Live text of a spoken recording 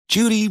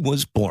Judy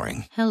was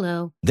boring.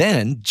 Hello.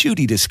 Then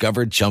Judy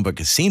discovered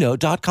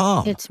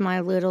ChumbaCasino.com. It's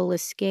my little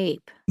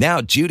escape. Now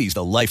Judy's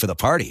the life of the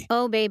party.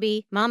 Oh,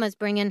 baby, mama's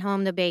bringing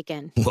home the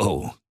bacon.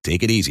 Whoa,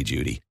 take it easy,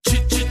 Judy.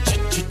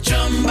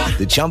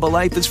 The Chumba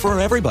life is for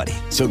everybody.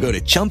 So go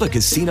to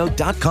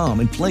ChumbaCasino.com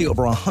and play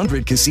over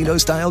 100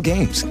 casino-style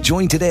games.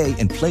 Join today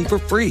and play for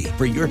free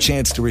for your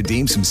chance to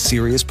redeem some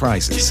serious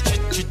prizes.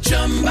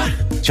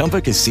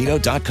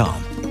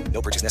 ChumbaCasino.com.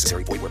 No purchase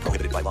necessary. Void where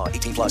prohibited by law.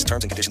 18 plus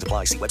terms and conditions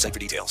apply. See website for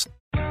details.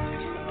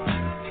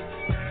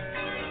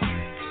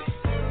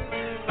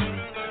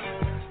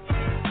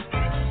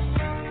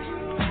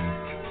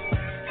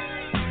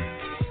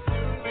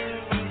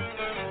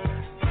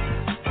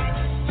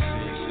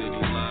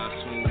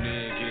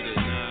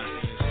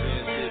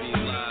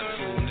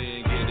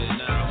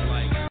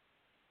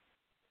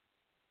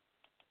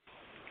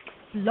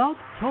 Blog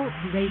Talk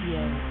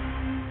Radio.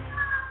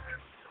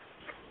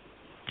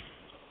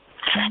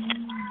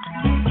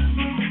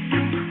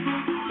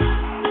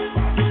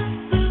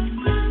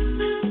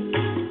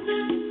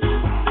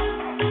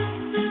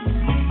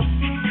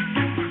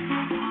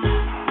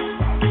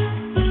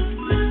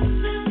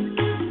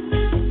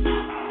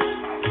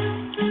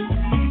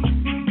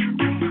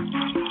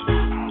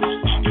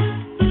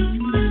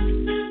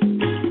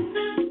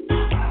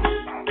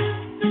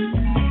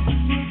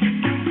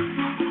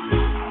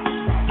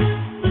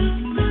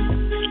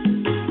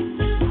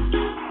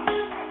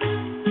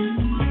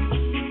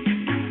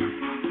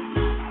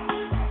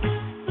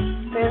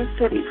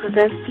 City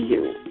presents to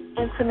you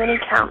Intimate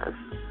Encounters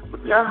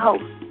with your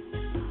host,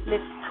 Miss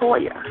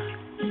Toya,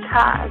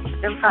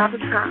 Taz, and Father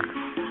Time.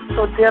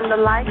 So dim the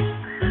lights,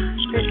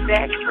 sit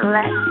back,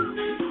 relax,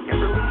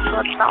 and release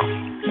your thoughts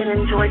and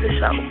enjoy the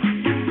show.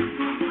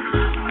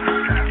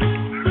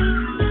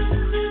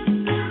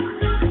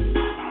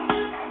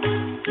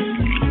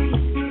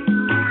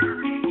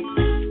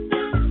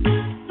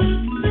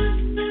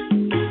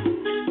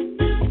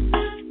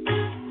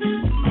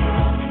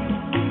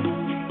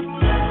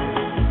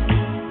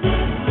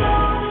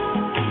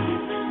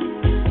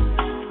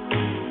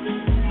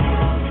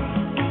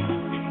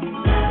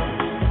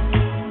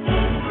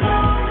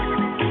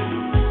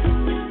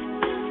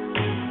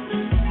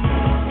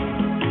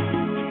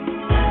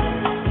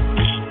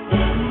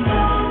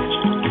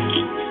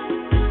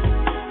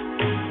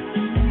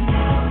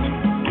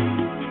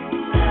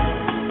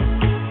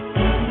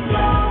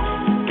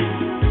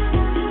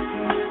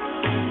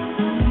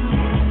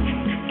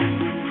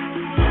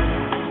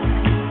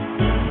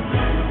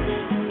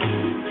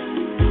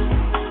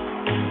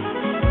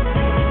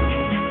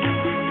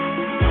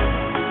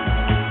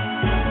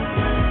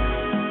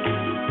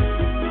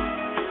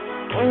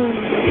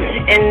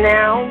 And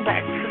now,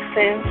 back to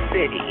Sin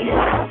City.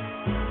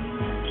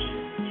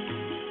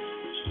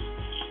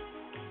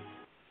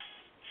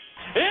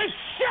 It's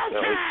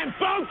showtime,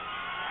 folks!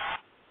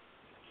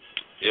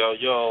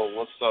 Yo,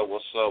 what's up?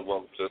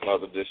 Welcome to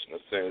another edition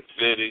of Sin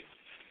City.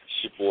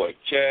 It's your boy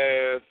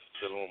Cass,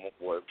 chilling with my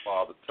boy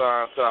Father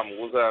Time. Tommy,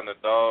 what's happening,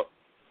 dog?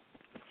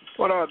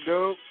 What up,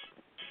 dude?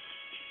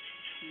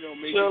 You know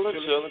me,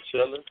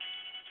 chilling.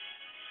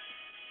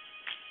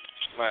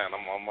 Man,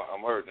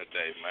 I'm hurting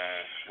today,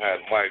 man. I had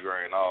a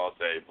migraine all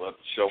day, but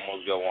the show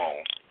must go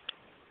on.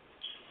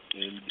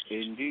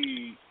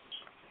 Indeed.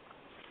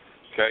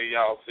 Okay,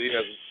 y'all see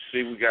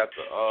we got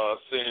the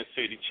Sin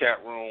City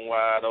chat room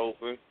wide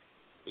open.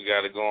 We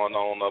got it going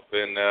on up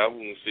in there. We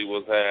can see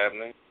what's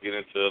happening. Get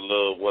into a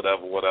little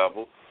whatever.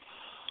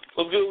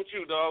 What's good with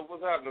you, dog?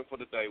 What's happening for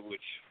the day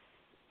with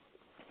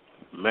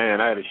you?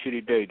 Man, I had a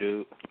shitty day,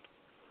 dude.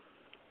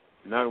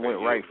 Nothing went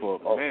right for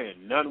me.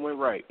 Man, nothing went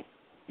right.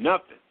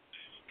 Nothing.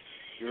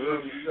 When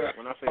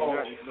I say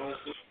nothing,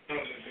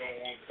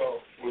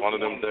 one of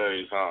them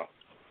days, huh?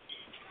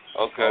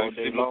 Okay, we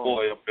see my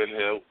boy up in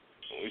here.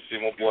 We see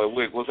my boy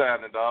Wick. What's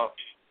happening, dog?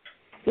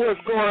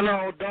 What's going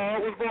on,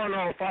 dog? What's going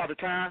on, Father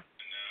Time?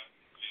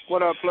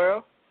 What up,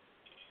 player?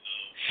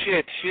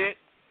 Shit.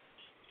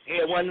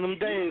 Yeah, one of them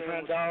days,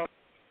 huh, dog?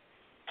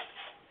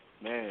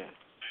 Man,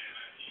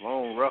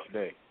 long, rough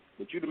day.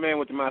 But you the man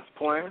with the master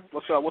plan.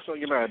 What's up? What's on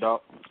your mind,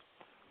 dog?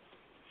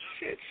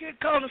 Shit,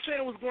 calling and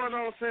saying what's going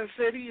on in Sin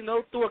City,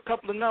 threw a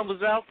couple of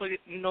numbers out for,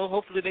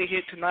 hopefully they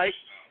hit tonight.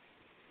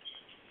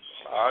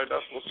 All right,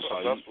 that's what's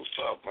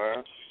up,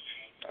 man.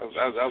 That's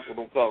what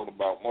I'm talking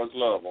about. Much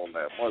love on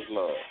that. Much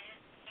love.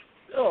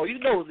 Oh, you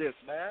know this,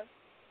 man.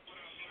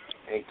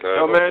 Okay,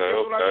 Yo, man, that's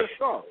what I just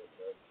saw.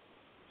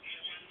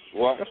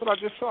 What? That's what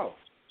I just saw.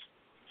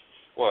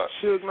 What?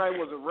 Suge Knight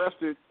was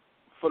arrested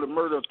for the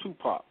murder of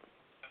Tupac.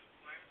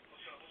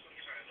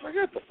 Man,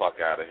 get the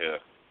fuck out of here.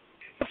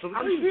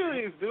 I'm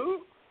serious, dude.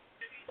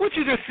 What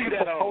you just see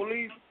that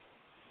on?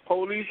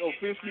 Police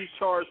officially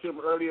charged him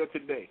earlier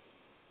today.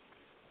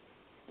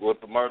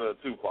 With the murder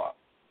of Tupac?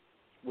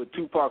 With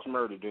Tupac's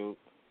murder, dude.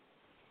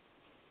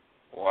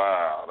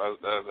 Wow,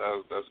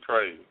 that's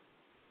crazy.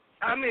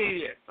 I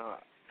mean,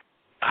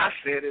 I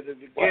said it at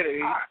the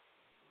beginning.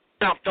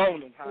 He jumped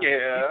on him. Huh?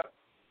 Yeah.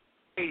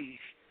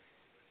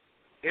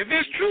 If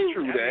it's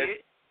true, that.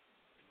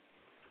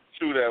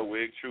 True that,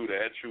 Wick. True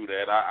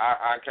that.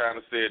 I kind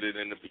of said it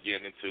in the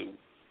beginning too.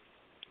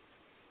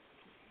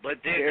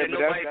 But then Yeah, but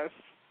that's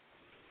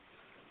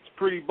it's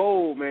pretty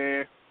bold,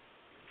 man.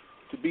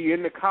 To be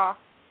in the car.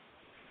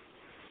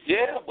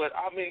 Yeah, but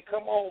I mean,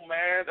 come on,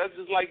 man. That's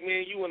just like me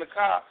and you in the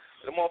car.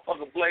 The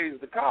motherfucker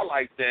blazed the car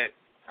like that.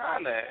 How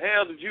in the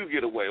hell did you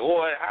get away?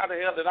 Or how the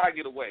hell did I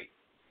get away?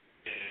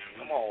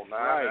 Come on, now.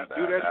 Right.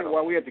 Do that shit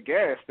while we at the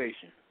gas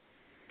station.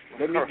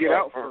 Let me get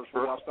out first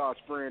before I start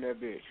spraying that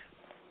bitch.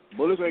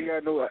 Bullets ain't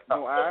got no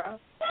eyes.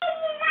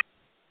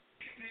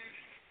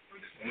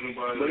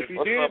 But if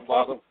you did,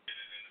 fuck 'em.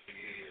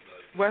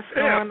 What's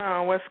going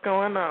on? What's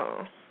going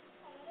on?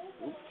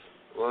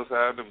 What's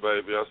happening,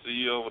 baby? I see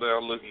you over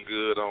there looking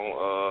good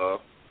on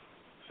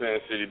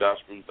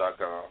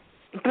SandCity.spruce.com.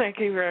 Thank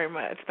you very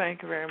much.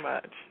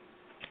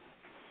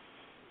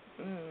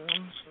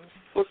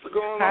 What's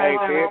going on? Hey,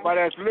 to everybody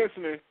that's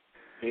listening,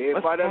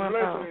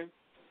 on?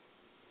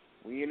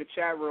 we in the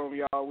chat room,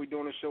 y'all. We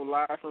doing a show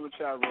live from the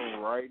chat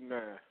room right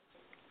now.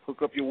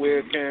 Hook up your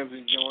webcams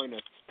and join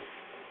us.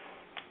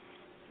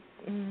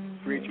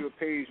 Create you a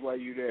page while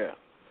you there.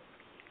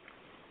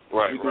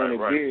 Right.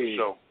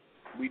 So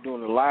we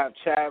doing a live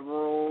chat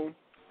room.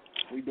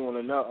 We doing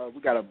another.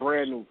 We got a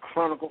brand new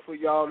chronicle for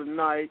y'all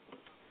tonight.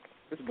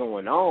 What's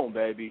going on,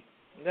 baby?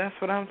 That's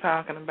what I'm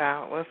talking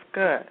about. What's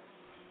good?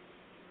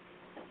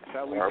 That's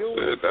how we do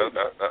it.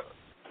 That.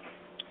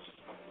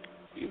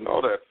 You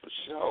know that for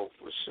sure,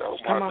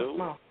 my dude.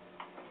 Come on.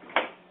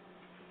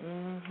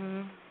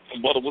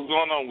 Brother, what's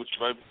going on with you,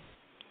 baby?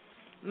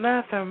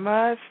 Nothing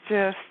much,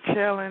 just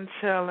chilling,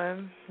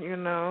 you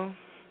know.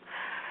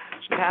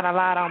 Got a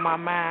lot on my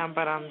mind,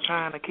 but I'm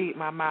trying to keep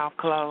my mouth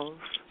closed.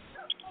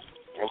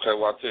 Okay,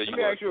 well, I'll tell you Let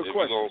me ask you a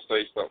question. You're going to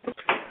say something.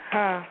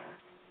 Huh?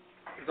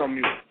 It's on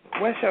mute.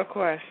 What's your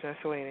question,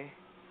 sweetie?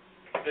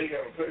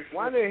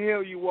 Why the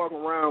hell you walking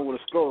around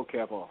with a skull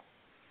cap on?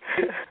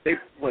 They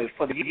was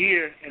for the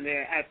year, and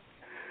then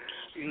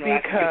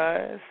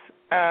because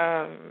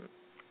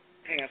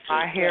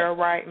my hair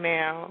right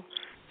now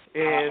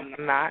is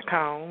not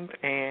combed,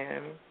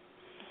 and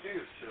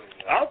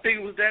I don't think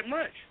it was that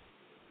much.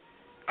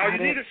 I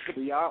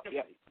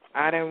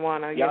didn't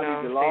want to,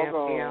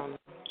 stand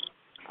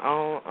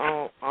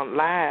on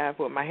live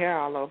with my hair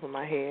all over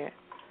my head.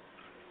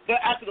 But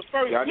after the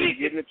first y'all week, need to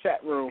get in the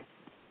chat room.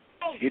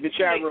 Get in the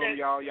chat room,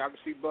 y'all. Y'all can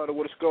see Butter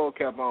with a skull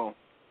cap on.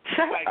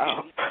 Shut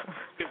up.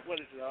 What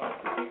is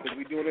it? Because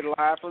we doing it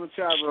live from the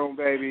chat room,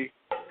 baby.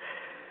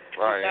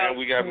 Right, and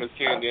we got Miss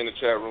Candy in the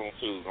chat room,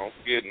 too. Don't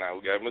forget now.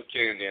 We got Miss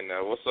Candy in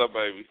there. What's up,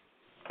 baby?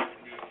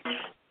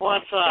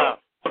 What's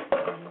up?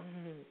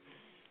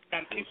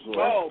 And people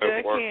call.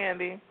 Good,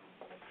 Candy.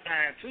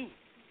 Mine, too.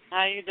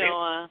 How you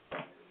doing?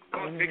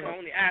 They can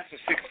only answer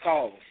 6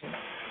 calls.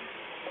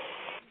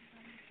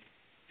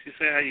 She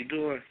said, how you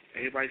doing?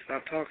 Everybody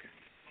stop talking.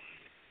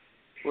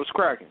 What's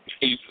cracking?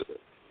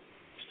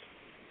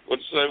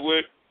 What'd you say,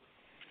 Wick?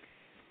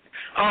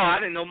 Oh, I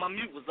didn't know my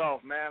mute was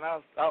off, man. I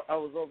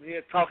was over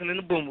here talking in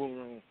the boom boom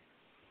room.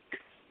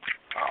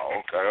 Oh,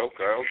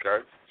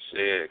 okay.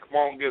 Shit, come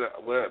on, get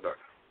up. Well,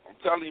 I'm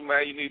telling you,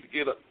 man, you need to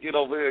get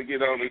over here and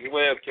get on this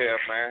webcam,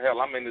 man.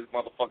 Hell, I'm in this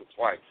motherfucker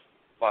twice.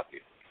 Fuck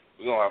it.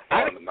 We're going to have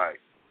fun tonight.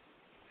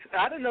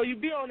 I didn't know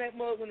you'd be on that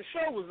mug when the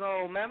show was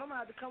on, man. I'm going to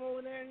have to come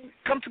over there and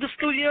come to the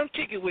studio and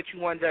kick it with you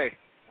one day.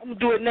 I'm going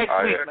to do it next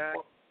week, man.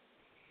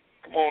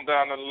 Come on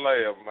down in the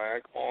lab,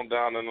 man. Come on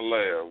down in the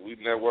lab. We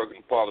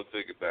networking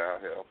politics down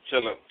here.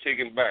 Chilling,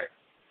 kicking back.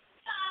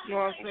 You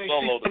know what I'm saying?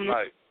 Solo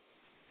tonight.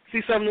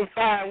 See some of them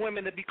fine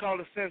women that be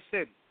calling Sin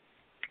City.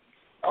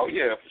 Oh,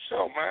 yeah, for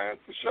sure, man.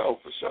 For sure.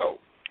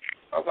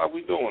 That's how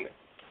we doing it.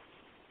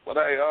 But,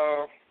 hey,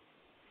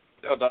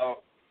 dog,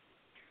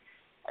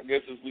 I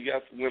guess if we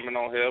got some women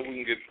on here, we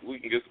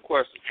can get some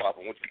questions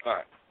popping. What you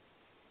think?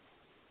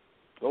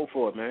 Go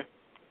for it, man.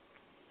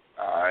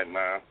 All right,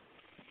 man.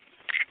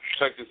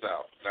 Check this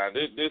out. Now,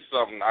 this is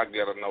something I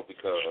got to know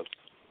because,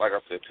 like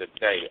I said,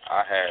 today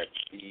I had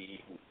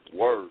the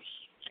worst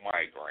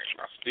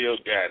migraine. I still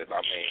got it. I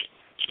mean,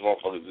 this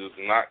motherfucker is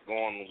not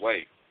going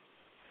away.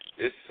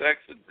 Is sex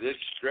a good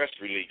stress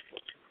reliever?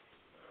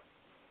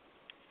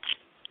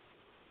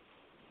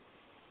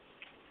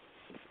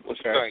 What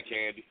you think,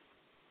 Candy?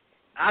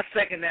 I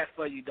second that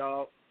for you,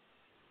 dog.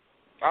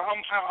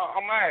 I'm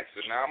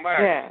asking now. I'm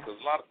asking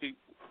because a lot of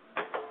people,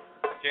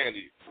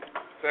 Candy,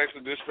 sex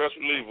a good stress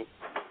reliever.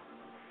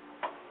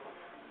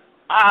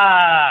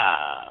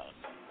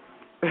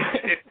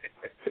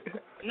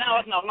 No,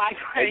 it's not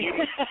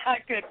migraine. I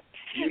could.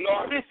 You know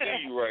I can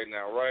see you right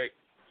now, right?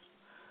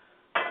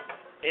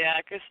 Yeah,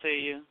 I could see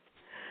you.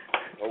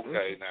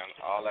 Okay, now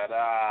all that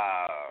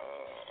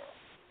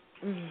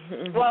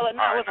Well,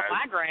 not with a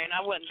migraine.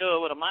 I wouldn't do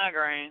it with a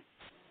migraine.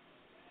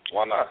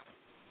 Why not?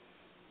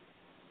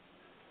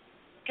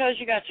 Because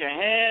you got your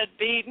head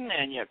beaten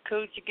and your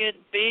coochie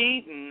getting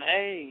beat, and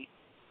hey,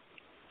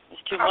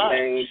 it's too much. I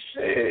mean,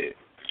 shit.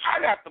 I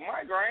got the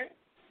migraine.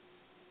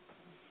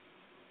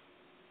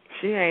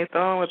 She ain't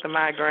throwing with the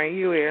migraine.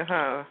 You is,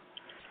 huh?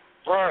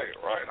 Right.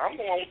 I'm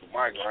the one with the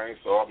migraine,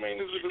 so I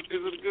mean, is it a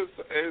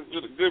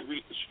good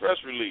stress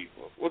relief?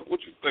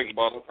 What you think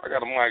about it? I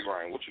got a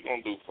migraine. What you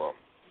gonna do for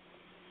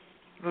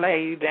me?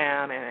 Lay you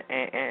down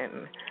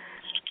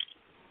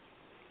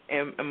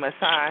and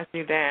massage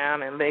you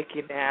down and lick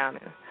you down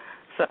and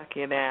suck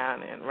you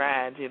down and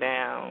ride you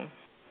down.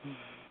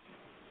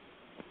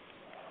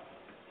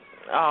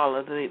 All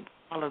of the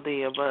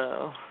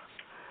above.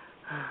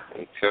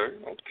 Okay.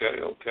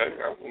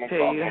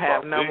 Till you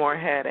have no more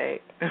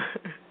headache.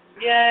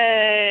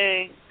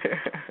 Yay!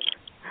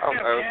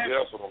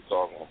 That's what I'm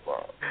talking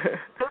about. That's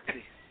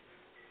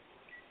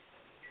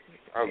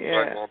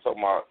exactly what I'm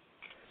talking about.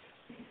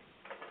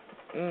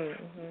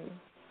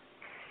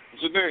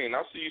 Janine, I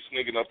see you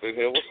sneaking up in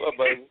here. What's up,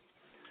 baby?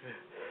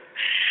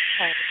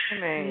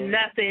 Hey,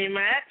 nothing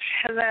much.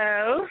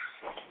 Hello.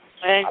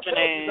 Hey,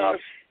 Janine.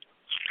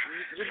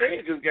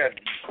 Janine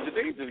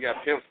just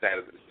got pimp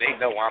status. They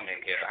know I'm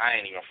in here. I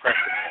ain't even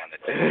pressing on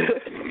it.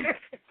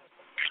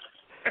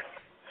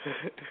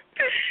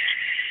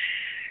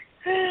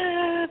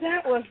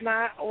 That was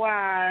not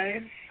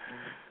why.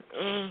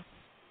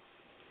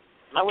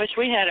 I wish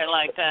we had it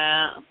like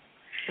that.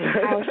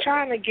 I was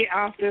trying to get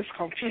off this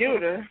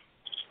computer.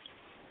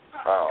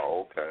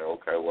 Oh,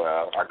 okay.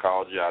 Well, I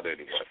called you out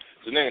anyway.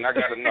 Janine, I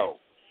got to know,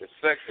 is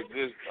sex a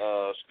good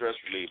stress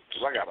relief?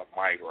 Because I got a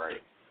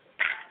migraine.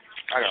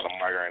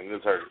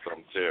 This hurts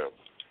something terrible.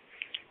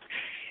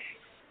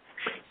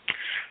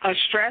 A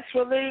stress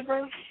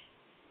reliever?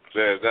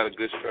 Yeah, is that a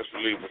good stress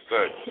reliever,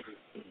 sex?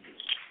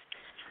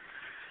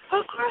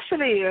 Of course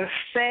it is.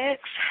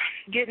 Sex,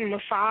 getting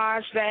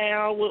massaged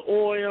down with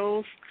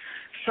oils,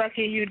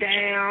 sucking you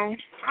down,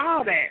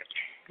 all that.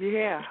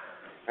 Yeah.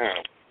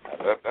 Damn,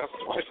 that's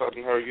twice I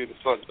done heard you to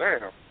suck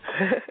down.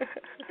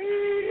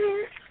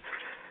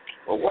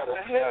 Well, what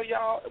the hell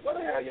y'all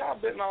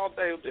been all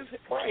day? This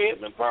my head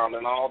been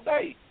pounding all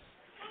day.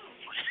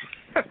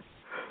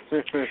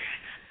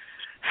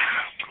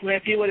 Well,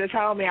 if you would have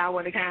told me, I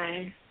would have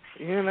came.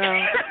 You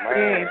know,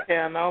 you ain't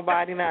tell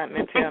nobody nothing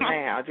until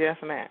now,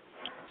 just now.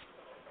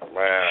 Man,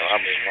 I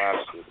mean,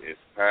 my shit is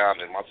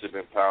pounding. My shit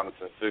been pounding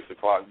since 6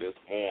 o'clock this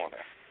morning.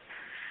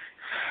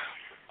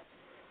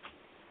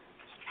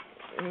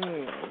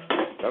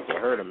 That's a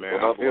hurter,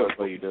 man. I feel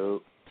for you,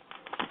 dude.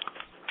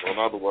 So in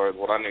other words,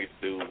 what I need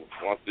to do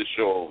once this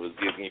show over is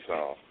give me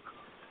some.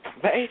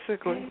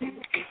 Basically.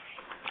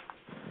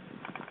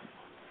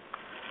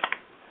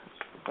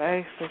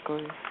 I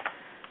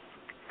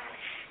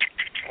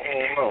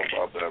don't know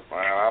about that,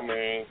 man. I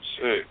mean,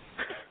 shit.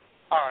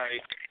 All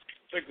right,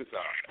 check this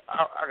out.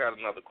 I got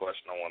another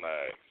question I want to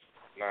ask.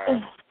 Now,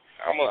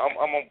 I'm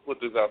gonna put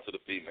this out to the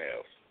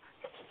females.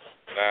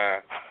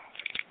 Now,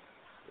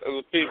 as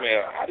a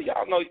female, how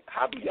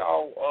do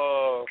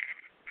y'all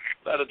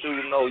let a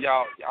dude know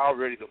y'all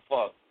ready to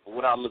fuck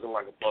without looking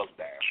like a bust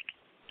down?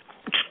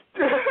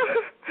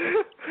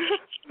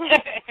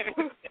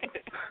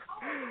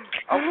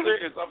 I'm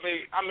serious. I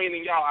mean,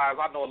 in y'all eyes,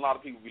 I know a lot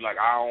of people be like,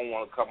 I don't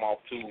want to come off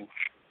too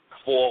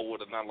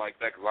forward or nothing like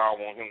that because I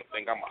don't want him to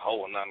think I'm a hoe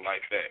or nothing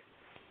like that.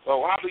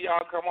 So how do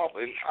y'all come off?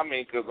 And I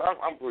mean, because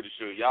I'm pretty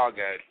sure y'all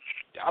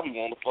be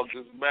wanting to fuck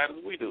just as bad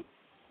as we do.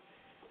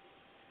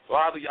 So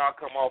how do y'all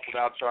come off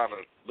without trying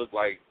to look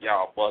like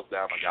y'all bust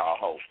down or y'all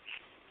hoe?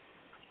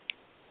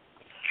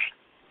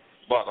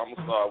 But I'm going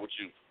to start with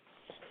you.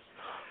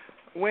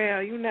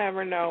 Well, you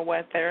never know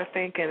what they're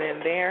thinking in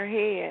their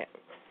head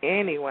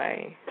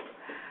anyway.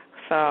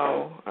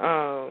 So,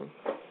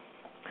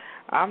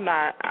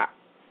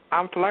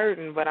 I'm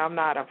flirting, but I'm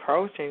not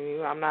approaching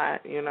you. I'm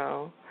not,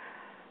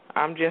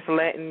 I'm just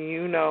letting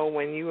you know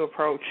when you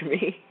approach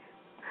me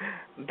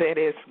that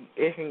it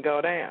can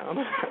go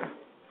down.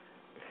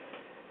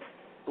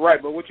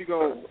 Right, but what you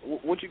gonna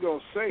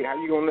say? How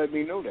you gonna let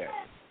me know that?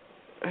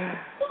 You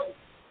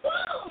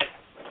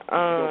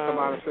gonna come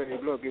out and say,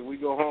 look, if we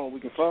go home, we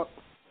can fuck?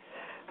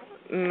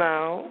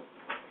 No.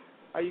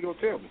 How you gonna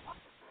tell me?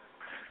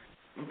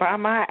 By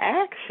my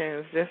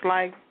actions, just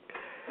like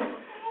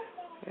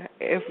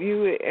if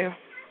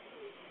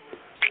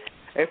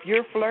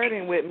you're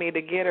flirting with me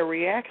to get a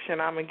reaction,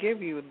 I'm gonna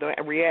give you the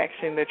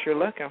reaction that you're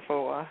looking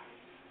for.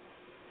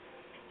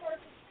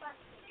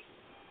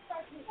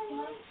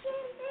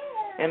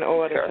 In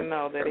order to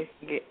know that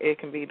it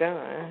can be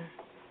done.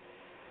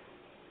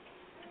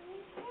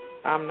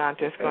 I'm not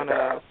just going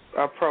to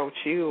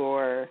approach you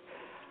or,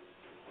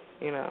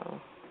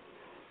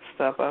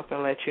 step up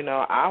and let you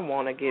know I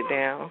want to get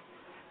down.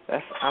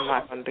 I'm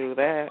not going to do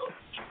that.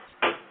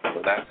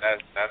 So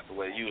that's the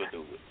way you would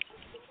do it.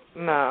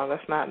 No,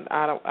 that's not.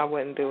 I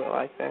wouldn't do it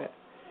like that.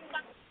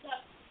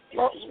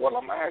 Well,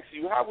 I'm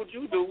asking you, how would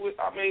you do it?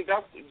 I mean,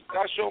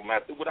 that's your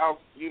method without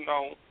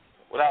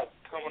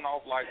coming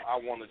off like I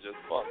want to just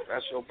fuck.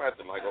 That's your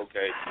method. Like,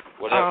 okay,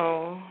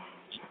 whatever.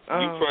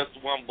 You press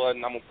one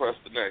button, I'm going to press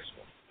the next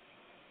one.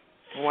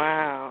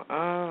 Wow.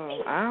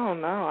 I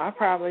don't know. I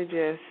probably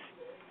just...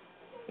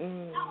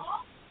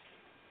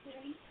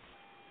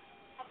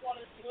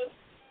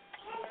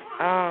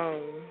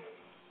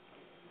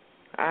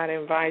 I'd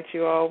invite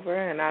you over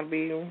and I'd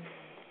be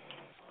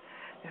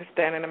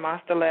Standing in my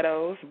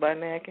stilettos, butt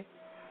naked.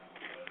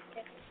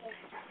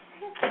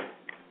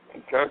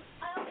 Okay.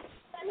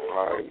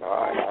 All right.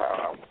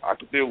 I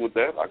can deal with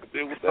that. I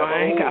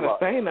ain't gotta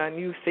say nothing.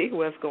 You see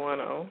what's going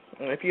on.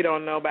 And if you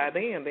don't know by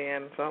then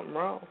something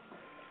wrong.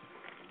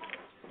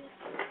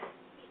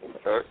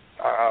 Okay.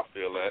 I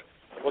feel that.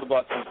 What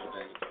about you,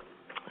 Janine?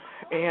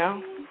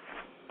 Yeah.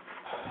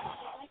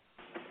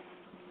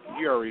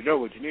 You already know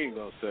what Janine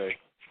gonna say.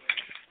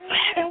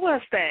 And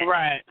what's that?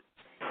 Right.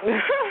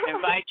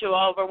 Invite you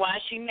over while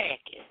she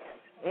naked.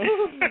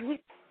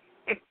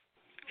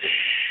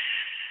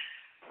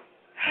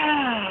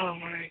 Oh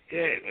my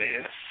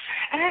goodness.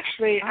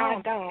 Actually,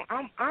 I don't.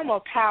 I'm a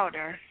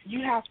powder.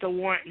 You have to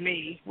want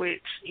me,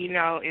 which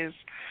is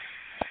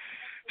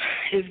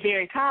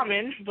very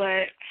common.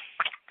 But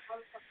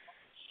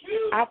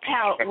I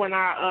pout when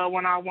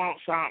I want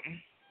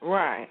something.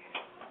 Right.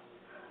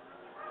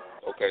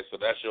 Okay, so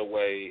that's your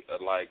way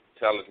of like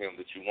telling him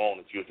that you want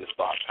it. You just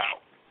start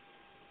pouting.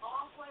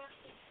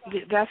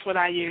 That's what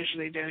I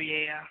usually do.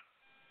 Yeah.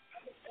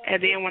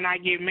 And then when I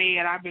get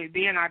mad, I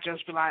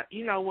just be like,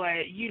 you know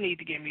what? You need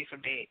to give me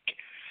some dick.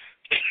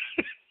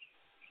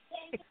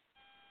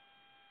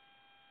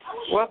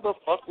 What the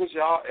fuck was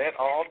y'all at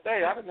all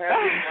day? I didn't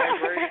have this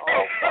migraine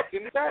all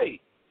fucking day.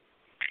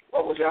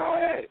 What was y'all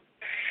at?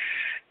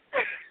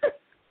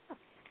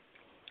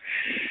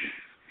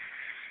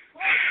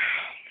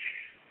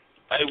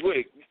 Hey,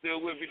 Wick, you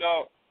still with me,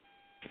 dog?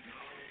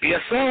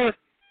 Yes, sir.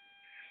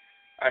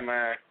 Hey,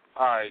 man.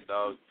 All right,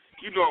 dog.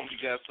 You normally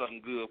got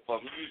something good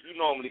for me. You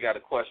normally got a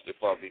question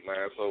for me,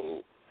 man.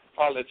 So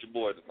I'll let your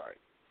boy tonight.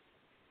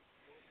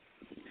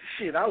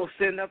 Shit, I was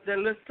sitting up there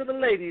listening to the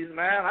ladies,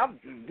 man. I'm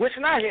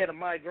wishing I had a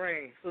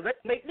migraine so that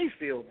make me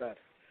feel better.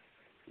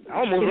 I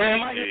almost ran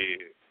my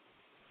head.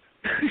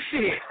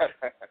 Shit.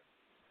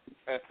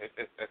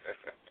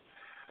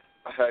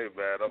 Hey,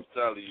 man, I'm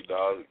telling you,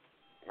 dog.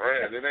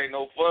 Man, it ain't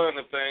no fun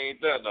if they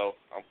ain't there, though.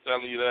 I'm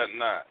telling you that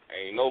not.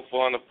 Ain't no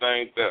fun if they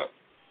ain't there.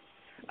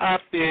 I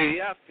feel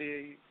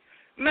you.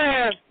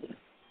 Man,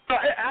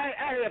 I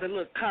had a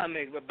little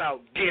comment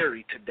about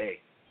Gary today.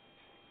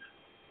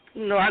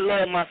 I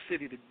love my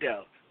city to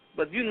death.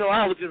 But,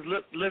 I was just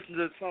listening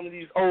to some of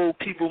these old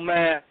people,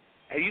 man,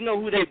 and you know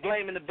who they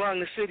blaming to burn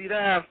the city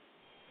down?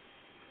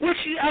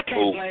 I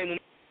can't blame them.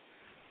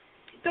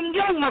 Them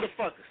young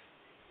motherfuckers.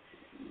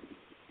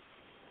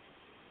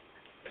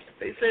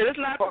 They said it's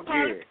not the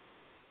party.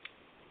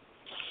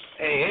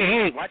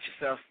 Hey, watch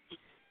yourself.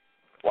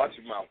 Watch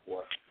your mouth,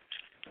 boy.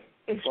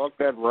 Fuck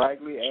that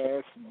raggedy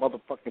ass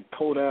motherfucking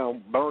toe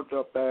down, burnt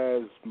up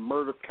ass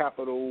murder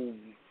capital.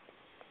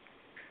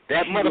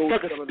 That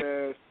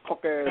motherfucker ass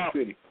punk ass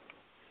city.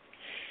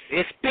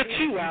 It spit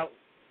you out.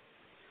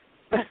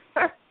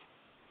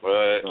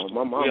 But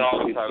my mom we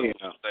all entitled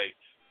to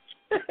mistakes.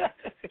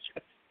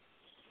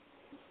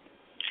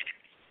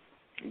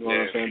 You know what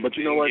I'm saying? But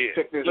you know what? Yeah.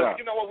 Check this Look, out.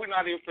 You know what? We're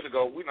not even finna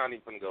go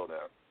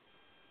there.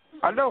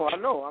 I know.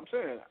 I'm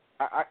saying.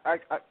 I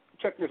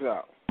check this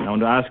out. I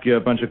want to ask you a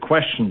bunch of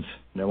questions,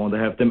 and I want to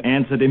have them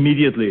answered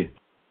immediately.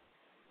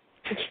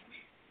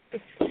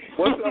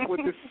 What's up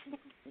with this?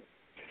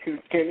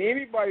 Can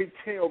anybody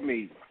tell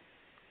me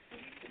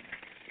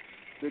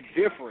the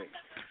difference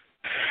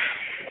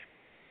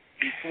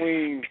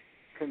between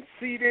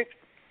conceited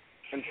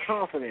and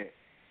confident?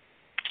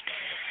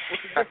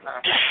 What's the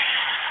difference?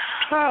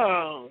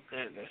 Oh,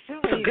 goodness.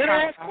 That's a good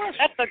ass question.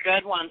 That's a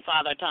good one,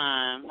 Father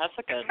Time. That's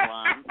a good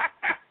one.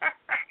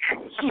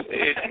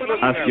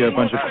 Ask you a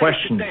bunch of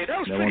questions, and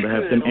I want to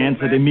have them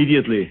answered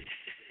immediately.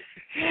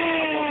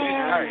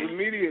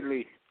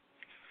 Immediately.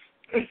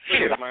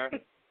 Shit, man.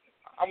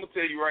 I'm going to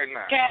tell you right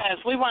now. Cass,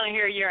 we want to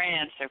hear your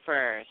answer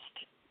first.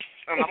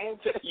 And I'm going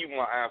to tell you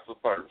my answer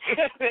first.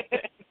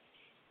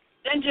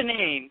 Then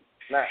Janine.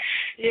 Now,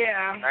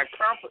 yeah.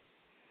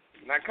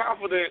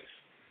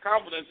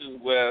 Confidence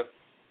is where,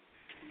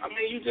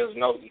 you just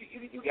know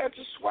you got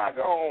your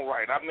swagger on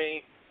right.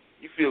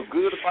 You feel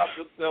good about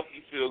yourself.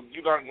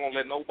 You're not going to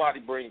let nobody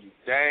bring you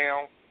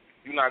down.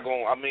 You're not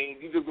going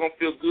you're just going to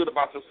feel good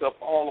about yourself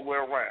all the way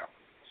around.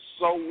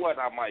 So what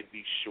I might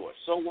be short.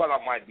 So what I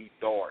might be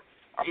dark.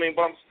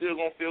 But I'm still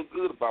going to feel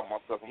good about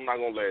myself. I'm not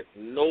going to let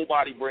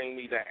nobody bring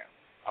me down.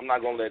 I'm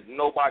not going to let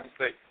nobody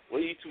say,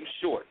 well, he too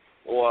short,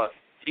 or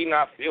he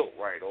not built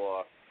right,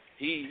 or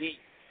he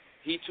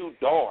too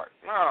dark.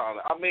 No,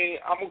 I'm going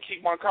to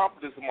keep my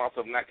confidence in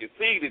myself. Now,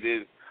 conceited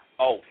is,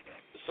 the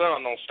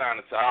sun don't shine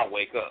until I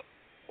wake up.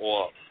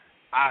 Or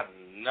I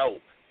know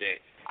that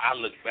I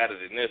look better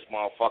than this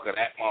motherfucker,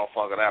 that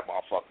motherfucker, that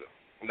motherfucker.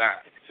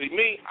 Now, see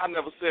me, I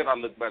never said I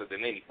look better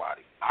than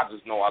anybody. I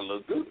just know I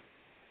look good.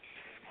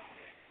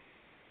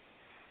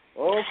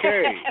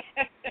 Okay.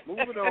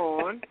 Moving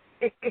on.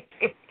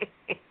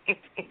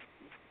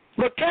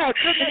 Look out,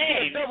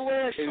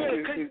 double-edged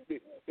sword.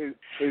 Is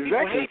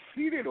that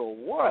conceited or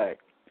what?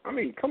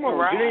 Come on,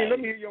 right. Janine, let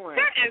me hear your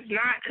answer. That is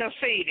not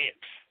conceited.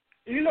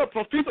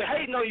 For people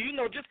hating on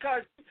you, just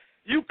because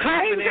you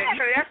confident.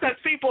 Exactly. That's because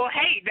people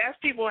hate. That's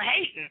people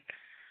hating.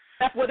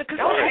 That's what it could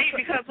Don't hate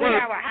because we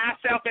have a high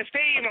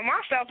self-esteem, and my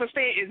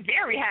self-esteem is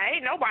very high.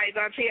 Ain't nobody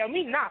gonna tell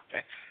me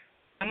nothing.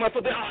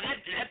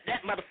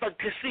 That motherfucker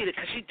conceited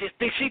because she just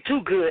thinks she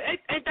too good.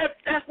 Ain't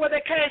that's where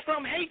they came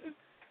from, hating?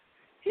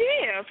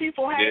 Yeah,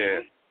 people hating. Yeah.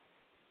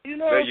 You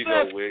know there what you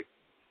I'm go, Wick.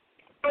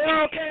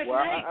 Well,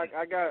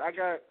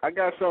 I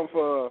got something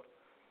for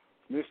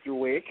Mr.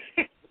 Wick,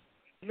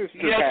 Mr.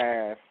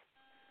 Cass,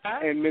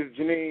 and Miss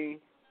Janine.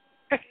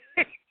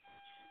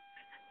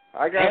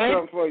 I got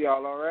something for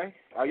y'all. All right?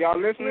 Are y'all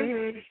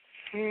listening?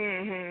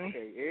 Mm-hmm.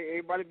 Okay,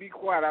 everybody be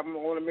quiet. I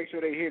want to make sure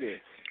they hear this.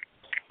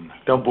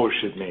 Don't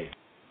bullshit me.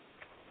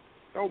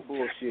 Don't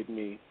bullshit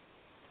me.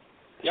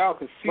 Y'all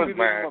conceited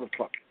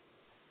motherfucker.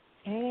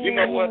 You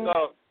know what,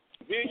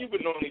 me and you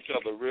been knowing each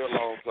other a real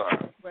long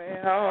time.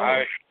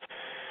 Well,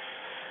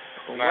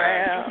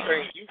 Now,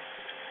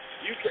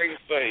 you can't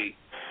say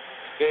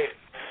that.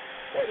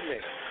 Wait a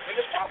minute. And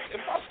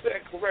if I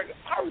said correct,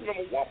 I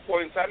remember one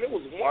point in time, it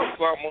was one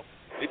summer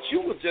that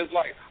you was just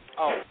like,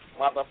 oh,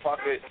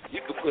 motherfucker, you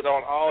could put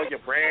on all your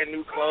brand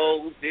new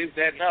clothes, this,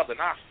 that, and other,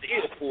 and I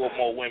still pull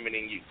more women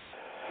than you.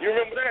 You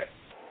remember that?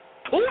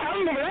 Oh, I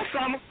remember that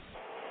summer.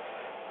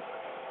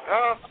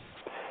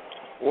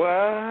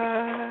 What?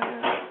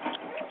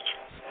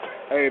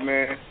 Hey,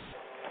 man.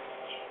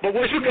 But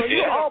what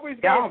you always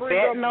got to bring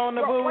up on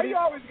the booty? Why you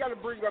always got to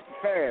bring up the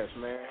past,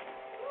 man?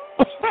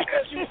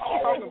 You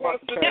always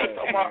want to say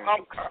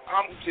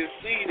I'm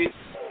conceited.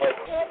 But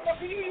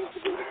motherfucker, you used to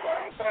do the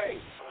same thing.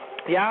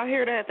 Y'all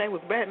hear that? They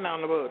was betting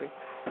on the booty.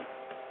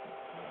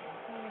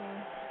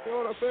 You know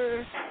what I'm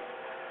saying?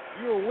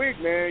 You a weak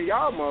man.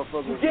 Y'all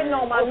motherfuckers. You getting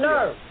on my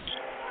nerves.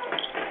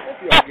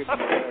 Hope y'all get on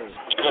my nerves.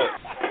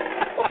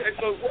 Okay,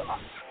 so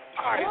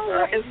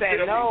What is that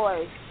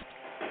noise?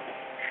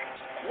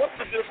 What's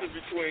the difference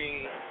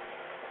between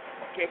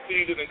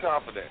conceited and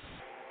confident?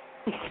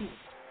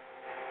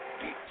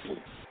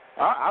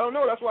 I don't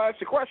know. That's why I asked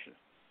the question.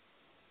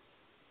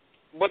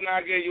 But now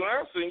I gave you an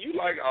answer, and you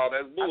like, oh,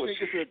 that's bullshit. I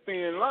think it's a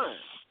thin line.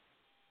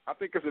 I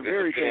think it's a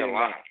very thin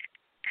line.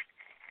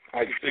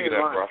 How you figure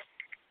that, bro?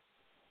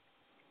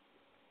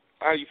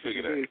 How you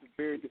figure that?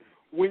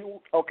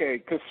 Okay,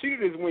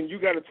 conceited is when you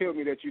got to tell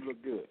me that you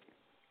look good.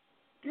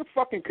 You're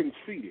fucking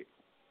conceited.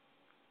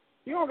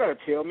 You don't got to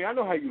tell me. I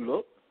know how you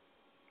look.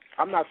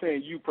 I'm not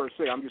saying you per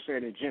se. I'm just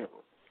saying in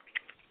general.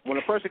 When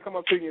a person come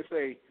up to you and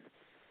say,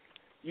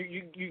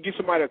 you give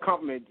somebody a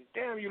compliment,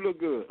 damn, you look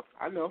good.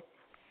 I know.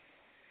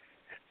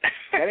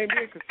 That ain't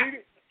being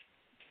conceited?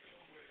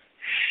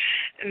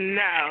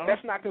 No.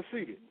 That's not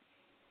conceited.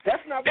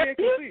 That's not being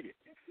conceited.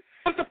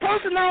 But the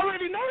person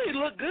already know you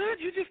look good.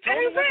 You just tell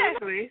them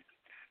exactly.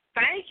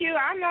 Thank you.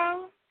 I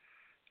know.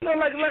 You know,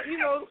 like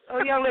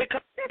a young lady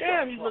comes,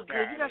 damn, you look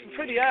good. You got some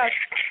pretty eyes.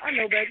 I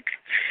know, baby.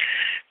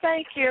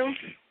 Thank you.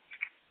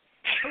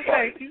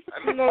 Thank you. I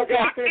can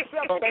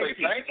accept thank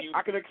you. Thank you.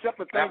 I can accept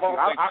the thank you.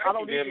 I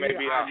don't need to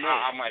maybe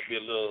I might be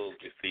a little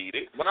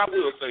conceited, but I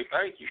will say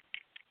thank you.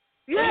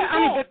 Yeah, I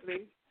mean, but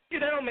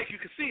that don't make you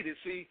conceited.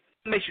 See,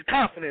 it makes you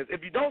confident.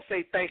 If you don't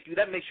say thank you,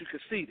 that makes you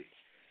conceited.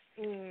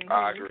 Mm-hmm.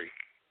 I agree.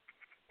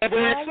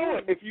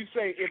 If you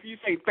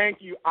say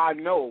thank you, I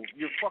know,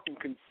 you're fucking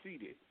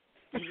conceited.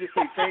 You just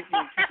say thank you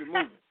and keep it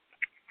moving.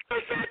 But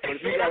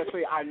if you gotta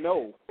say I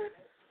know,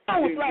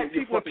 then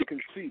you're fucking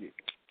conceited.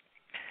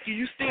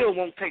 You still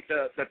won't take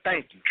the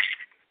thank you.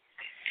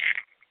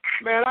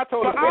 Man, I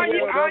told all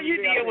you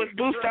did was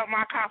boost up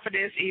my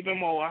confidence even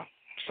more,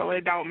 so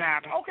it don't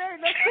matter. Okay,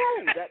 that's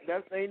cool.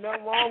 That ain't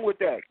nothing wrong with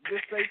that.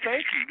 Just say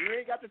thank you. You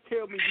ain't got to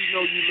tell me you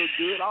know you look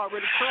good. I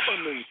already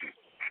complimented you.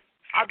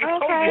 I just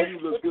told you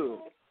look good.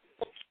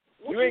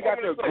 You ain't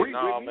got to agree with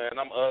me. No, man,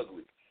 I'm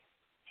ugly.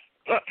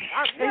 You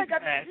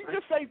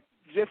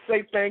just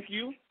say thank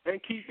you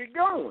and keep it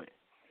going.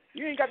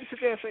 You ain't got to sit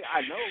there and say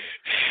I know.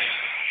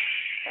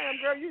 Damn,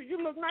 girl,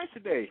 you look nice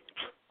today.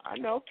 I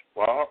know.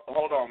 Well,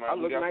 hold on, man. I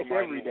look nice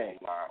every day.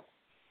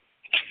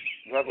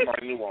 We got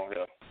somebody new on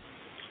here.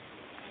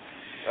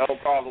 Hello,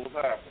 caller, what's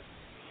happening?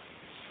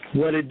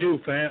 What it do,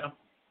 fam?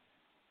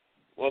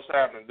 What's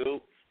happening,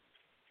 dude?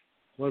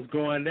 What's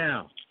going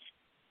down?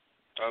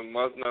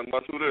 Nothing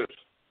much with this.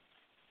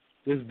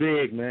 It's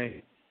big,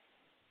 man.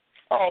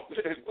 Oh,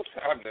 man, what's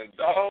happening,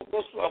 dog?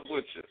 What's up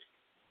with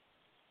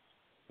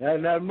you?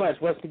 Not much.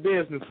 What's the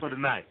business for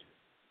tonight?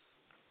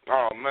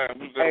 Oh, man,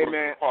 we got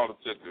a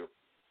politics here.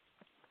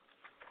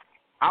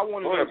 I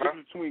want to know the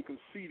difference between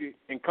conceited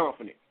and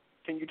confident.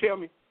 Can you tell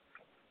me?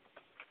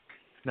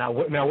 Now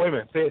wait a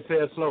minute. Say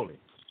it slowly.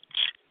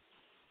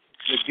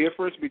 The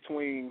difference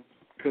between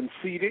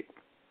conceited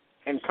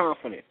and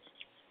confident.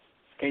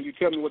 Can you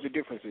tell me what the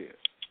difference is?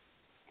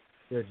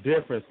 The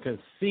difference,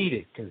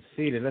 conceited.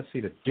 Let's see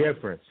the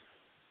difference.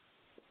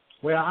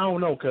 Well, I don't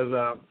know because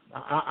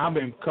I've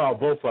been called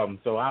both of them,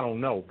 so I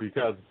don't know.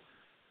 Because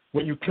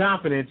when you're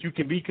confident, you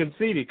can be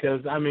conceited.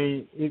 Because I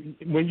mean,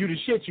 when you the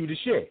shit, you the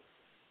shit.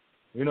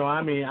 You know,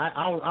 I mean,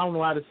 I don't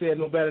know how to say it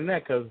no better than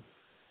that. Because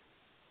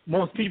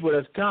most people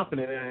that's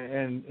confident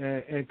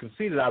and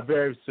conceited are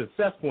very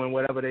successful in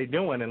whatever they're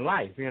doing in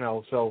life. You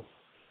know, so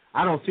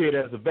I don't see it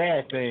as a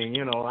bad thing.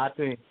 You know, I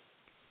think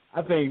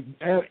I think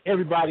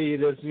everybody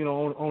that's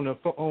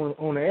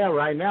on the air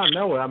right now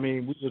know it. I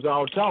mean, we was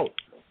all taught.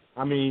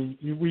 I mean,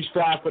 we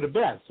strive for the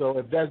best. So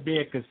if that's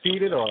being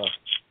conceited or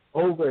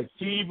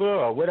overachiever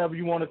or whatever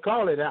you want to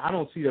call it, I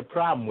don't see the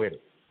problem with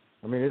it.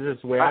 I mean, it's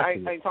just the way I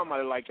see it. I ain't talking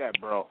about it like that,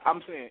 bro.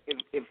 I'm saying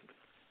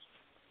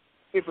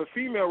if a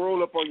female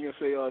roll up on you and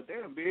say,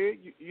 "Damn,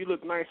 big, you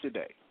look nice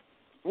today,"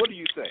 what do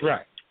you say?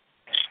 Right.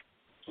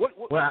 What's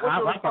your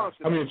response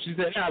to that? I mean, if she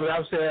said, I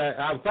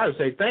would probably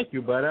say thank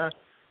you, but I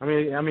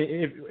mean,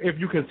 if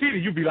you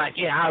conceded, you'd be like,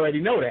 yeah, I already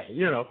know that,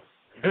 you know.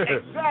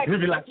 Exactly.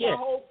 You'd be like, That's my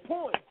whole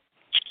point.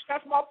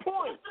 That's my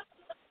point.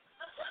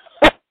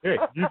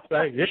 Yeah, you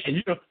say, yeah,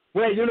 you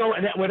know.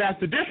 Well, that's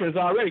the difference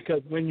already,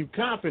 because when you're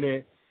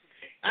confident,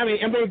 I mean,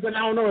 but I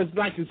don't know, it's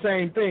like the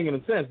same thing in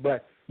a sense,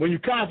 but when you're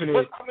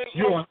confident,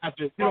 you don't have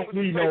to, you don't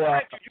need no.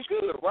 You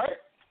good, right?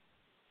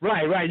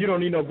 Right. You don't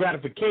need no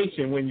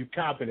gratification when you're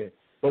confident.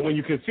 But when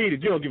you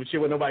conceded, you don't give a shit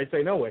what nobody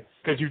say no way,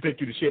 because you think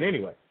you the shit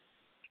anyway.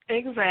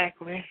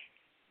 Exactly.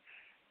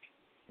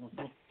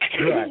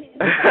 Right.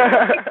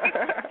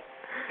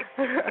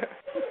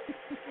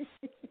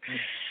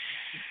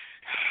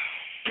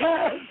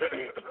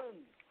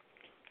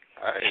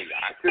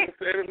 I couldn't have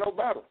said it no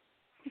better.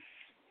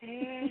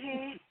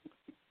 Mhm.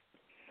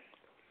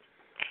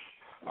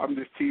 I'm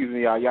just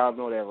teasing y'all. Y'all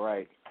know that,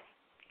 right?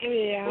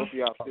 Yeah. Both of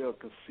y'all still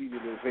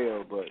conceited as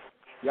hell, but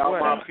y'all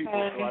my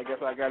people, so I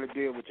guess I got to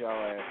deal with y'all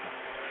ass.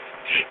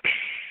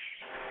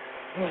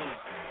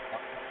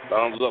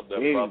 Thumbs up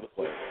there, brother.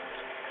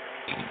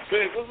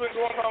 Big, what's been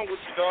going on with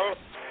you, dog?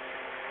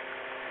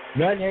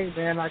 Nothing,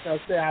 man. Like I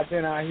said, I've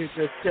been out here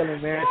just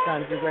chilling, man,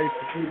 trying to get ready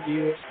for New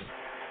Year's,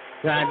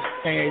 trying to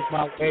change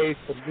my ways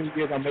for New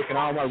Year's. I'm making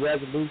all my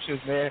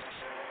resolutions, man.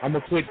 I'm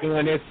going to quit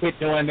doing this, quit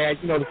doing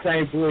that. You know, the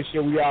same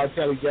bullshit we all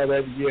tell each other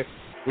every year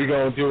we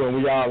going to do, and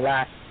we all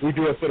lie. We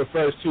do it for the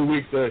first 2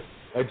 weeks of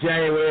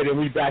January, then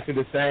we back to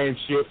the same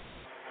shit.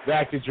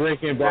 Back to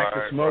drinking, back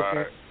to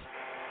smoking.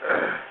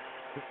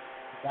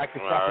 Back to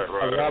fucking. I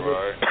love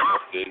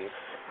it.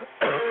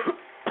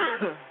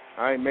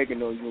 I ain't making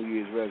no New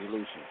Year's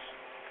resolutions.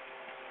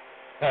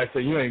 All right, so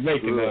you ain't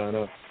making none,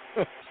 huh?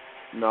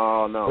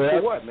 No. Well,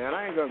 for what, man?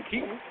 I ain't going to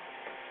keep them.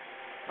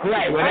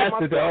 Right, well, that's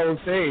the whole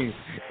thing.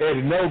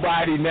 And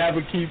nobody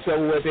never keeps up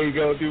with what they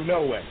going to do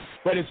no way.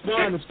 But it's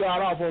fun to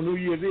start off on New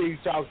Year's Eve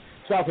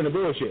talking the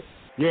bullshit.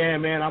 Yeah,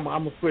 man, I'm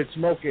going to quit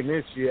smoking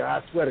this year.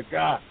 I swear to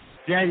God.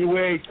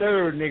 January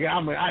 3rd, nigga,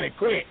 I done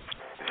quit.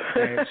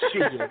 Man,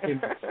 shit.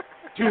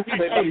 2 weeks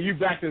later, you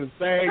back to the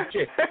same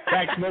shit.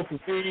 Back smoking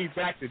weed,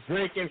 back to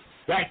drinking,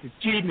 back to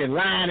cheating and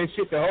lying and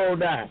shit the whole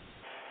time.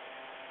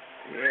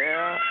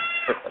 Yeah.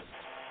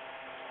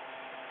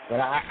 But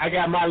I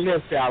got my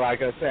list out,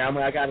 like I say.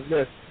 I got a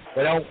list.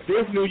 But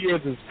this New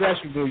Year's is a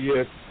special New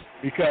Year's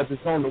because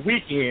it's on the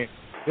weekend.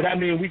 But I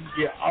mean, we can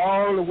get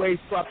all the way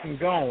fucking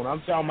gone.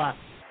 I'm talking about,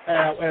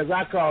 as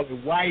I call it,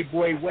 white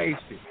boy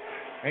wasted.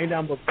 Ain't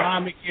nothing but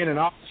vomit in and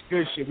all this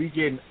good shit. We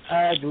getting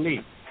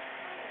ugly.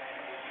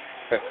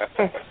 It's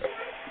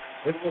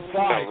a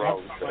nothing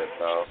wrong with that,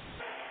 dog.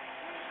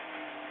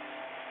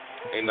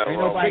 Ain't nothing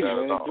wrong with that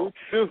at all.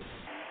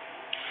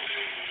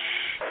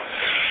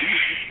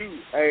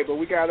 Hey, but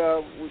we got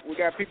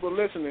people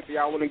listening. If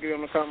y'all want to get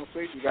in the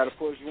conversation, you got to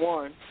push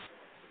one.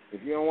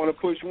 If you don't want to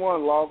push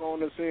one, log on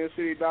to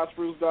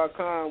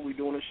sincity.spruce.com. We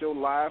doing a show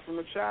live from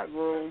the chat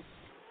room.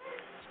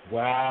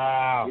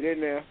 Wow. Get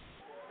in there.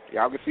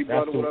 Y'all can see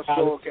brother with us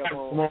skull cap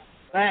on.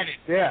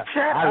 Yeah.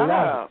 I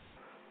love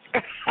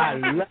it.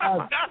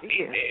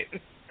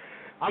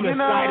 I'm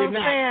excited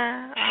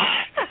now.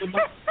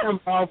 I'm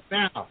off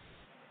now.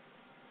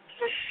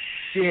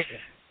 Shit.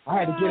 I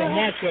had to get a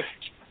haircut.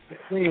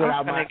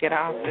 I'm going to get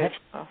off this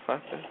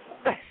motherfucker.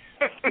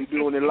 We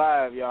doing it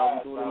live, y'all.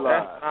 We doing it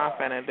live. That's what I'm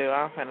finna do.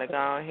 I'm finna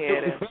go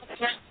ahead and...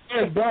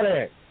 Where's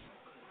Brother?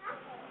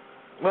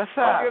 What's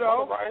up?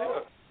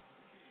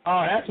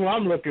 Oh, that's what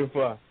I'm looking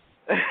for.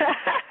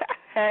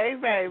 Hey,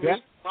 baby.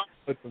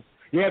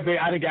 Yeah, baby,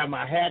 I done got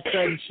my hat cut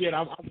and shit.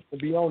 I'm going to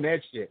be on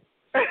that shit.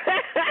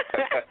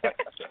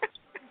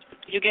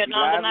 You getting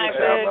on tonight,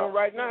 baby?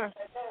 Right now.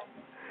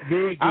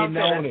 Big getting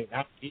on it.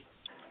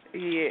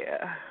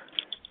 Yeah.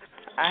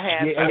 I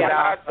had to get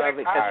off of it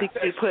because he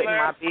keep putting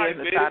my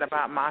business out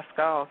about my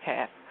skull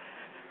cap.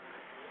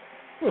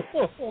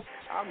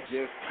 I'm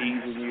just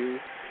teasing you.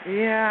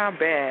 Yeah, I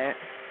bet.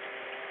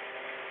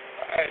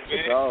 Hey, man.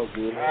 It's all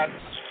good.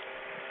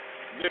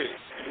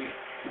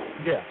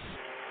 Yeah.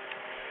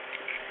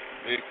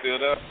 Big still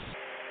there?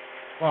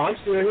 Oh, I'm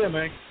still here,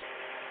 man.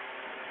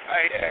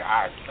 Hey,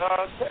 I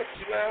texted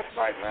you last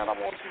night, man. I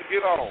want you to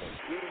get on.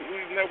 We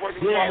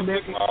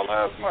networking all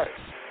last night.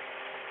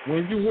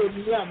 When you hit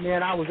me up,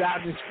 man, I was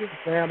out in the street,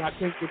 fam. I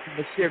couldn't get to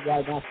my shit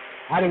right now.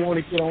 I didn't want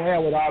to get on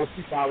air with all the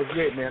people I was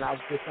with, man. I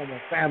was just on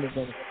my family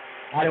members.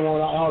 I didn't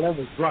want all them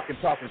was drunk and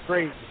talking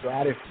crazy, so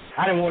I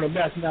didn't want to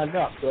mess nothing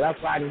up. So that's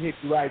why I didn't hit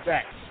you right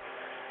back.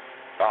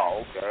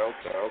 Oh, okay.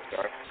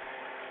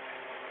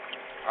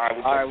 All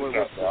right, what's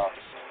up, dog?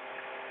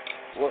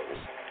 What?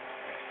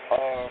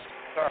 Tom.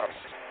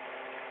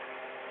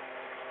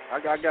 I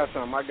got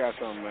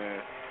something,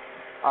 man.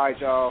 All right,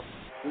 y'all.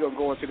 We're going to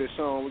go into this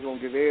song. We're going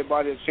to give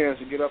everybody a chance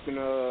to get up in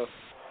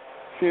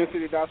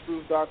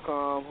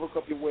sincity.spruce.com, hook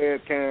up your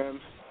webcams,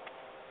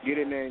 get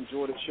in there,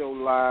 enjoy the show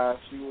live,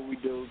 see what we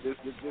do. This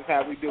is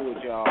how we do it,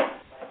 y'all,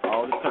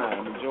 all the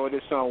time. Enjoy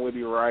this song. We'll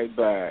be right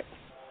back.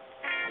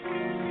 Yo,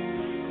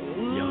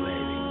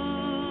 baby.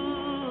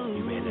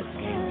 You ready to let the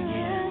game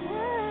begin?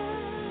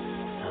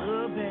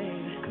 Oh,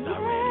 baby. 'Cause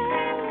I'm ready.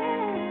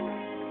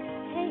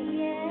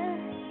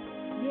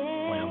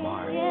 When I'm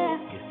hard,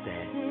 get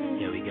set.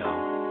 Here we go.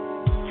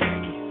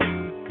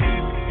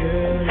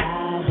 Girl, I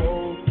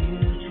want you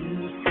to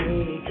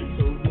stay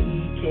so we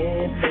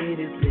can play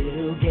this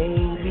little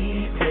game we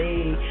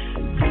play.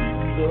 You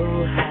go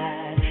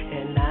hide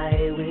and I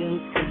will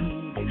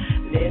seek.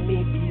 Let me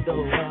be the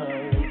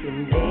one to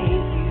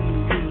make you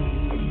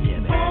leave.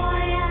 Yeah,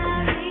 boy, I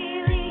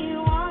really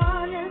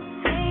wanna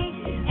stay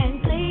and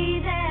play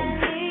that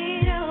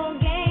little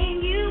game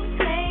you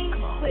play.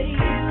 But you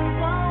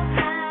go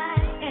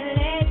hide and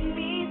let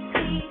me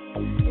see.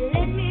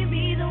 Let me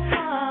be the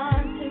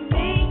one to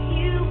make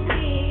you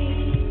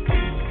leave.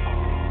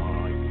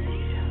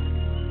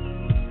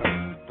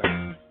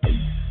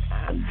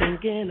 I'm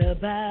thinking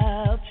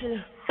about you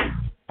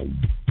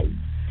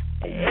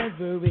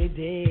every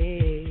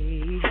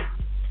day.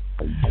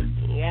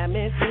 Got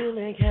me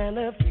feeling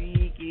kinda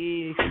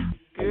freaky.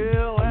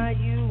 Girl, why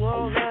you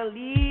wanna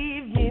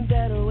leave me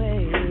that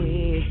way?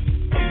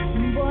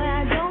 Boy,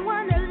 I don't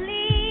wanna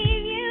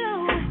leave you,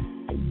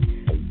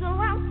 so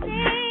I'll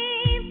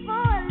stay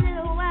for a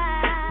little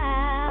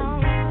while.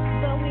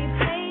 But we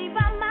play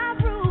by my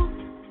rules,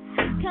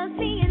 'cause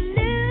being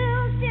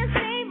loose just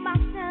ain't my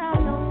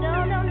style. No, no,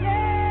 no, no.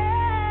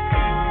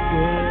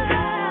 Girl,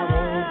 I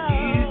want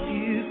you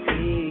to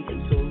stay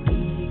so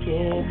we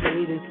can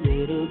play this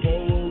little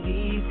game we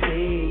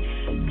play.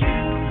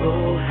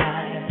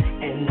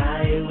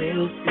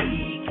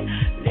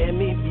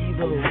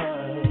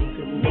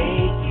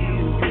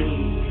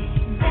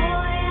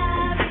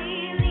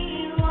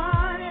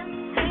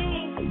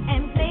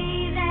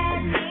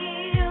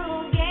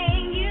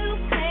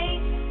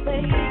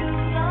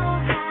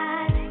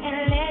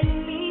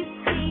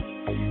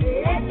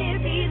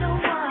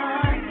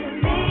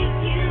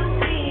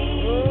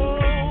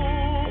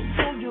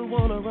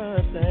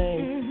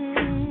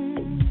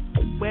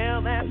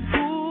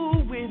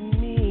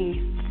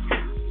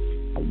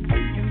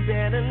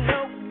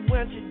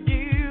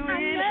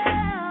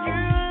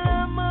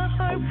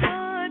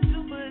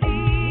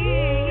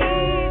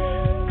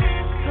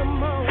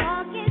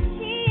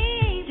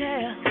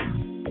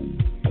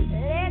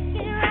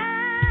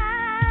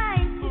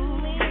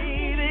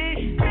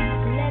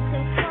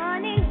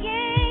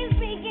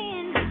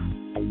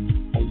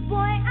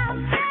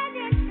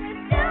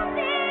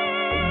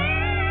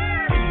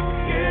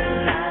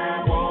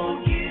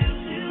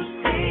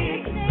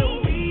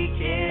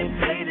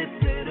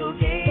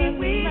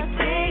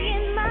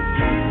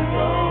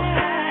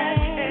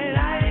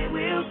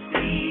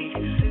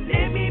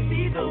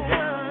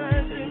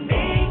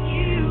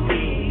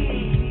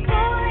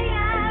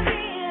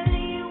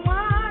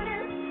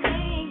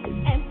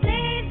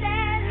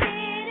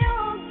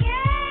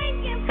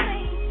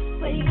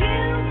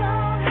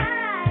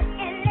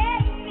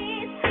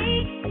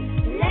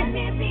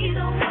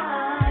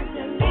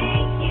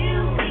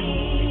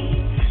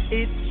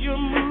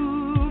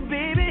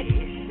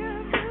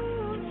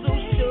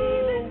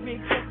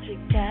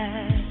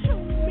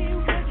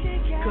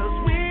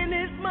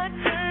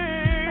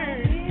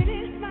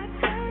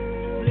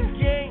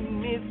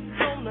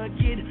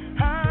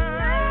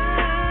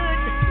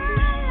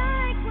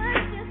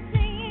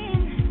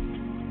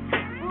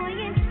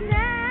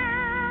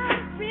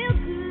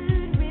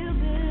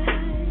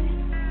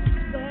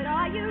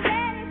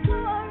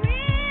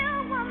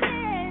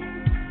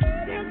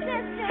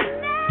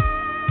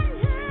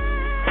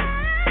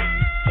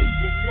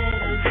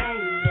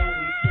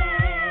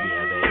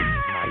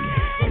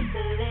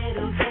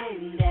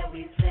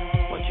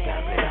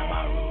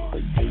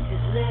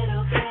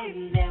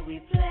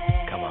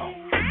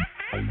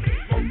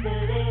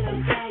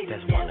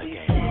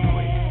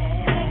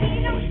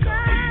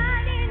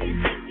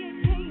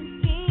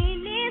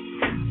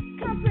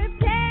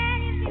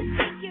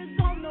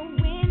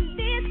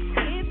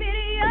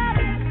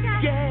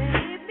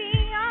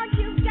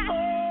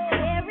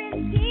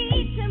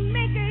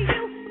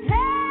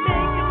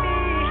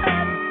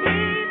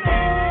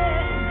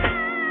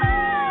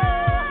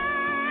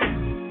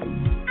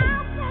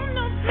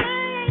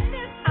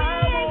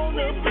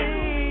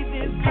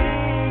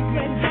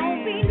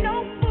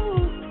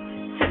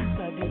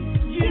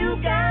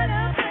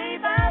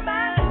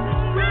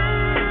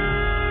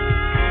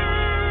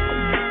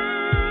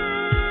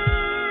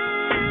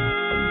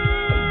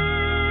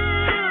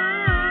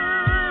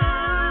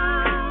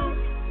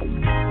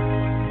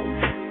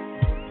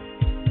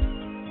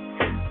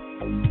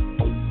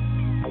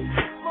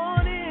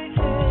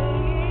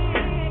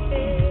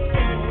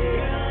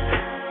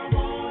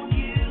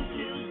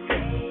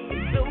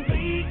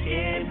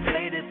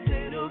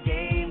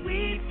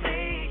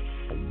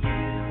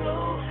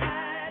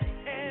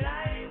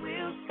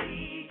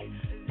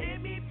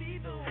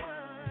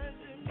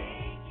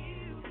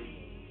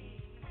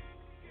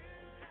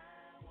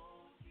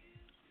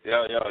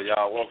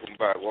 Y'all, welcome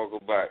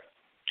back.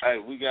 Hey,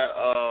 we got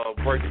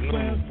breaking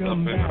news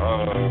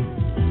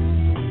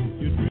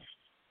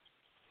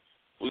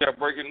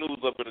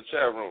up in the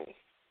chat room.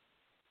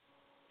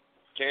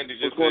 Candy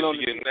just said she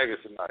getting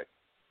negative tonight.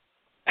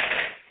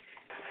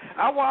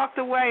 I walked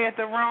away at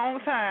the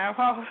wrong time.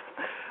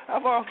 I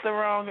walked the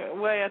wrong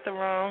way at the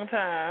wrong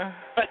time.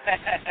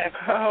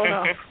 Hold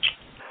on.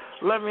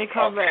 Let me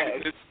come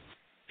back.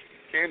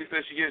 Candy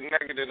said she getting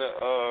negative in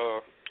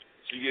the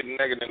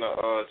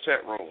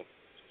chat room.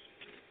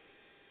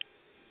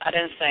 I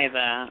didn't say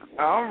that.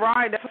 All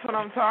right, that's what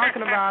I'm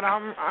talking about.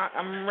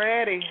 I'm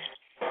ready.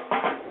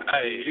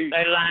 Hey,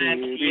 they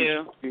lying to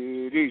you.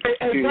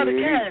 Hey, Brother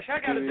Cash, I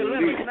got a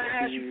dilemma. Can I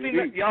ask you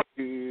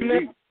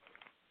female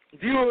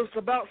viewers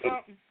about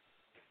something?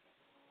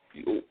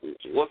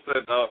 What's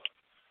that,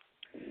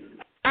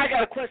 I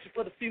got a question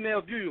for the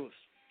female viewers.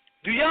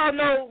 Do y'all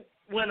know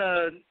when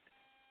a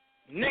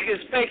nigga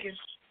is faking?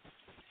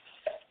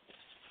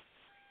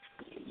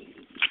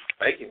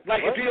 Faking?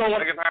 Like what? If you don't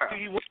want to,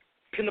 you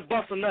in the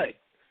bust a nut.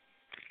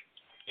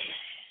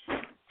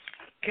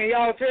 Can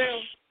y'all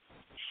tell?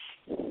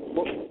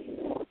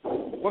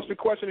 What's the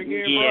question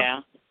again, bro?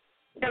 Yeah.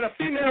 Can a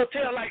female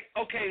tell, like,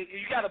 okay,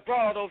 you got a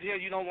broad over here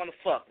you don't want to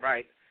fuck,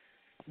 right?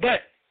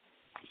 But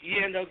you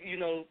end up,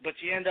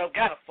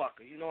 gotta fuck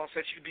her. You know what I'm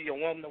saying? She could be your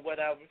woman or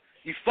whatever.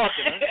 You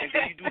fucking her, and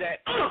then you do that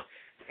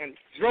and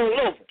roll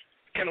over.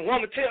 Can a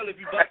woman tell if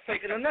you butt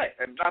faking or not?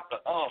 And not the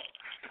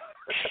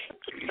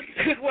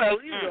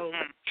Well, you know.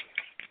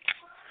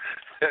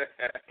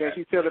 Can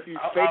she tell if you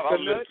fake the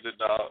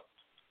nut?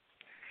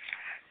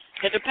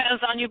 It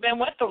depends on you been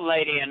with the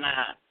lady or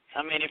not.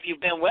 I mean, if you've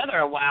been with her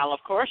a while,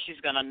 of course she's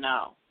going to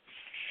know.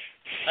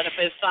 But if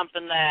it's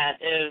something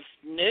that is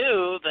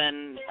new,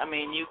 then, I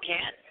mean, you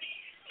can't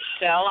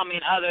tell. I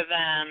mean, other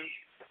than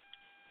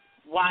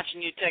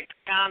watching you take the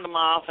condom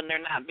off and there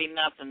not be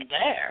nothing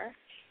there.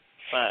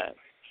 But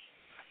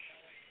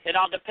it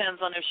all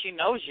depends on if she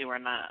knows you or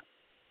not.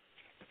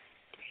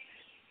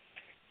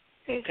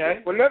 Okay.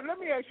 Well, let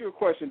me ask you a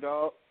question,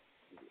 dog.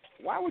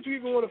 Why would you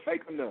even want to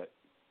fake a nut?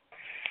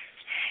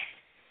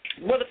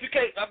 What if you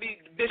can't? I mean,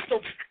 bitch,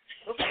 so.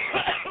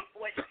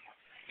 Wait.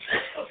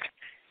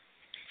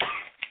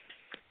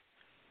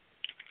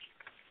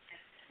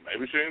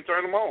 Maybe she didn't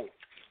turn them on.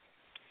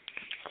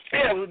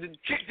 Yeah, well, the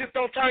chick just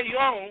don't turn you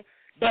on,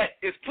 but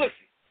it's pussy.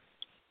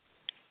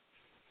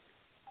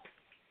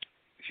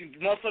 She,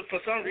 motherfucker, for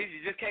some reason,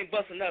 you just can't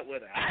bust a nut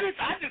with her. I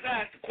just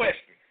asked the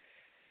question.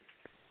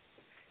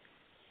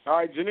 All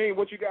right, Janine,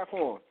 what you got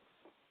for him?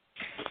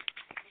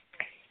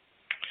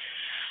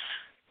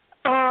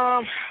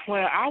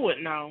 Well, I would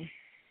know.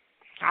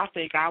 I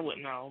think I would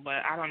know,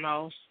 but I don't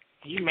know.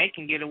 You may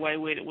can get away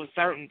with it with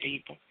certain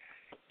people.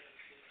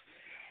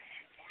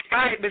 All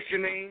right, Miss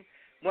Janine.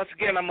 Once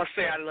again, I must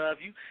say I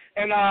love you.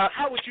 And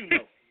how would you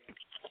know?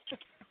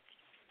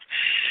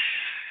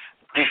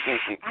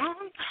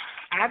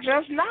 I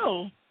just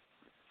know.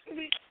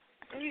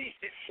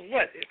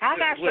 What?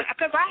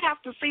 Because I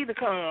have to see the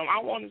cum. I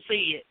want to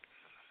see it.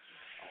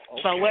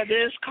 Okay. So whether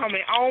it's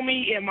coming on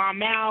me, in my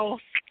mouth,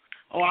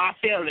 or I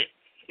feel it,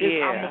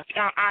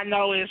 I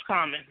know it's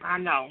coming. I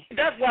know.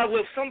 That's why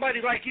with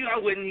somebody like you, I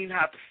wouldn't even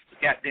have to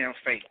goddamn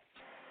fake.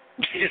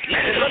 Let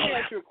me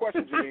ask you a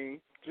question, Janine.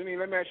 Janine,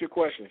 let me ask you a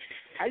question.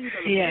 How you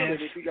going to feel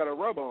it if you got a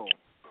rub on?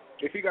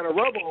 If you got a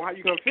rub on, how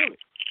you going to feel it?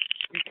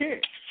 You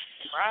can't.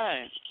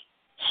 Right.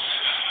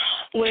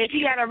 Well, if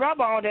you got a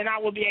rubber on, then I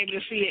will be able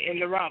to see it in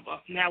the rubber.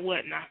 Now,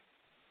 wouldn't I?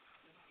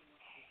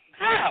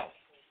 How?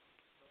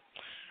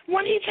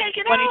 When he take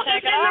it off,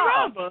 it's in the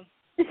rubber.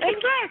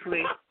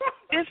 Exactly.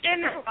 It's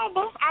in the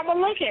rubber. I'm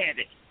going to look at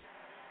it.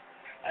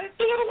 Hey,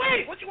 threw it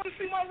away. What you want to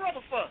see my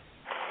rubber for?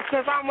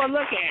 Because I'm going to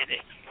look at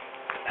it.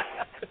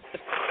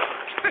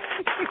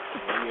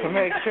 To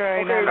make sure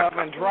ain't none of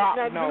them drop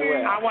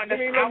nowhere. I want to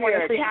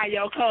see how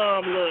your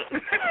cum look.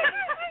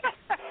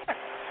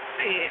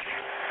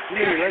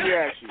 Let me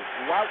ask you.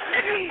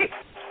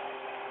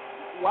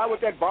 Why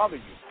would that bother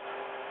you?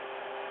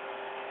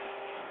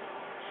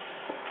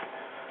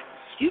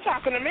 You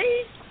talking to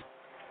me?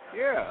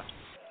 Yeah.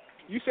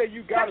 You said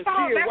you got to see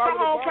it. Why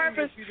would it bother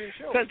you if you didn't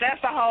show it? Because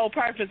that's the whole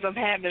purpose of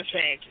having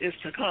sex, is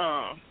to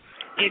come.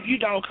 If you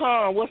don't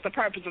come, what's the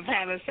purpose of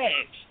having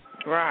sex?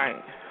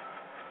 Right.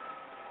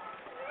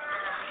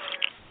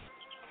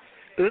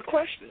 Good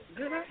question.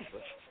 Good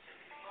answer.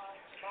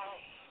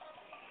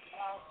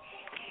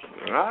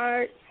 All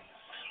right.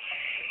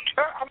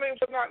 I mean,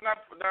 but not.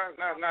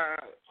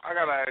 I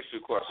gotta ask you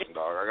a question,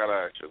 dog.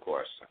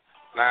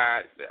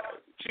 Now,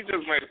 she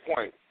just made a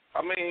point.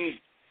 I mean,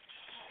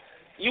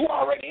 you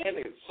already in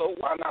it, so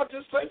why not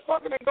just say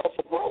fuck it and go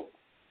for broke?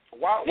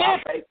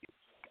 Why fake it?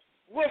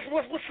 Well,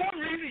 for some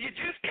reason you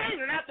just can't,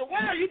 and after a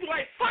while you be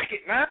like, fuck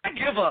it, man, I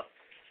give up.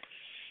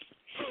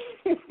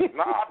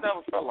 No, I've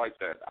never felt like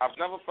that. I've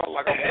never felt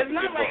like it's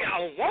not like I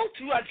don't want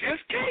to, I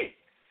just can't.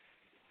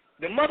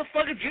 The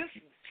motherfucker just,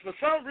 for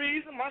some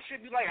reason, my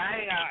shit be like,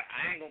 I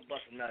ain't gonna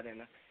bust a nut in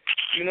her.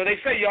 You know, they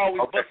say you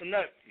always bust a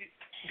nut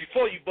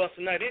before you bust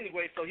a nut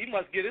anyway, so he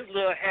must get his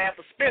little half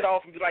a spit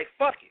off and be like,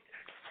 fuck it.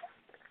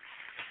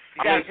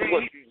 Now,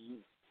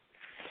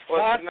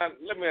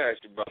 let me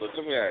ask you, brother.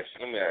 Let me ask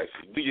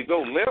you. Do you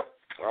go limp?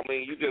 I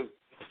mean,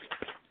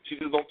 she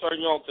just don't turn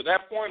you on to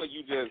that point, or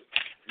you just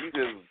I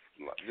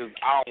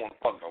don't want to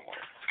fuck no more.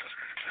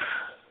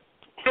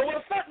 I don't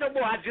want to fuck no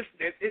more. I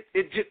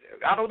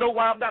don't know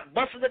why I'm not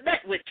busting the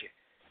neck with you.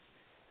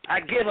 I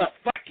give up.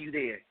 Fuck you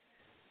then.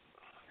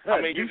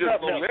 I mean, you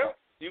just go limp?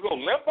 You go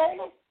limp on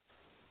them?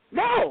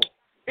 No.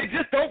 It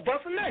just don't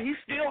bust a nut. He's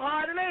still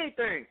hard than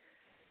anything.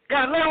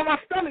 Got to lay on my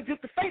stomach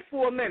just to fake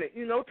for a minute,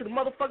 till the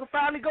motherfucker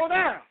finally go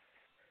down.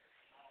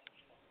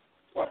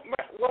 Well,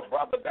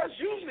 brother, that's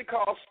usually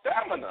called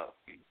stamina.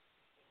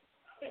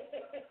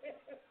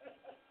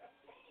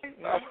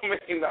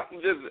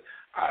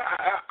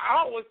 I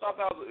always thought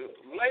that was,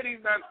 ladies,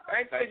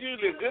 ain't that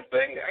usually a good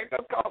thing? Ain't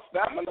that called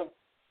stamina?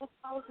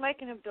 I was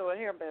making him do it.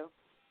 Here, Bill.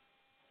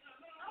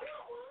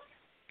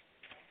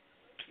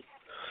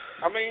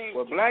 I mean,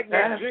 well, Black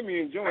Neck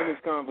Jimmy enjoying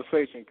this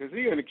conversation because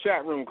he in the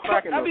chat room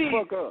cracking the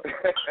fuck up.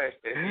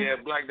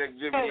 Yeah, Black Neck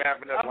Jimmy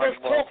laughing at my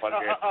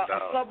motherfucker.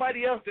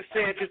 Somebody else that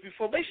said this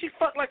before. Maybe she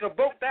fucked like a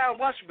broke down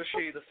washing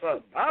machine or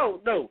something. I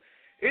don't know.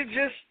 It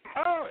just.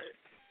 So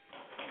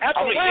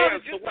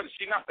what is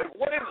she not?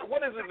 What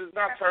is it that's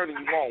not turning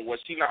you on?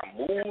 Was she not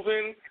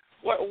moving?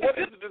 What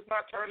is it that's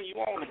not turning you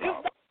on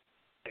about?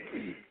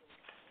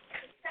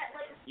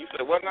 You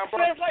said what now,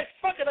 bro? It's like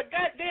fucking a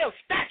goddamn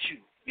statue.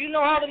 You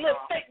know how the little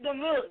fake them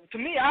little. To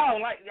me, I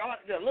don't like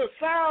the little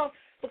sound.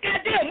 But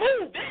goddamn,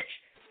 move, bitch.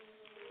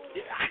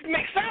 I can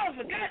make sounds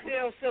for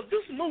goddamn self.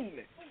 Do some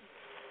movement.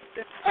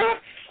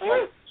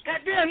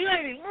 Goddamn, you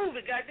ain't even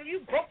moving. Goddamn, you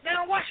broke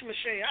down washing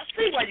machine. I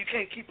see why you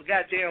can't keep a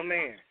goddamn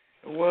man.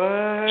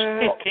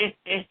 What?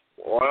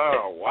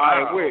 Wow.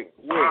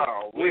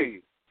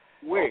 Wait.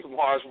 Some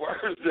harsh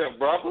words there,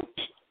 brother.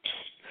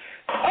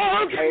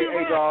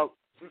 Hey, dog.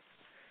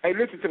 Hey,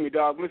 listen to me,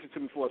 dog. Listen to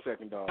me for a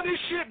second, dog. This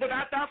shit, but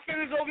after I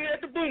finish over here at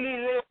the Boom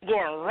Boom Room, I'm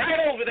going right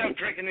over there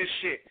drinking this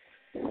shit.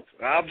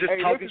 I'm just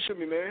talking. Listen to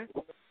me, man.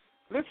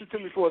 Listen to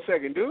me for a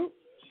second, dude.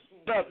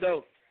 What's up,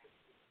 though?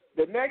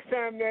 The next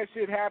time that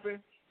shit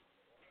happens,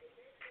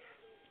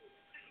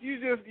 you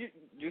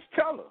just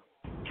tell her.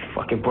 You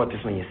fucking brought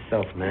this on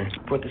yourself, man.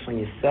 You brought this on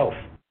yourself.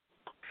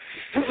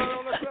 Put her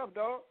on herself,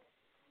 dog.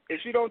 If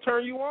she don't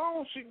turn you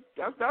on,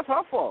 that's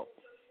her fault.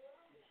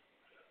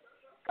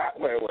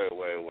 Wait. I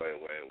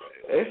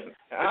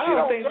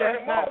don't think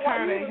that's not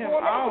turning him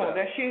on.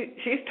 That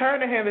she's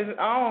turning him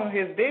on.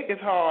 His dick is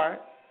hard.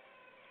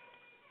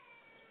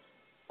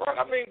 Right,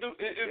 I mean,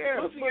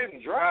 is pussy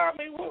getting dry? I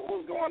mean,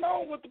 what's going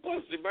on with the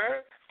pussy,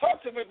 man?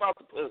 Talk to me about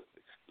the pussy.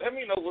 Let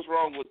me know what's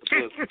wrong with the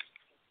pussy.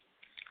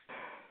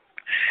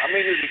 I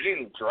mean, is it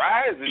getting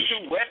dry? Is it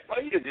too wet for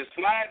you to just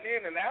slide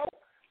in and out?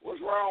 What's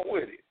wrong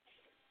with it?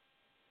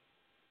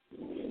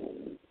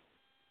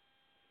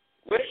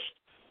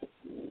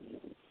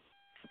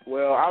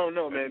 Well, I don't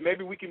know, man.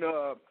 Maybe we can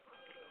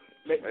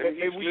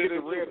maybe we get the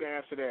Rev to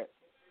answer that.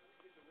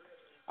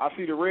 I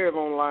see the Rev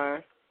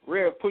online.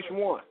 Rev, push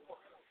 1.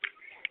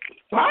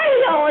 Why are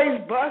you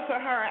always busting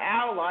her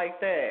out like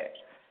that?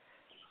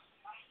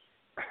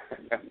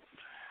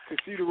 To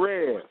see the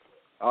Rev.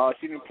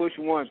 She didn't push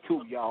 1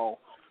 too, y'all.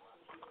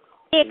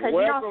 Yeah, because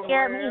you don't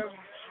scare me.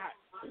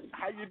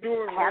 How you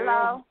doing, Rev?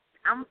 Hello.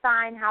 I'm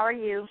fine. How are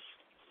you?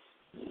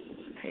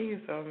 He's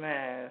a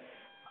mess.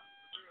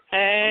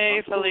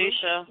 Hey,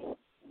 Felicia.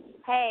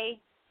 Hey.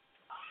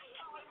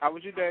 How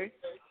was your day?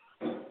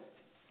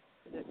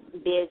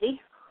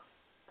 Busy.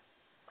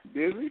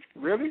 Busy?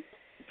 Really?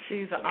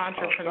 She's an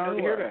entrepreneur. Sorry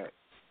to hear that.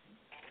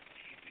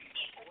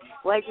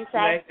 What'd you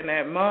say? Making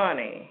that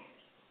money.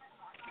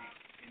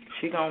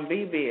 She gonna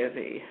be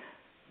busy.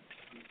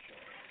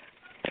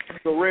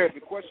 So, Red,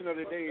 the question of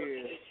the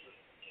day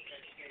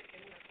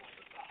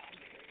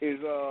is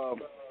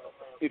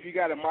if you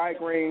got a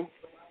migraine,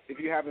 if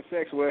you're having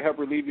sex, will it help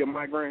relieve your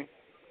migraine?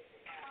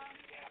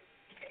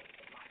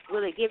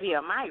 Will it give you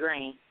a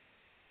migraine?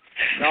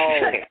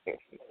 No.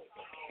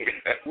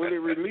 Will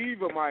it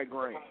relieve a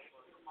migraine?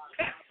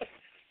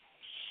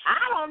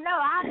 I don't know.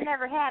 I've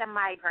never had a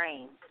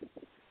migraine.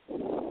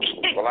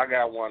 Well, I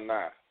got one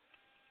now.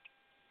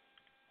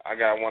 I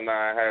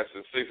had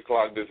since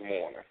 6:00 this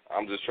morning.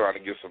 I'm just trying to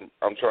get some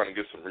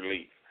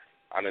relief.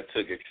 I done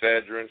took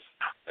Excedrin,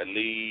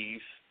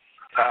 Aleve,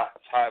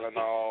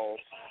 Tylenol.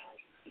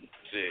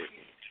 Shit,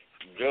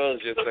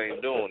 drugs just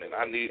ain't doing it.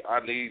 I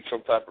need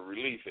some type of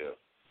relief here.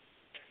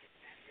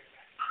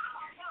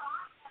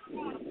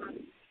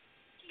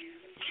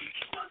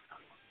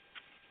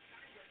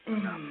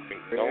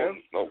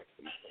 No,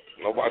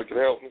 nobody can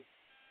help me.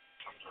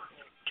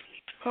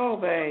 Oh,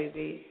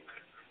 baby.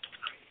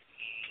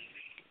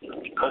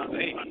 Oh,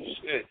 baby,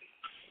 shit.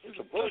 It's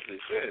a pussy,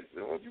 shit.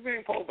 What you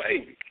mean, poor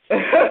baby?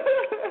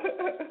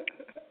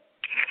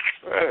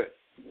 Right.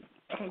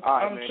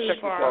 I'm too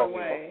far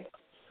away.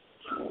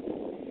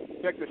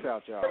 Check this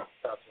out, y'all.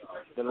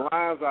 The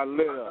lines are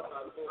lit up.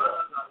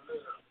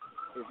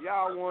 If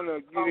y'all want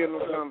to get in the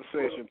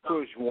conversation,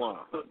 push 1.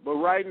 But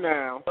right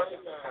now,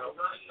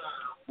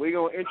 we're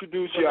going to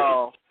introduce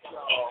y'all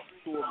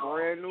to a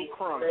brand new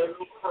chronic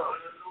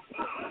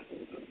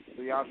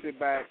So y'all sit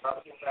back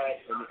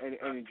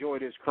and enjoy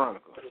this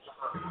chronicle. This is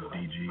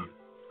DG,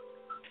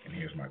 and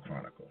here's my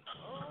chronicle.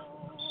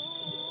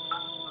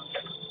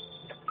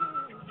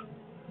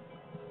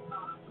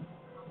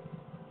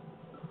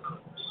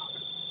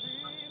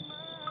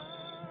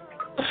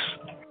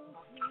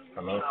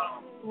 Hello?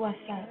 What's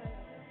up?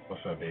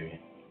 What's up,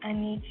 baby? I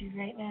need you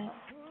right now.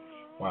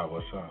 Wow,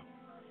 what's up?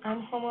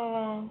 I'm home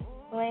alone,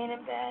 laying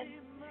in bed,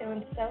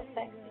 feeling so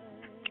sexy.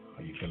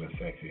 Are you feeling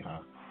sexy, huh?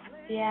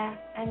 Yeah,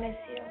 I miss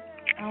you.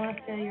 I want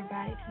to feel your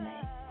body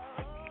tonight.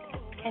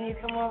 Can you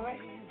come over?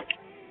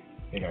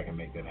 Think I can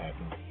make that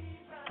happen?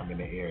 I'm in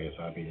the area,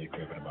 so I'll be in your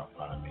crib in about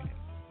 5 minutes.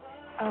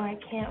 Oh, I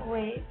can't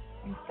wait.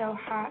 I'm so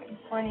hot and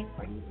horny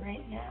for you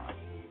right now.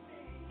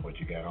 What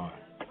you got on?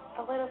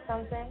 A little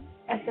something.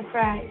 A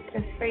surprise,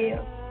 just for you.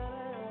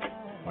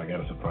 Well, I got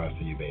a surprise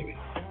to you, baby.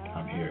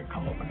 I'm here.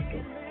 Come open the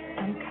door.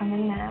 I'm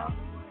coming now.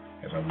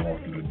 As I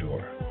walk through the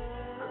door,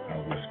 I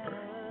whisper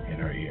in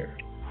her ear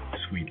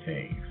sweet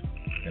things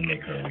that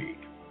make her weak.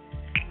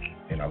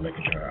 Then I look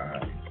into her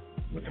eyes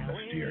with a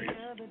mysterious,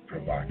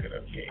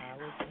 provocative gaze,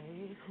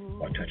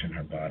 while touching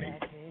her body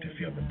to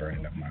feel the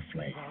burning of my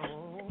flames,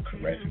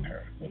 caressing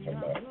her with a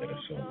love that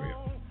is so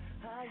real.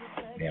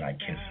 Then I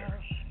kiss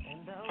her.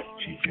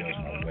 She feels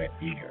my wet,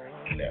 eager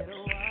lips,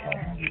 our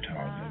hungry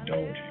tongues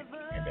indulging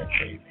in that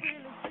craving.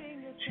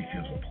 She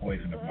feels the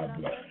poison of my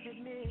blood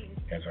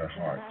as her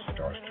heart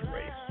starts to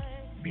race,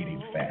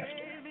 beating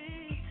faster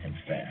and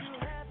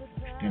faster,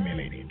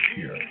 stimulating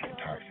pure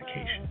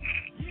intoxication,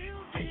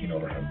 taking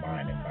over her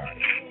mind and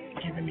body,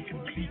 giving me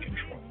complete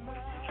control.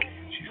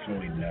 She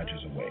slowly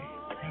nudges away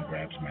and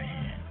grabs my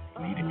hand,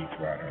 leading me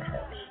throughout her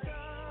house.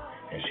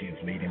 As she is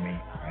leading me,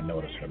 I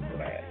notice her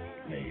black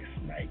lace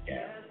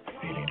nightgown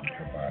fitting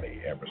her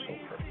body ever so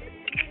perfectly.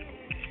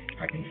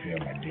 I can feel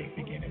my dick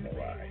beginning to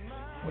rise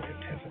with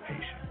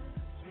anticipation.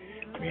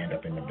 We end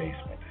up in the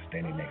basement,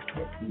 standing next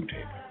to a pool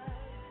table.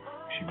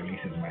 She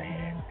releases my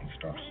hand and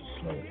starts to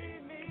slowly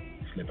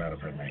slip out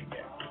of her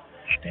nightgown,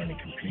 standing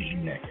completely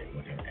naked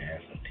with her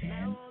ass a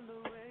 10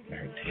 and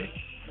her tits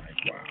like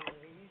wow.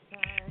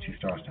 She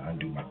starts to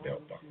undo my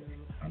belt buckle,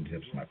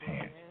 unzips my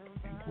pants,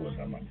 and pulls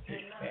on my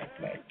big fat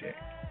black dick.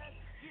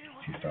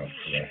 She starts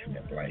caressing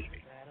it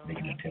lightly,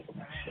 licking the tip of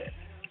my chest,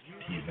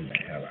 teasing the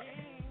hell out of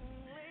me.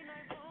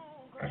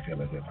 I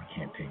feel as if I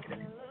can't take it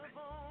anymore.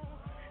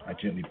 I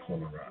gently pull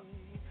her up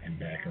and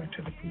back her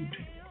into the pool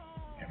table,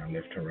 and I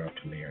lift her up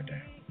to lay her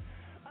down.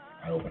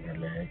 I open her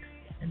legs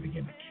and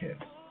begin to kiss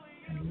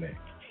and lick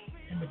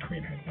in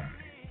between her thighs,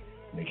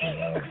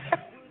 licking all of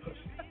her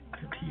pussy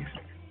to tease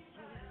her.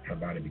 Her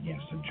body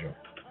begins to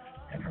jolt,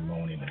 and her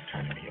moaning is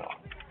turning me on.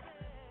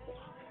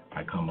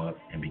 I come up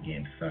and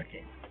begin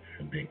sucking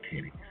her big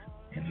titties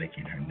and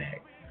licking her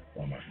neck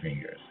while my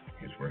fingers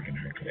is working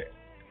her clit.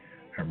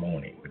 Her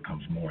moaning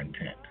becomes more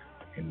intense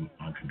and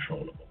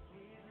uncontrollable.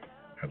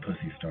 Her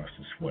pussy starts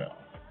to swell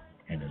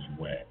and is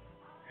wet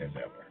as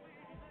ever.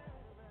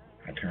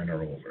 I turn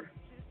her over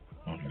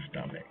on her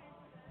stomach.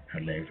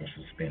 Her legs are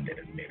suspended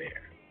in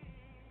midair.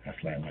 I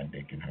slide my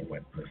dick in her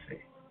wet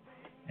pussy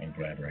and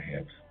grab her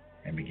hips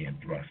and begin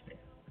thrusting.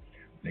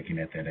 Looking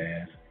at that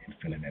ass and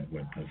feeling that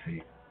wet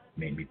pussy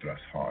made me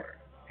thrust harder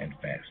and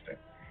faster.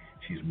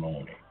 She's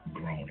moaning,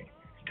 groaning,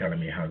 telling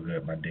me how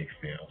good my dick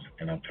feels,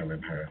 and I'm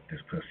telling her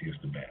this pussy is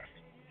the best.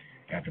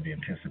 After the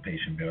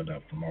anticipation build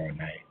up from all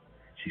night,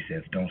 she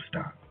says, "Don't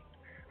stop.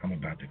 I'm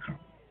about to come."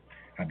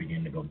 I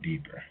begin to go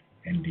deeper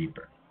and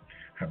deeper.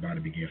 Her body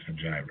begins to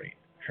gyrate.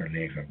 Her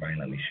legs are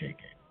violently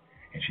shaking,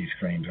 and she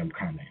screams, "I'm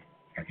coming."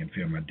 I can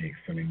feel my dick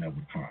filling up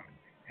with cum,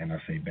 and I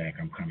say back,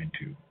 "I'm coming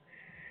too."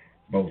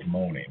 Both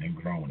moaning and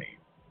groaning,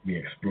 we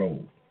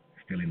explode,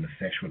 feeling the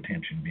sexual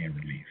tension being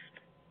released.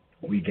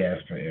 We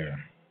gasp for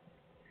air,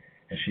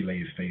 and she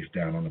lays face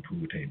down on the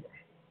pool table.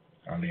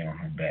 I lay on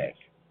her back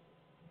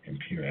in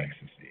pure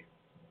ecstasy.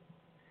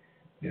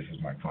 This is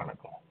my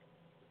chronicle.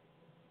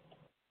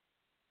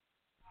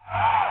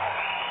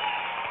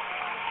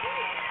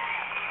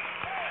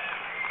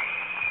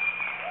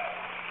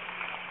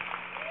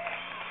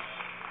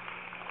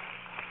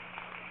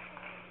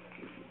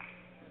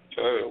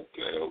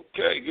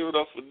 Okay. Give it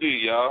up for D,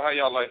 y'all. How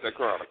y'all like that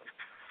chronicle?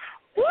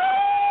 Woo!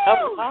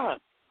 That was fun.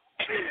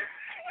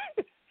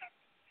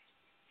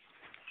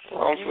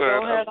 I'm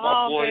saying that's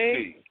my boy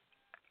D.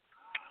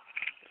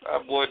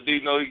 That boy D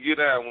know he get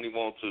out when he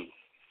want to.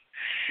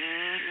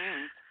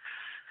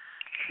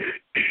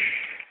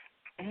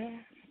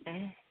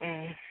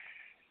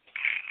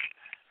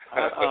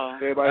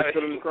 Everybody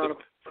still in the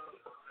chronicle?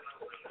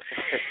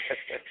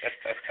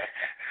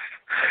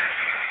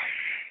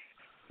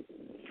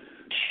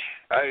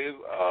 Hey,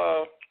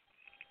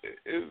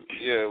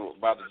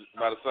 by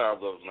the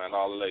sounds of it, man,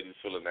 all the ladies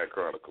feeling that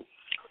chronicle.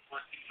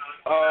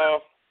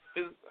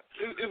 Is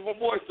my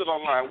boy still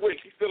online? Wait,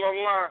 he still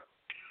online?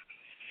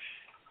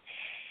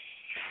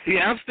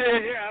 Yeah, I'm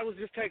still here. I was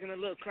just taking a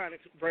little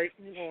chronic break.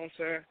 You know what I'm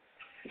saying?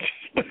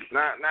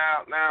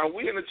 Now,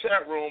 we in the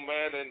chat room,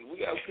 man, and we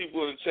got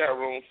people in the chat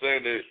room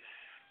saying that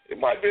it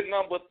might be a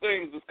number of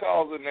things that's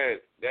causing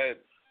that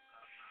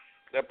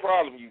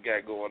problem you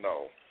got going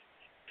on.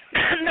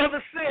 I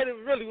never said it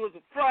really was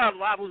a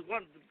problem. I was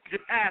wanting to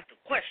just ask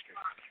a question.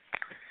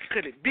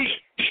 Could it be?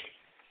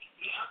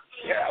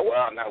 Yeah,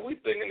 well, now we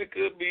thinking it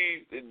could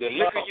be the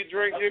liquor you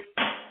drinking.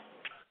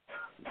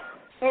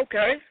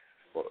 Okay.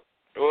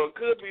 Or it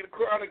could be the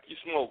chronic you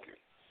smoking.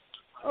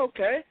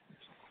 Okay.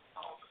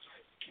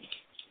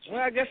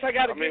 Well, I guess I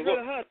got to get rid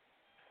of her.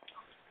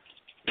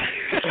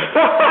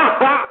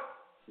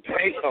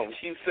 Damn,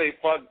 she say,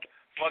 fuck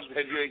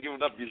that you ain't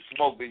giving up your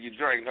smoke and you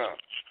drink, huh?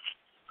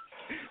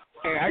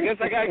 Hey, I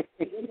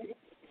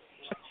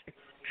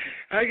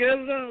guess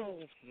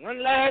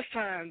one last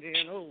time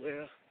then. Oh,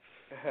 well.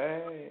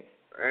 Hey.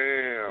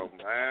 Damn,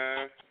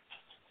 man.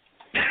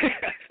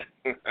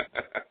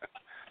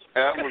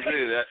 That was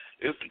it.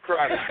 It's the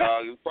chronic,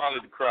 dog. It's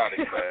probably the chronic,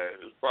 man.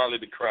 It's probably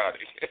the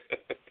chronic.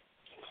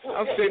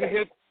 I'm sitting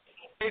here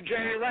with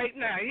Jay right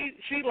now.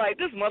 She like,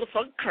 this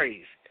motherfucker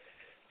crazy.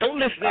 Don't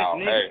listen to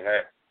this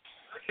nigga.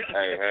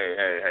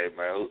 Hey,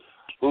 man.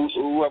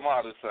 Who am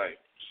I to say?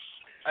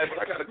 Hey, but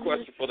I got a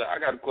question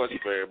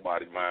for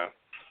everybody, man.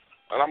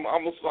 And I'm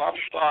gonna start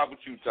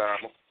with you,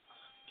 Timer.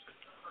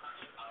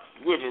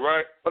 You with me,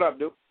 right? What up,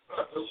 dude?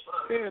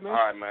 Yeah, man. All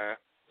right, man.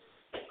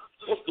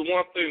 What's the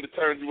one thing that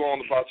turned you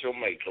on about your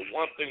mate? The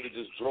one thing that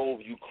just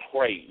drove you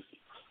crazy?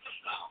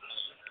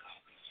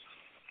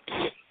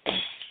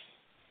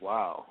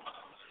 Wow.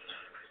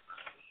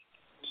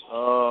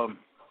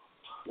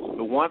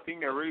 The one thing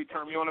that really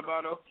turned me on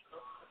about her,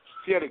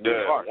 she had a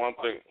good heart. One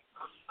thing.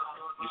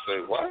 You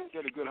say what? She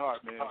had a good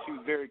heart, man. She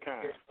was very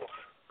kind.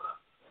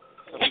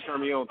 That's what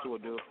turned me on to her,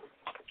 dude.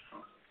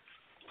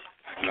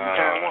 She's a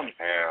kind woman.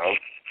 Yeah.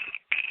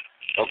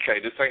 Okay,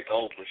 this ain't the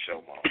Oprah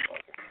show,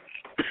 motherfucker.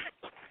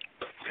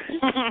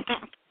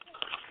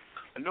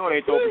 I know it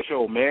ain't the Oprah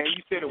show, man.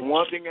 You said the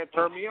one thing that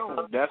turned me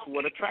on. That's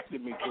what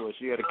attracted me to her.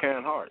 She had a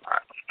kind heart.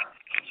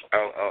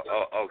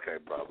 Okay,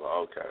 brother.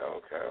 Okay.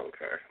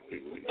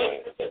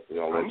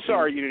 I'm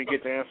sorry you didn't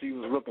get the answer you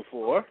was looking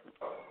for.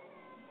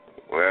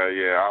 Well,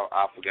 yeah,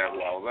 I forgot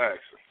who I was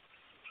asking.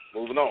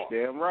 Moving on.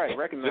 Damn right.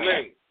 Recognize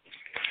Janine.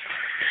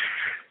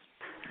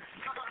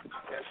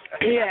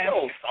 Yeah.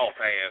 Don't soft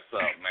ass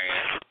up,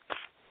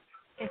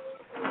 man.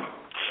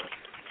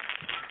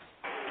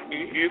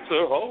 It's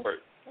her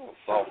heart.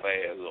 Soft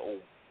ass,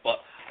 old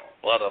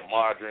butter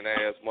margarine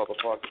ass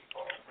motherfucker.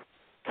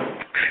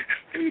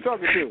 Who are you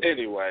talking to?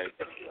 Anyway.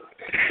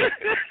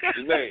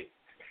 Janine.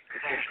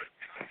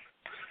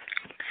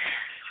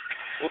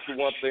 What's the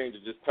one thing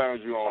that just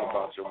turns you on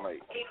about your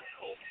mate?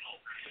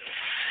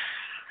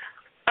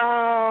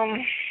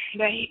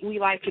 That we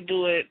like to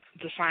do it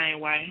the same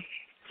way.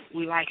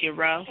 We like it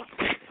rough.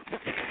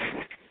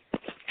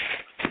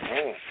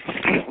 Oh.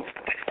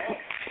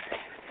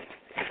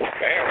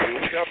 Damn,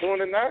 what y'all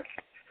doing it now?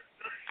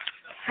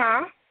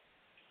 Huh?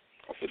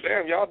 I said,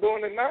 damn, y'all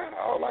doing it now?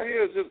 All I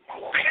hear is just...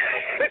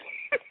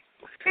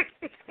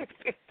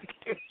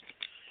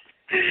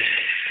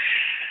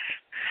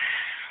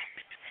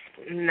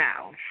 No,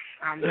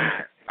 I'm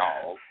not.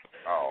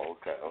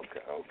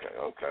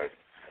 Okay.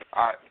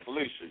 All right,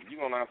 Felicia, you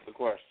gonna answer the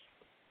question?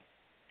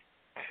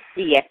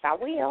 Yes, I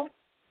will.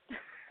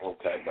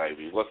 Okay,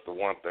 baby. What's the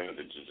one thing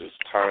that just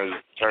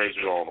turns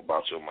you on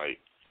about your mate?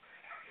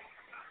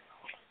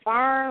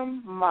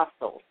 Firm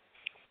muscles.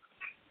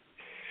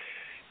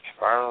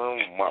 Firm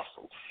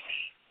muscles.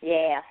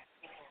 Yeah.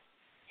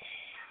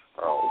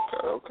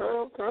 Okay.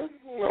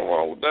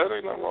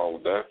 Ain't nothing wrong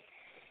with that.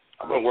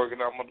 I've been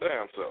working out my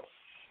damn self.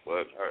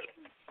 But, hey.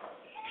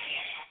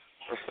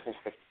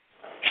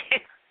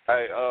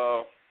 Hey,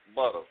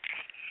 Butter.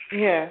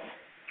 Yes.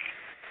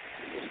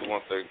 What's the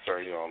one thing that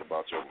turns you on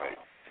about your mate?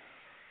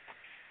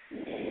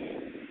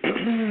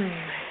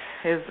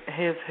 his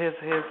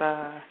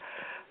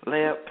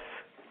lips.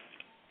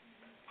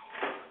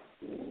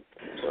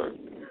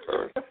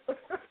 Okay.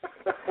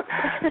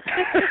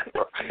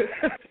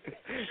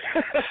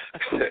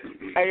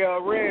 Hey,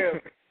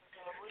 Rev.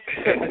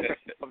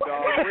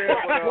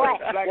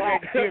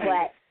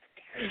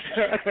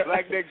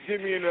 Black Neck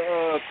Jimmy in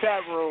the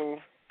chat room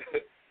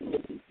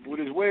with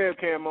his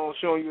webcam on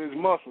showing you his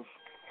muscles.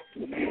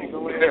 You need to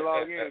go in and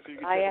log in so you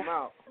can check them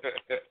out.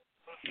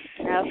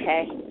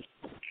 Okay.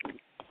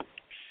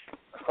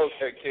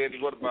 Okay, Candy,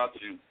 what about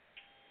you?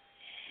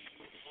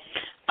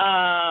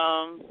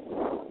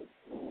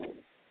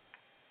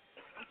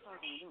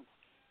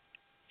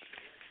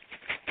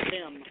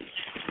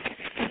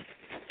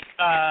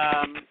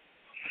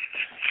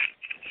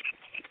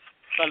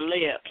 The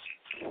lips.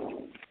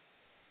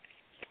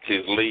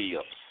 His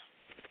lips.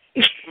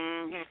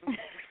 Mm-hmm.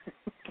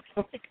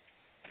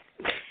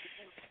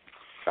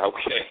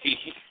 Okay.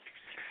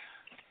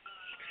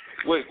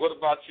 Wait, what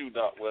about you,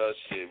 Doc? Well,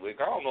 shit, Wick,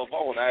 I don't know if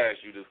I want to ask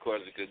you this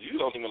question because you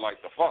don't even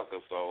like the fucker,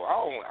 so I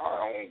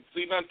don't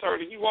see nothing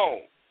turning you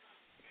on.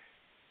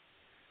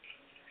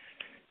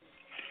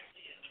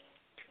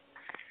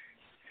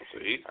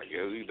 See, I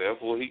guess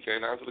therefore he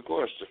can't answer the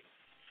question.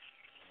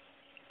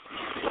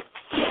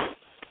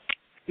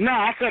 No,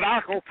 I said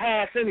I'll go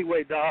pass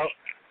anyway, dog.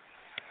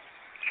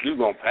 You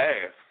gonna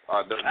pass?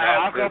 I'll go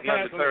pass.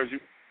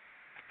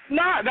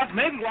 Nah, that's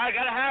maybe why I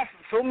gotta have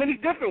so many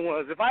different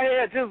ones. If I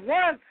had just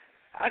one,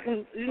 I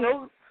can,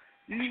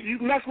 you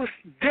mess with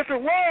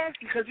different ones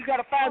because you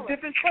gotta find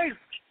different traits.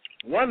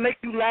 One make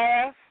you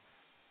laugh,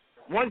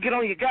 one get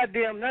on your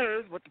goddamn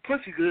nerves, but the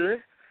pussy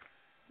good.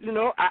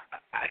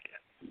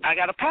 I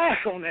gotta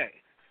pass on that.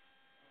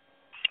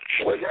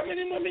 Well, how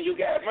many women you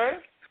got,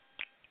 man?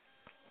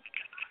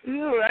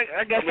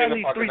 I guess I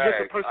need 3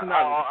 different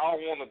personalities. I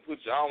don't want to put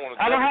you.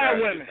 I don't have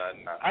women.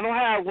 I don't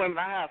have women.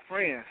 I have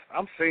friends.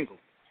 I'm single.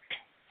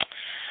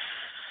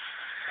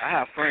 I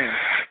have friends.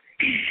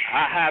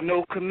 I have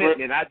no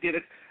commitment. I did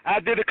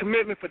a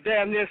commitment for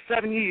damn near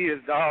 7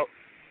 years, dog.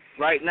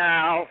 Right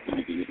now,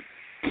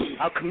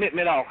 our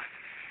commitment off.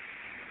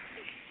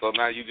 So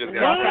now you just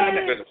got a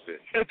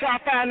benefit. Until I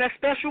find that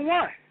special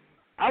one.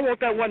 I want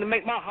that one to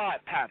make my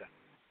heart patter.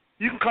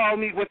 You can call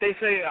me what they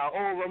say,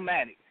 old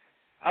romantic.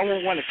 I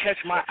want one to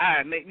catch my eye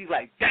and make me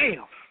like,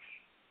 damn.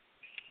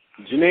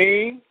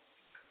 Janine?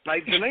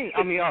 Like Janine.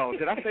 I mean,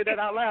 did I say that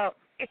out loud?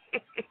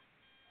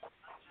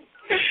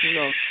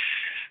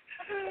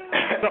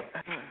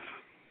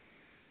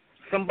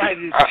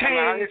 Somebody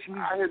changed me.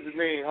 I hear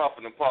Janine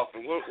huffing and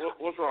puffing.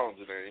 What's wrong,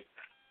 Janine?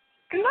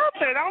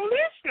 Nothing. I'm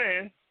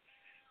listening.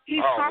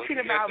 He's talking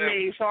about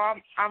me, so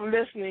I'm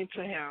listening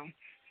to him.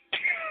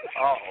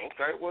 Oh,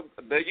 okay. Well,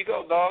 there you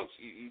go, dog.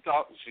 You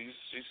talk. She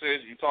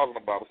says you talking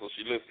about her, so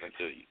she listening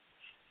to you.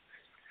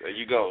 There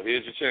you go.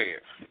 Here's your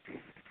chance.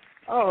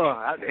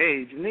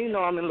 Hey, Janine,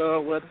 know I'm in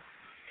love with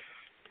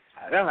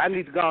her. I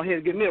need to go ahead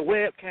and get me a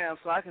webcam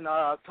so I can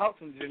talk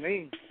to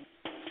Janine.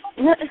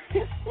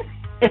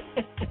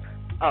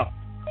 Oh.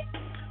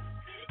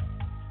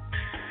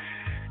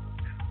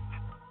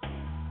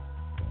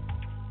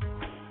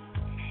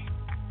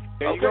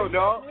 There you go,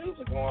 dog.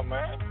 Music going,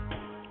 man.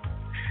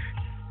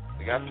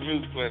 They got the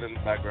music playing in the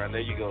background.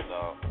 There you go,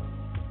 dog.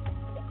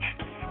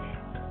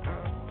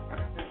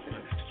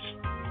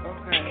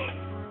 Okay.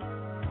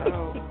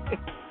 Oh.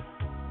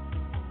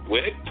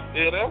 Wick,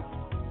 you there?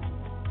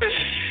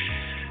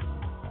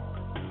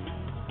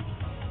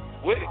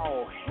 Wick.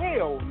 Oh,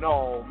 hell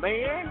no,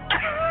 man.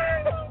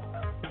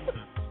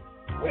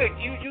 Wick,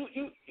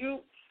 you.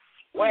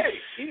 Wait,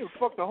 he done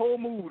fucked the whole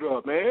mood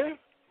up, man.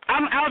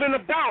 I'm out and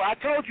about. I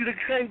told you to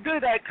can't do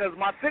that because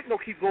my signal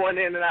keep going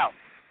in and out.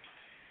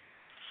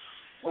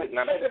 Wait,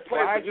 now that's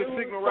how's your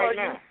signal right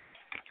now?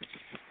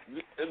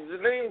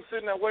 Janine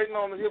sitting there waiting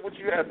on to hear what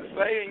you have to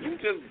say, and you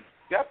just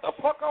got the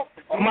fuck off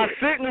the phone. My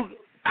signal,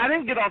 I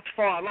didn't get off the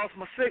phone. I lost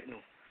my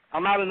signal.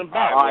 I'm out and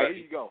about. All right,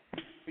 here you go.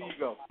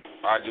 All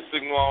right, your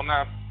signal on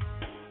now.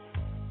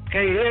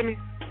 Can you hear me?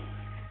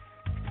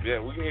 Yeah,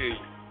 we can hear you.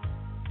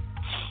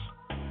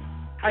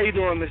 How you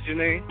doing, Miss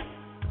Janine?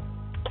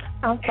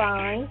 I'm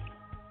fine.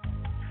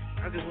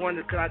 I just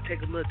wondered, could I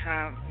take a little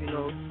time,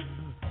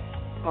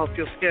 off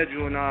your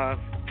schedule and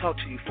talk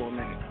to you for a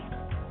minute?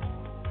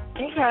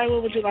 Okay,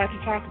 what would you like to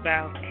talk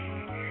about?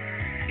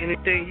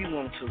 Anything you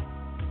want to.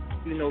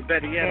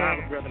 Better yet,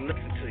 I'd rather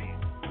listen to you.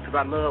 Because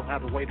I love how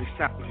the way the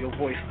sound of your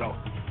voice goes.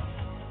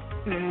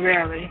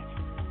 Really?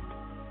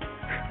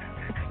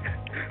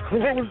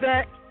 What was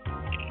that?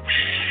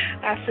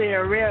 I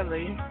said,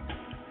 really?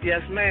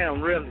 Yes,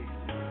 ma'am, really.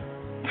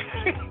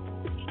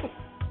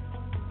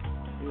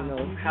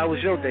 How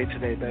was your day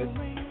today, baby?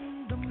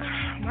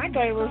 My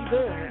day was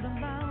good.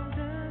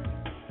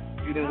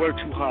 You didn't work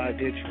too hard,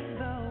 did you?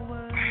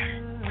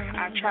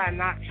 I try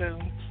not to.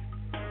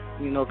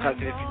 Because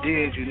if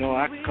you did,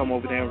 I could come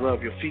over there and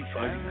rub your feet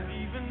for you.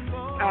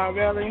 Oh,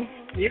 really?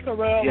 You can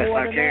rub yes, more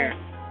I than can.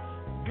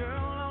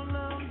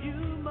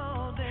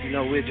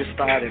 That? We're just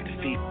starting to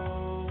feet.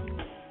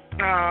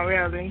 Oh,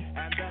 really?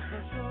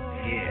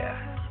 Yeah.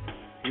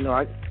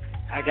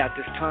 I got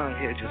this tongue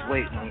here just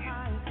waiting on you.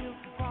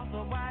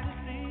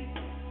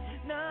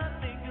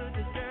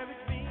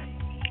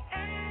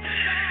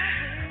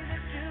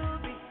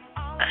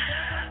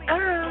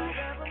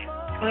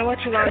 Well, what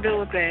you gonna do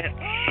with that?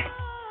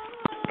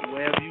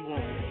 Whatever you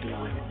want to do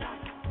with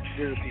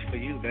it. It'll be for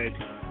you, baby.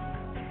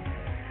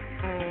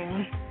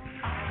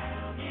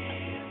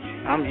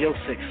 I'm your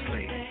sex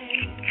slave.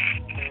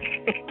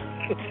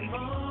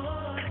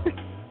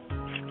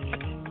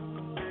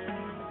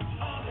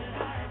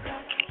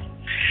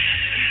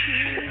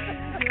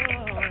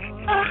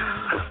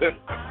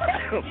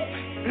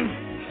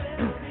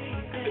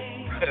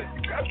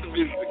 Got the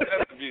music.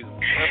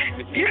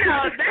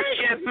 They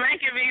is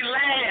making me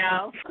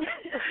laugh.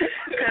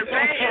 Because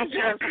they is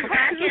just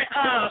cracking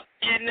up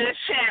in this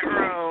chat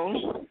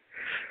room.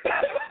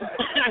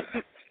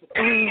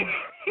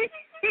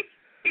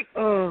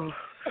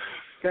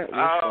 That was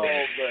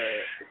man.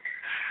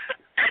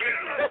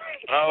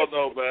 I don't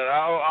know, man. I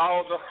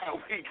don't know how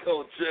we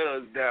gonna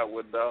judge that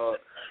one, dog.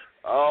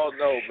 I don't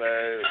know,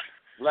 man.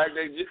 Like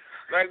they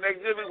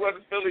Jimmy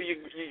wasn't feeling you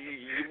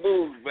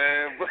moves,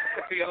 man. But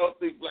I don't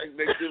think Black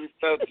Neck Jimmy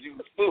felt you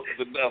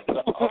smooth enough,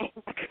 dog.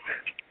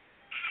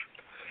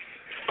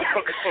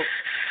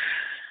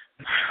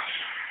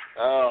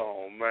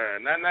 Oh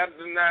man, now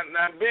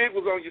Big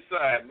was on your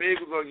side. Big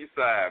was on your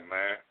side,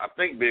 man. I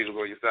think Big was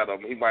on your side.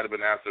 He might have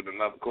been answering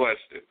another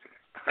question.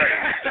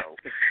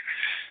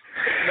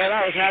 Man,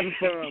 I was having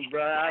fun,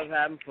 bro. I was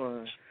having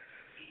fun.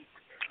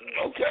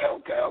 Okay.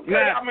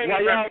 Now, I mean,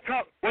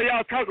 what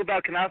y'all talk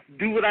about? Can I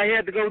do what I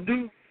had to go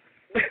do?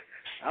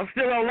 I'm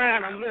still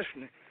online. I'm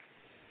listening.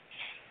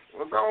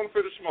 Well, go on and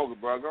finish smoking,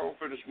 bro. Go on and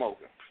finish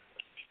smoking.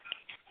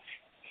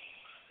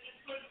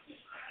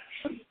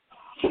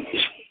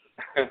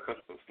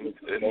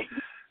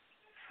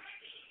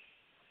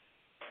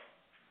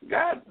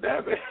 God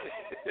damn it.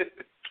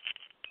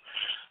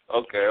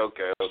 Okay,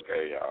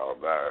 y'all.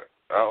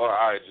 All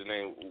right,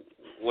 Janine,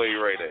 where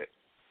you right at?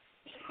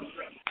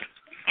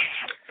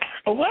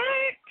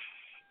 What?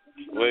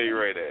 Where you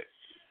right at?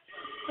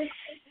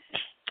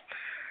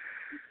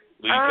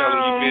 Do you tell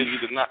him you busy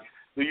tonight?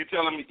 Do you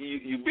tell him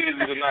you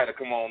busy tonight or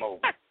come on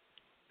over?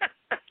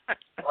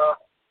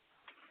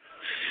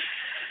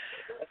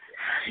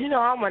 You know,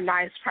 I'm a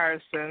nice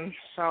person,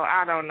 so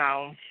I don't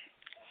know.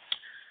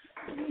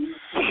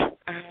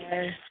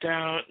 I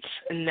don't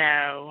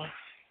know.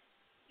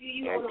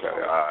 Okay, all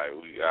right.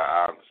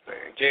 I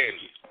understand.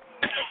 Candy.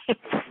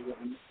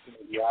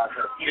 Yeah.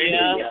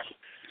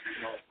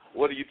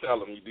 What do you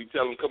tell him? Do you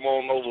tell him come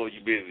on over or you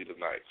busy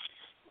tonight?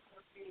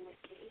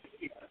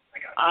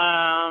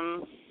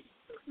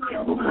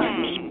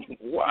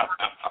 Wow.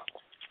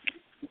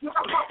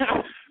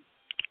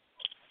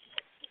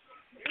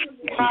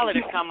 Probably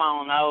to come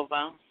on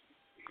over.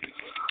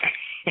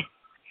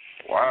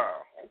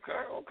 Wow.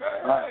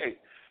 Okay.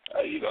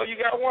 Hey, you know, you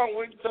got one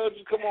week to tell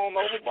you come on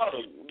over, brother.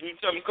 You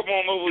tell him come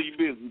on over, you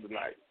busy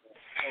tonight.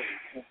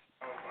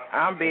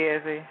 I'm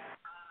busy.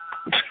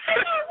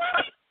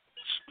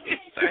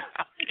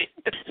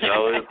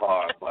 Show is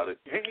hard, buddy.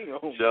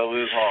 Show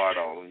is hard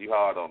on him. You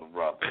hard on him,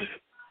 brother.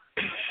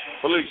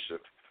 Felicia,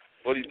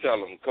 what do you tell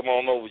him? Come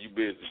on over, you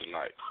busy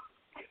tonight.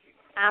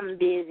 I'm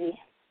busy.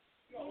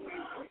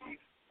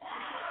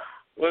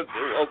 Well,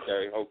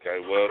 okay.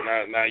 Well,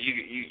 now you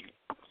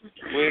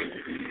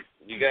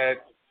got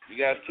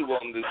two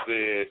on this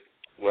bed.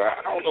 Well,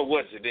 I don't know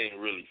what Janine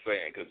really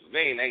saying because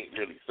Janine ain't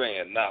really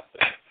saying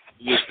nothing.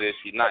 You said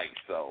she nice,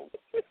 so.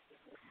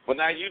 But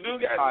now you do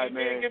got right, you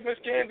man. get Miss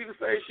Candy to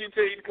say she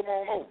tell you to come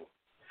on over.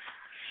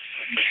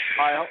 All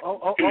right,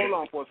 hold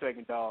on for a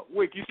second, dog.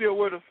 Wick, you still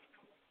with us?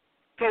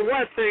 So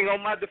one thing on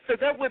my defense,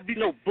 that wouldn't be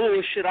no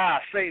bullshit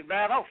I say,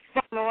 man. I'm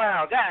fucking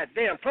around. God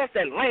damn, plus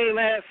that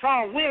lame-ass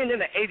song. We ain't in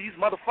the 80s,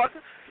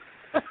 motherfucker.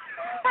 All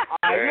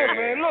right, look,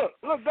 man,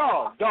 look,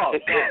 dog.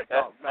 Shit.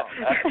 Oh,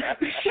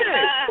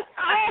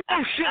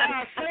 shit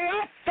I say.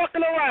 I'm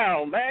fucking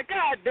around, man.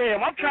 God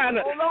damn, I'm trying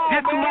to get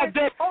to my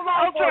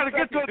I'm trying to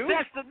get to a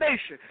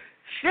destination.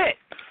 Shit.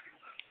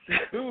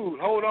 Dude,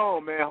 hold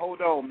on, man. I'm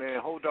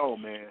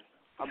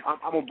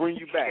going to bring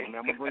you back,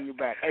 man.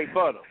 Hey,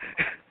 Butter.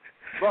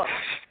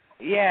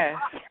 Yes.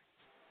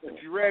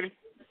 You ready?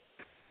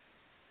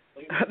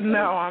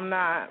 No, I'm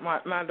not.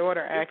 My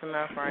daughter acting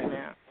up right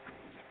now.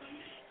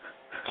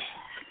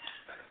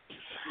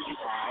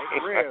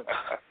 All right,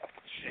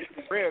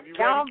 Rev, you ready?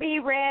 Don't be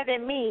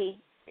revving me.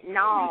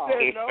 No. You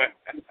said no? No.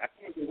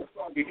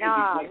 Give him a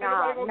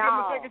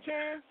second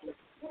chance?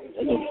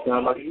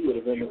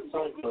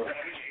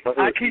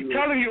 I keep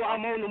telling you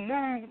I'm on the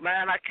move,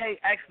 man. I can't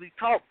actually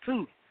talk,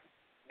 too.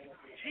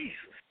 Jesus.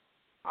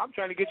 I'm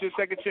trying to get you a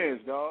second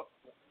chance, dog.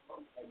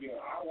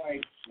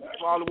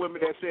 For all the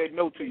women that said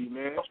no to you,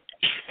 man.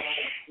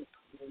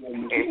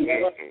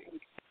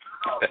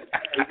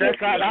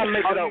 That's right. I'll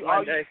make it up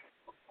one day.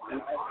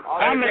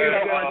 I'll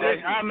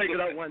make it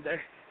up one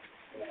day.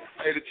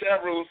 Hey, the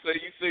chat room say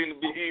you seem to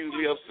be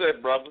easily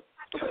upset, brother.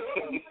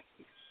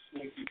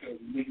 Because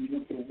when you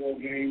look at the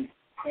world game,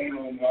 playing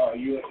on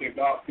USA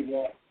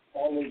basketball,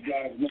 all those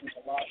guys know a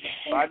lot.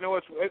 I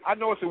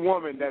know it's a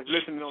woman that's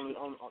listening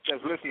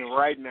that's listening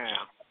right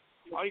now.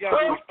 All you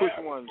gotta do is push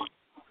one.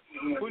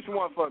 Push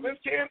one for me. Miss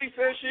Candy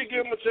said she'd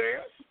give him a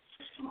chance.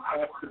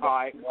 All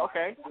right,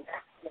 okay.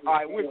 All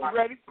right, Wick, you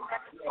ready?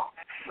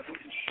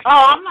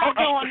 Oh, I'm not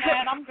doing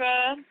that. I'm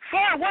good.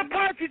 Sorry, what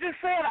part you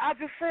just said? I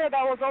just said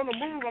I was on the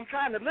move. I'm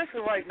trying to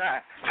listen right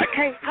now. I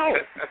can't talk.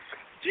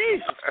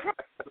 Jesus Christ.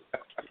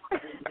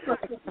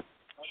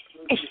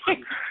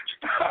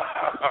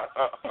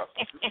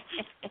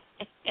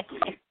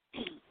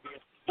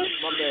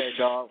 My bad,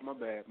 dog. My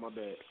bad.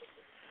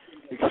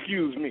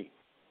 Excuse me.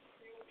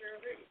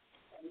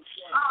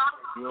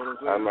 You know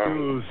what I'm saying?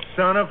 You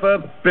son of a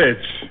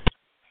bitch.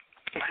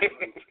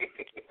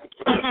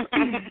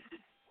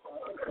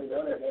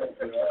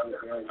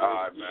 All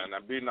right, man. Now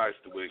be nice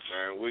to Wick,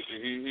 man. Wick,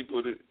 he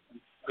put it.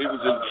 He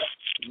was just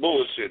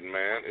bullshitting,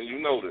 man, and you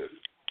know this.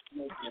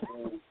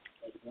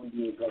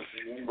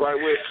 Right,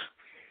 Wick?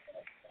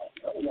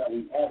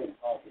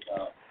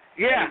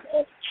 Yeah.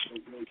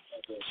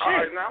 All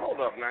right, now hold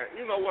up, now.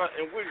 You know what?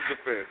 In Wick's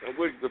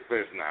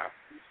defense, now.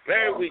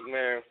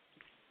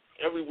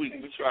 Every week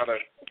we try to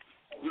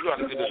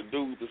get this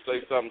dude to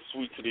say something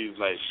sweet to these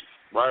ladies,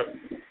 right?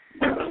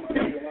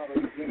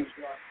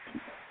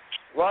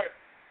 Right.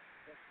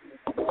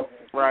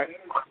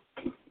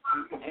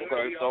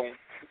 Okay, so I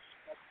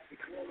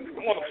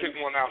want to pick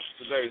one out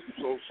today.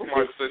 So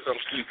somebody say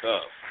something sweet to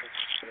us.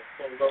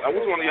 Now,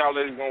 which one of y'all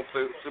ladies gonna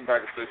sit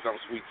back and say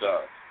something sweet to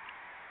us?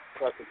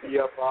 Cut the pee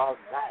up all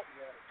night.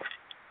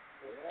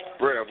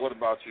 Rev, what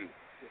about you?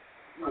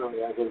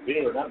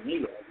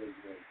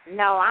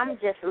 No, I'm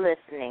just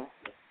listening.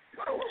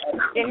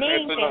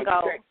 Janine can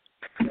go.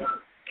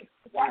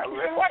 Why do you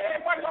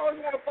always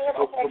want to throw it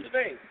up on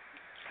Janine?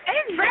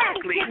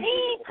 Exactly.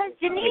 Janine, because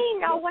Janine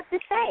know what to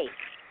say.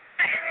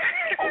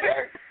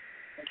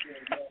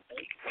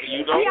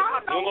 You know, we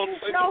all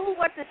know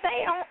what to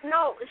say.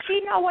 No,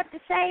 she know what to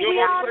say. We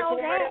all know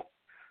that.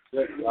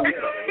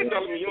 You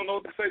telling me you don't know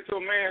what to say to a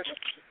man?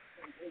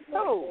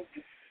 Who?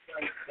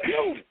 You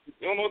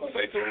don't know what to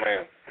say to a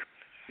man?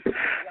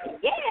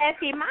 Yeah, if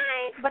he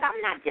minds, but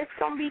I'm not just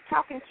gonna be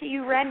talking to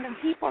you random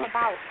people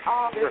about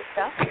all this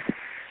stuff.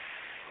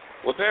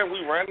 Well, then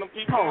we random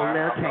people. Oh,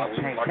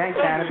 little tank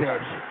that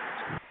bitch.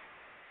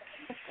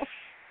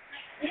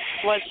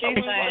 What she's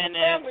saying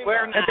is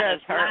we're not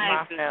as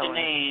nice as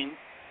Janine.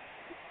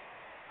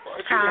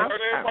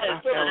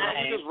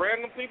 Just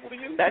random people to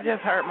you? That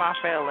just hurt my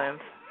feelings.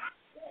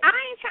 I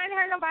ain't trying to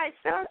hurt nobody's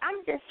feelings.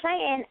 I'm just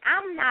saying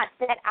I'm not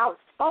that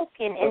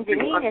outspoken, and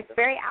Janine is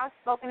very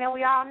outspoken, and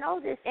we all know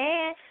this.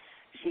 And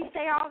she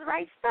say all the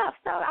right stuff,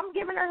 so I'm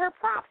giving her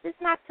props.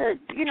 It's not to,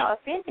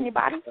 offend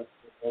anybody.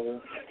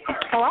 Oh,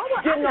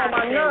 I'm getting on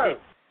my nerves.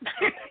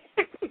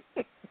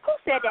 Who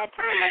said that,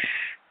 Timer?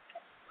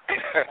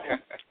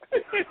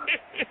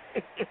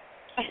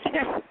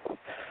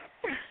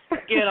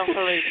 Get him,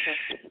 Felicia.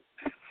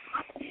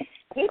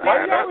 He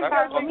said you always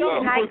start with me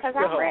tonight because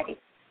I'm ready.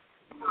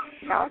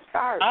 Don't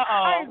start.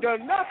 I ain't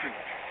done nothing.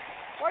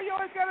 Why you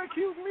always gotta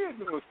accuse me of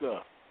doing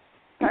stuff?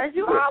 Because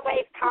you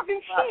always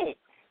talking shit.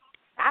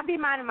 I be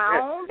minding my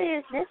own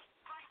business.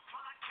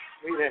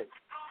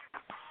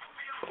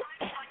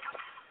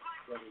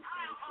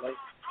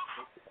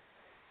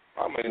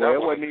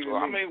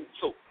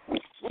 So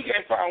we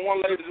can't find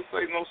one lady to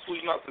say no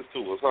sweet nothings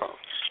to us, huh?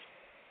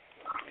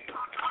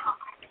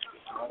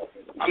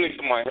 I need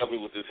somebody to help me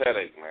with this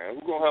headache, man.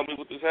 Who's gonna help me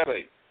with this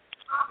headache?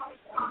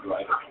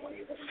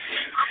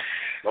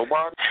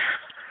 Nobody?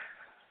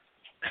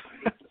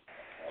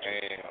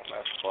 Damn,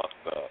 that's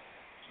fucked up.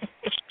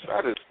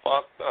 That is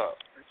fucked up.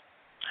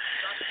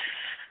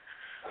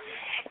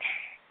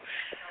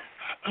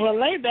 Well,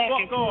 lay back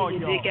and pull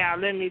your dick out.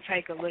 Let me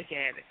take a look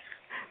at it.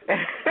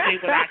 See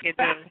what I can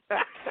do.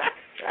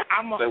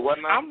 I'm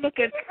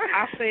looking.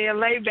 I said,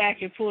 lay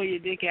back and pull your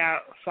dick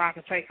out so I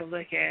can take a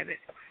look at it.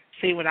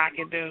 See what I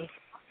can do.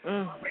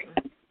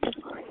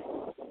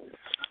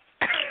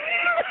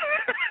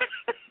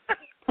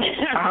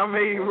 I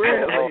mean,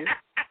 really.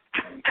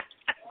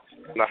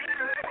 No.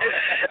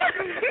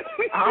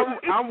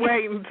 I'm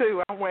waiting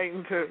too.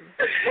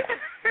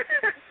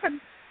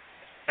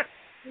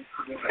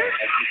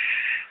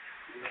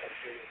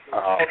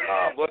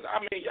 But I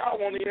mean, y'all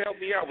want to help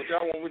me out, but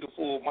y'all want me to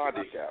pull my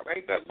dick out.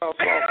 Ain't that about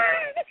something?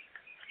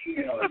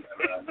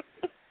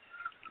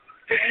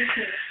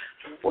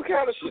 What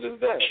kind of shit is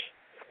that?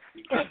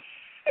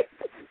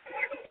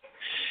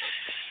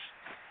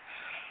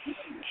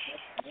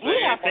 We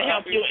have to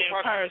help you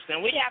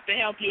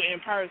in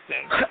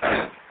person.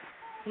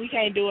 We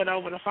can't do it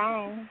over the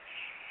phone.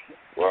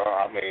 Well,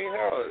 I mean,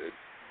 hell,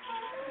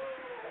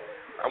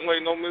 I'm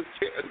waiting on Miss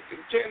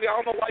Candy. I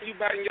don't know why you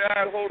batting your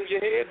eyes, holding your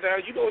head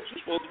down. You know what you're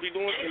supposed to be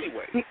doing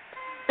anyway.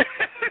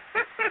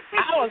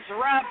 I was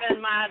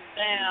rubbing my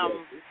damn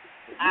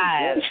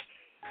eyes.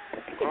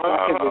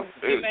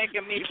 You're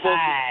making me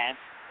tired.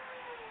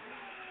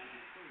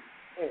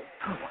 Oh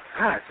my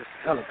God, this is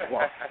hella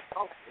quiet.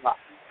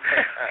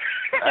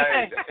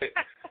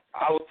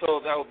 I was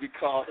told that would be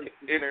called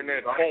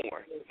internet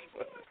porn.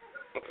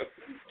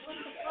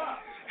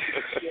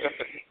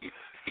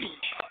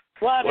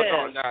 What is?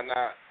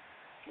 Nah.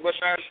 But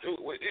now, is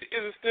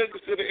it still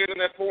considered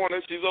internet porn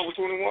if she's over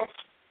 21?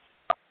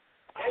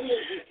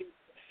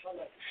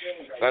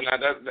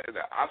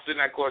 I'll send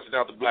that question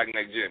out to Black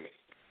Neck Jimmy.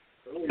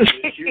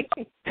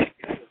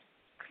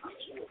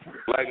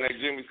 Black Neck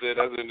Jimmy said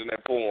that's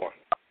internet porn.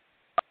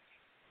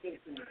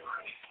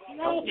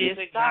 No, is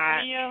it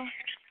stopping you?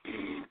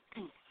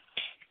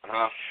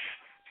 Huh?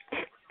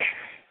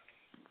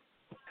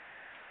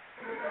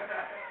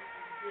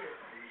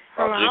 I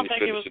don't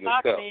think he was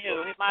talking to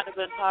you. He might have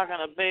been talking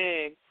to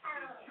Big.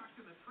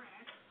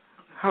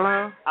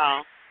 Hello?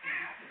 Oh.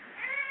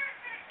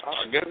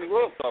 I guess he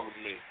was talking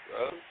to me.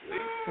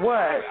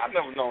 What? I've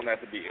never known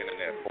that to be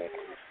internet porn.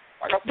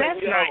 Like I said,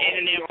 that's not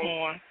internet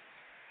porn.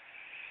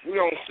 We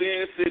on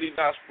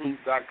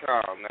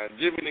sincity.spruce.com. Now,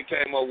 Jimmy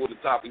came up with a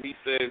topic. He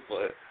said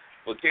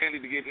for Candy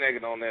to get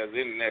naked on there is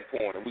internet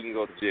porn, and we can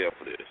go to jail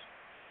for this.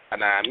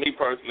 And me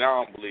personally,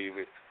 I don't believe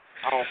it.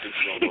 I don't think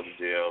you're going to go to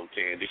jail,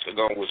 Candy. So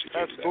go on with your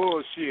That's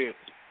bullshit.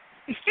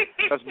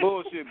 That's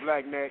bullshit,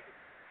 Black Neck.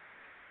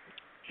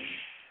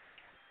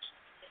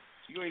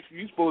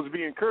 You supposed to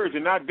be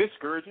encouraging, not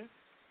discouraging.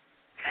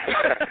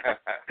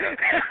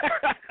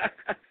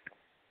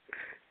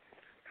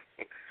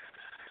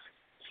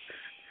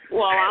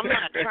 Well, I'm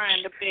not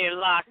trying to be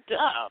locked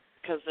up,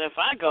 because if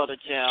I go to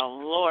jail,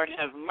 Lord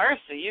have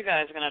mercy, you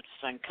guys are going to have to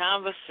send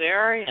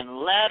commissary and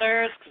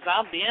letters because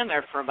I'll be in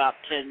there for about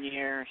 10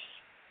 years.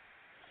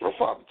 Well,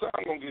 Father Time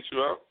going to get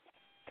you out.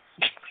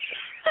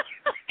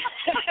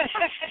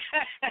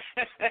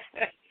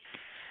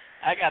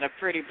 I got a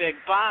pretty big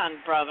bond,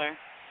 brother.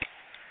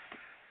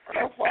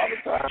 Well, Father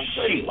Time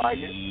say you like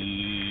it.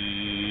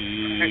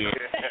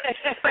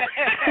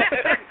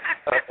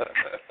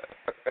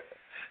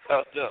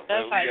 That's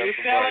how you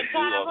feeling,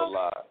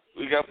 Tyler?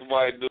 We got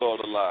somebody new on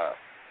the line.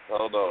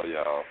 Hold on,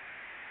 y'all.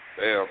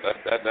 Damn,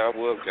 that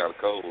was kind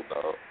of cold,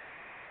 dog.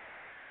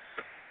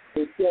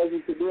 It's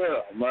cousin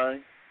Cadell,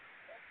 man.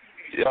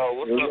 Yo,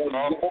 what's up,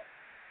 dog?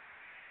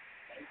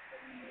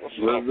 What's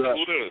up?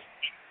 Who this?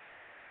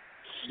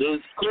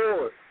 This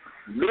Cord.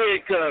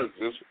 Big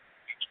cousin.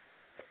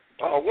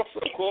 Oh, what's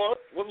up, Cord?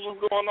 What's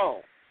going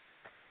on?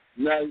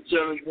 Now you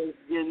chilling, just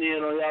getting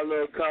in on y'all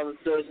little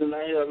conversation.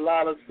 I hear a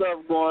lot of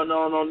stuff going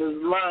on this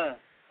line.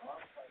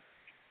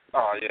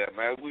 Oh, yeah,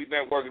 man. We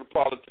networking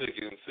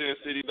politicking.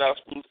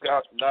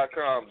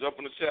 SinCity.SpookScout.com. Jump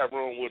in the chat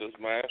room with us,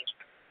 man.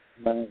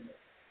 Man,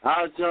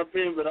 I'll jump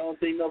in, but I don't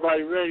think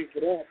nobody ready for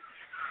that.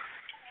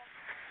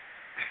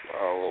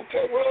 Oh,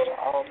 okay. Well,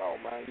 I don't know,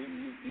 man.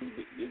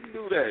 You can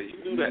do that. You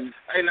can do that.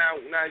 Hey, now,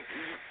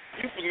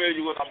 you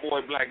familiar with our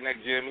boy Black Neck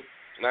Jimmy?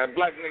 Now,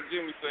 Black Neck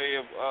Jimmy say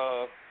if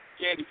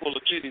Candy pull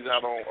the titties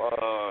out on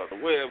the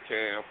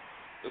webcam,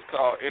 it's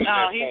called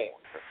internet porn.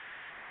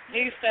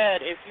 He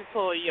said if you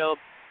pull your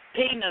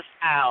penis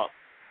out,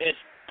 it's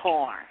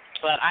porn.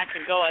 But I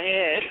can go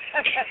ahead.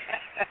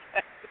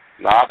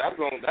 Nah, that's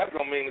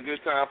gonna mean a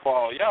good time for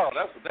all y'all.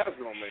 That's what that's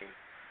gonna mean.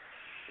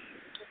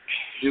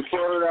 You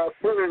pull it out,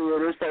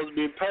 it's supposed to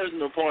be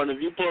personal porn.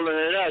 If you pulling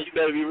it out, you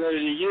better be ready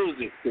to use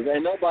it. Because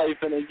ain't nobody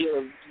finna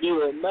give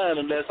you a man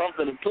unless I'm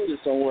finna put it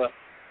somewhere.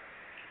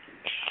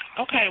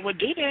 Okay, well,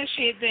 do that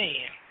shit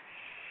then.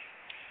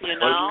 You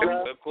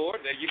know? Of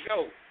course, there you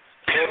go.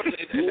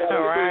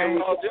 All right.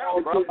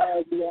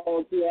 2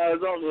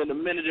 hours only. And the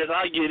minute that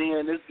I get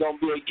in, it's going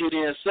to be a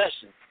get-in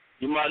session.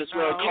 You might as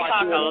well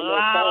clock in. You talk a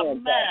lot of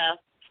mess.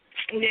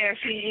 Yes,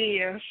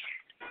 he is.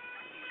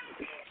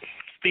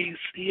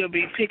 You'll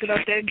be picking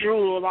up that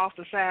drool off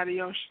the side of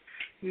your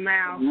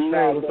mouth.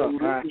 Hey, what's up,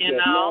 man? You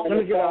know? Let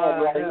me get a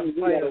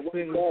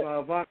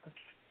vodka.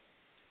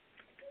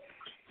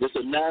 It's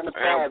a 9 to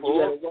 5. You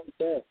gotta work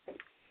that.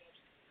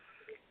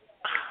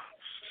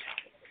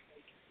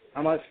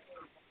 How much?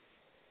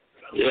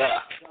 Yeah.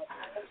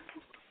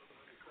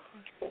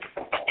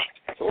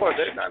 So what?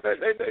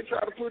 They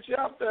try to put you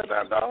out there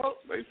now, dog.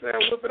 They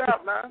saying whip it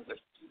out now.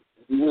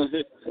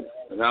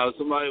 Now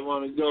somebody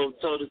want to go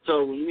toe to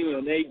toe with me,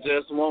 and they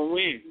just won't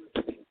win.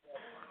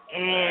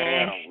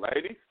 Damn,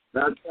 lady.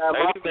 That's how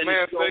I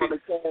finished going to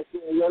cash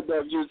in your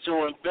W2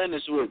 and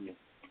finish with me.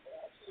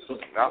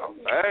 No,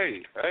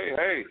 hey.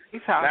 You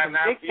talking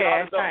now, big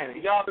cash, ain't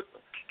it?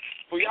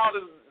 For y'all to,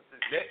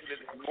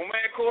 my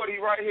man Cordy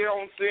right here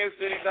on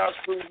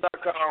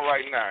SinCity.Schools.com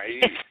right now.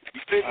 He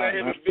sitting there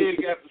in the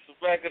big after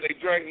tobacco. They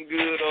drinking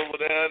good over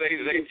there.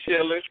 They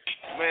chilling.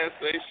 Man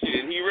say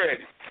shit. He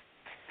ready.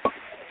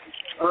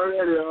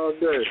 Already all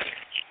day.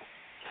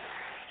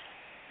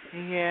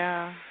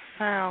 Yeah,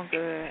 sound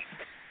good.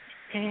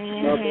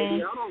 No, baby,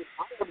 I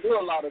don't do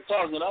a lot of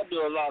talking. I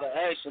do a lot of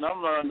action.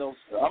 I'm not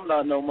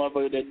no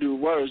motherfucker that do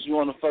words. You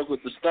want to fuck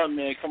with the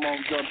stuntman? Come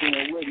on, jump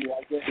in with me.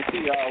 I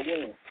guarantee y'all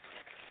win.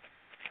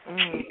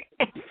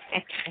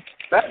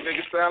 That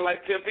nigga sound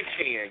like Tippy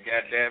Ken,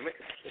 goddammit.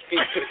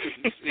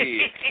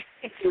 Shit.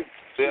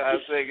 I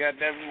say,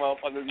 goddamn it,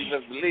 motherfuckers, you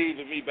just believe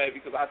in me, baby,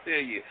 because I tell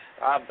you,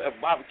 I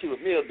barbecue a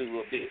mildew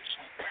a bitch.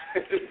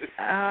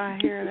 I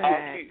hear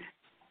that.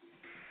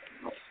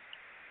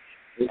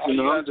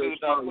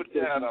 Put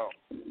your hat on.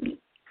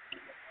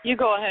 You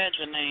go ahead,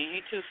 Janine.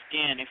 He too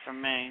skinny for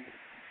me.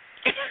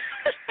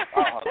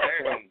 Oh,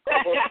 damn.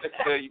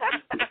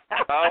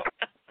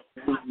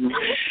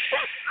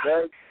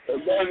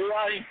 That's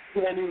right,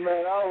 Kenny,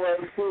 man. I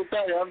was full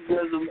time. I'm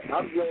just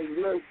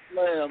little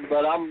slam,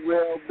 but I'm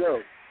real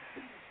built.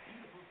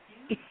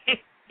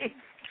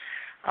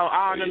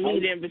 All the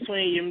meat in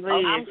between your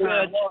legs. I'm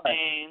good,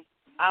 Janine.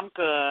 I'm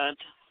good.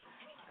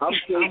 I'm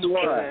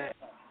 61.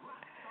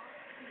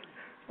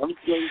 I'm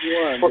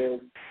 61,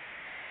 dude.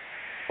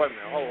 Wait a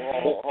minute.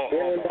 Hold on.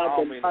 I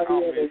don't mean to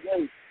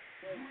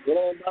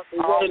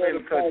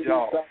cut you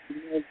off.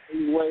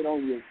 Wait on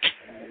you.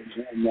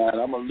 Man,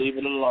 I'm going to leave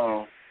it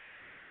alone.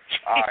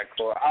 All right,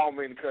 Corey. I don't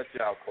mean to cut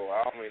you off, Corey.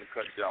 I don't mean to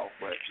cut you off,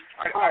 but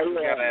I just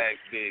got to ask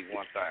Big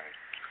one thing.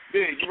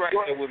 Big, you right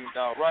there with me,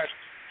 dog, right?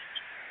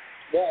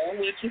 Yeah, I'm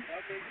with you.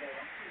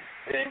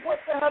 Big, what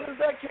the hell is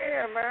that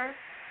can, man?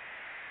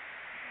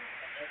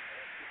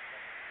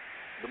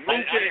 The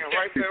blue can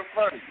right there in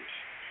front of you.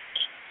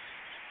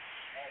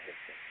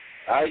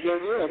 I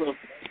get real.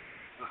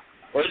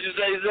 What did you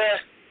say, Zach?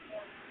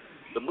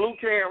 The blue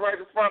can right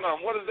in front of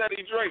him. What is that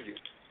he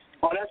drinking?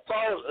 Oh, that's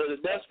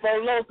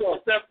Four Loco.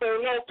 That's Four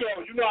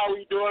Loco. You know how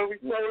we doing. We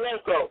Four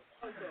Loco.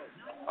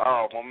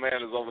 Oh, my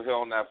man is over here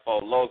on that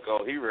Four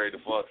Loco. He ready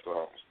to fuck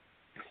some.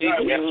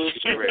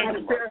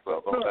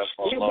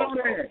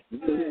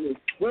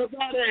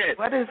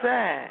 What is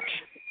that?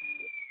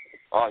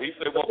 Oh, he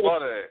said, what about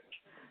that?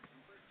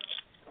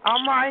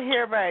 I'm right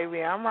here,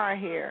 baby. I'm right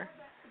here.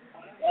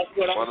 That's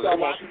what I'm They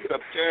want you to cut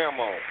the cam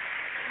on.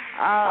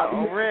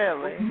 Oh,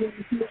 really?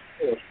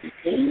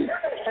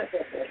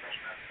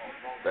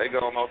 They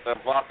going off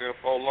that vodka and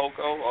Four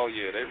Loco? Oh,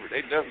 yeah,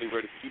 they definitely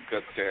ready for you to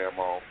cut the cam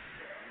on.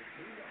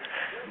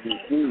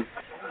 Mm-hmm.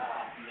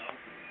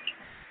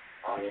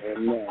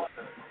 No.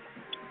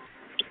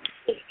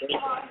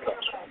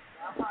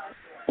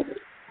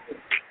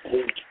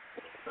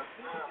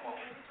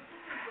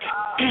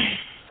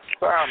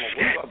 Simon,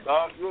 what's up,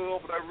 dog? You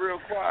over there real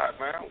quiet,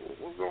 man.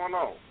 What's going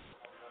on?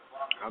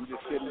 I'm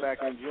just sitting back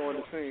enjoying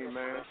the scene,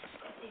 man.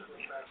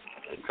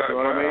 Okay, You know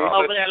what I mean?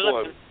 Over there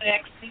looking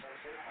sexy.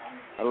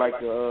 I like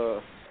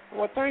to,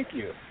 well, thank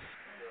you.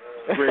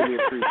 Greatly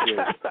appreciate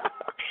it.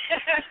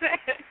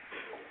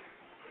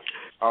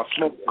 I'll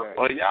smoke that.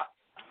 Well,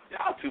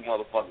 y'all two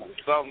motherfuckers,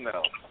 something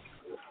else.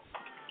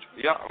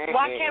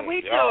 Why can't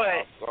we do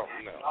it?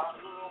 Something else.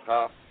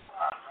 Huh?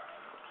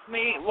 I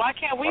mean, why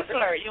can't we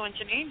flirt? You and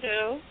Janine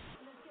do.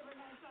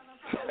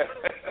 Wait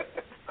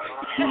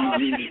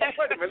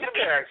a minute, let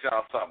me ask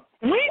y'all something.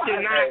 We do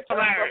not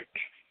flirt.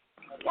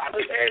 Why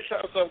does every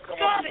time something come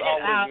up, it's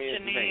always me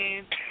and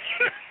Janine?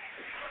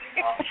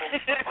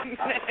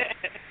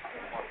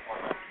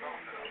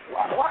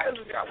 Why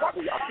do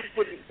y'all keep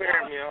putting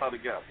pairing me and her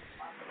together?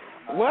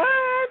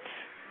 What?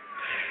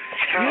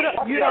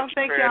 You don't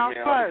think y'all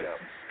flirt?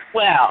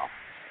 Well,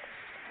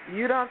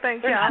 you don't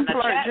think they're y'all not in the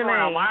flirt, chat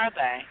room, Janine? are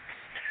they?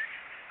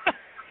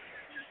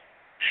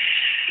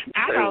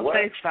 I don't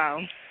think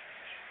so.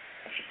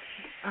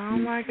 Oh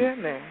my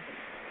goodness.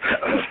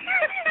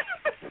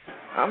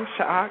 I'm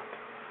shocked.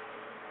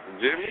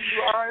 Jimmy,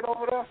 you all right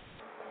over there?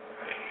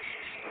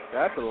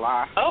 That's a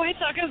lie. Oh, he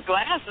took his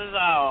glasses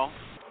off.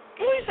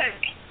 Who is that?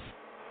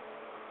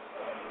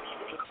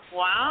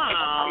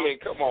 Wow. I mean,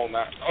 come on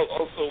now.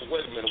 Oh, so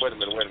wait a minute.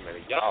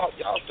 Y'all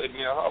say me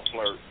and her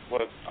flirt,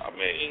 but I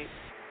mean,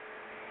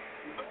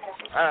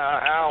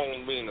 I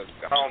don't mean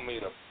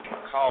to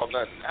call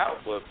nothing out,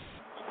 but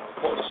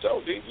before the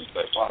show, did you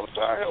say, Father,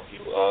 can I help you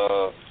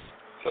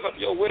set up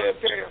your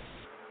webcam?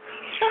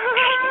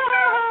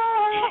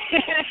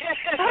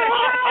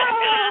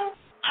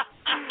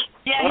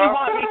 Yeah, he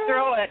walked me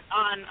through it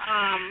on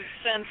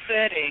Sin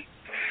City.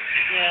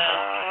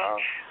 Yeah.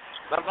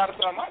 Now, by the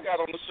time I got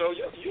on the show,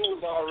 you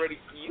was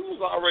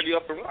already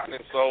up and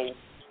running. So,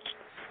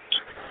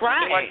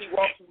 right. Like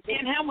he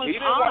and him was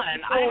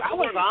on. I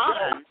was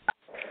on.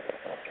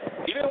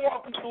 He didn't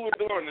walk me through it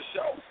during the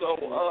show. So,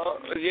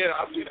 yeah,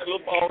 I see that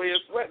little bald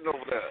head sweating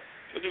over there.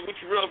 What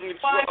you rubbing me?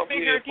 Well, I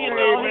figured he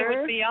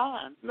would be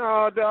on.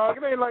 No, dog,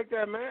 it ain't like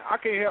that, man. I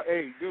can't help.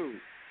 Hey, dude,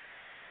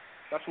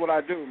 that's what I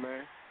do,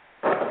 man.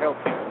 I help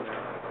people, man.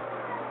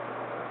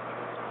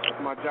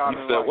 That's my job.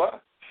 You said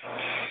what?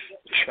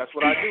 That's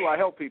what I do. I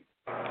help people.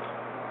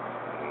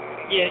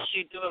 Yes,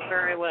 you do it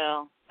very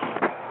well.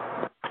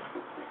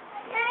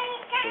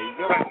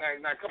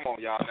 Now, come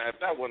on, y'all. Now, if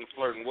that wasn't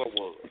flirting, what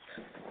was?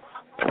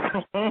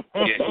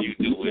 Yes, you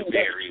do it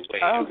very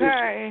well.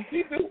 Okay.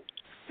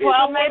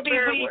 Well, maybe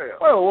we.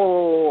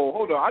 Whoa.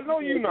 Hold on. I know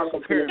you're not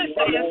comparing me.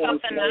 Saying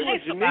something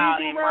nice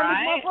about him,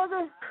 right?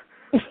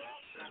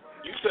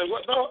 You said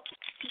what, dog?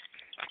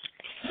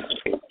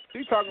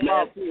 He talking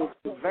about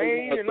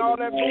vain and all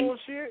that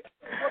bullshit.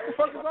 What the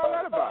fuck is all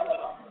that about?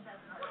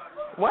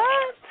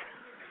 What?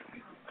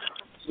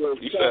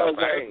 You said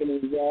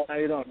vain. How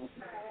you doing?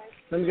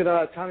 Let me get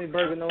Tommy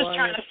Berg in the line.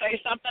 Trying to say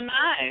something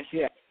nice.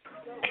 Yeah.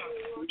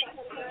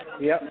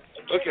 Yep.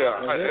 Okay,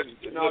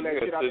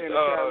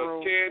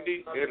 Candy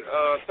and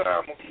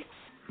Tom.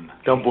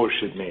 Don't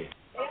bullshit me.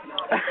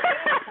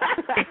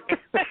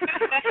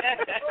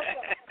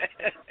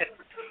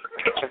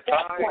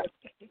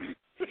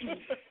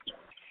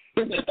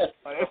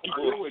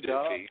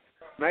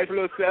 Nice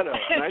little setup.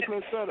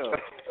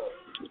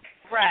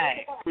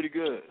 Right. Pretty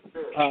good.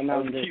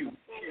 No, cute.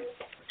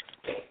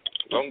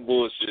 Don't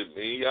bullshit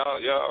me,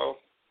 y'all.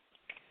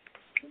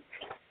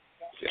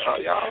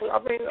 I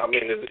mean,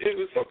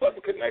 it's some type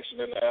of connection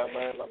in there,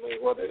 man. I mean,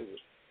 what is it?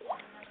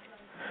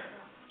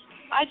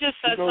 I just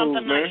said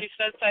something nice. You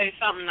said say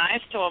something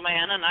nice to a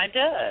man, and I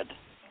did.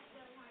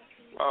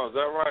 Oh, is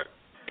that right?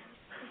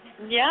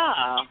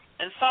 Yeah.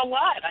 And so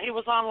what? He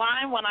was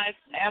online when I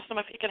asked him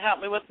if he could help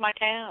me with my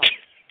cam.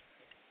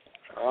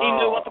 He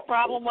knew what the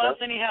problem was,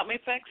 and he helped me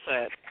fix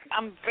it.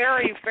 I'm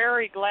very,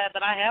 very glad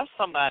that I have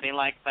somebody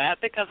like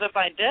that, because if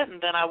I didn't,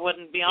 then I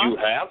wouldn't be on. You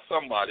have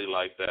somebody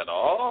like that.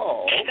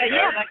 Oh, okay.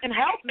 Yeah, that can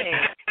help me.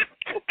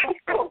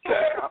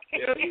 Okay.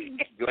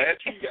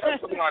 Glad you got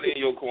somebody in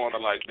your corner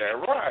like that,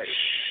 right?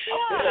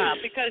 Yeah,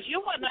 because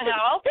you wouldn't have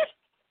helped.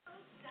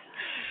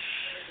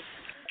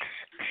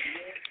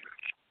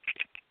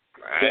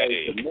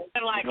 Hey.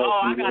 And like,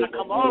 oh, I got to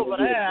come over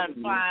there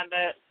and find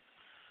it.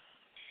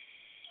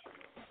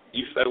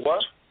 You said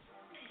what?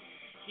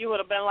 You would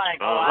have been like,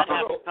 oh, I'd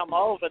have to come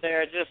over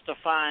there just to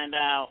find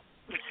out.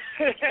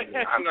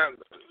 I'm not.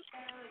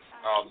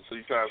 So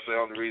you trying to say the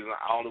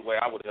only way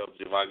I would help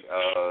you if I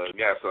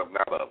got something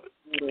out of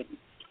it.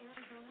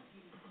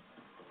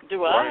 Do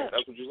what? Right?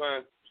 That's what you're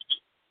saying?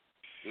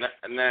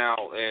 Now,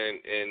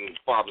 in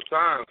Father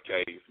Time's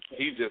case,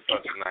 he's just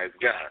such a nice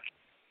guy.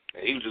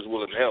 And he was just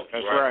willing to help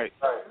you, That's right?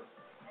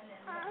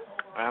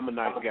 I'm a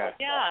nice guy.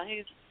 Yeah,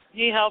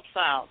 he helps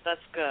out.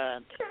 That's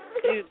good.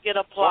 You get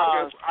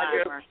applause.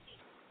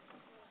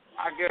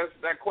 I guess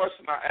that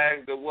question I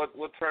asked, that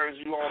what turns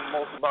you on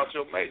most about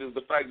your mate is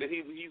the fact that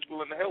he's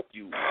willing to help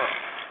you.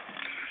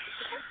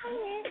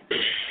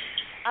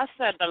 I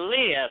said the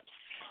lips.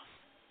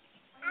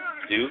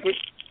 Excuse me?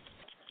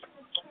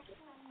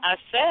 I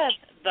said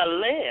the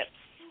lips.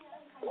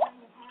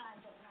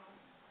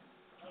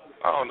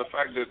 Oh, and the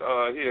fact that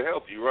he'll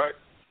help you, right?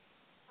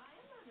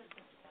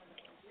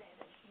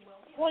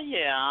 Well,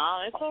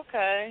 yeah, it's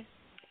okay.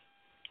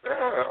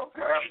 Yeah,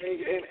 okay. I mean,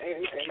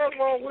 ain't nothing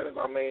wrong with it.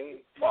 I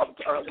mean, Father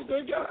Time's a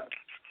good guy.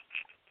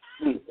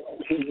 I'm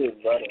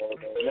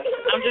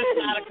just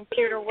not a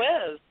computer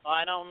whiz, so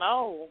I don't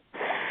know.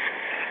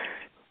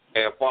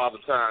 And Father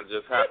Time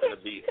just happened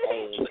to be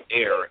on the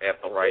air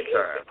at the right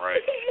time,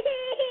 right?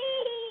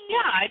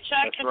 Yeah, I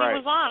checked and he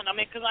was on. I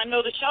mean, because I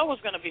knew the show was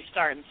going to be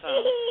starting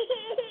soon.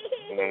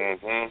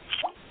 Mm-hmm.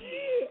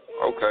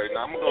 Okay,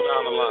 now I'm going to go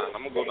down the line.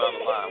 with this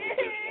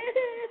one.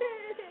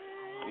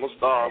 I'm going to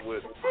start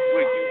with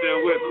Wick. You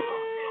still with us?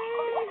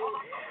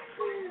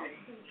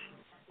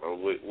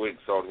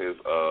 Wick's on his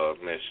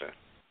mission.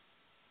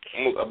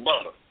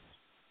 Butter.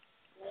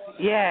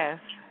 Yes.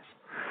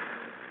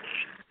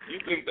 You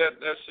think that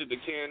shit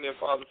that Ken and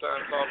Father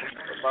Time talking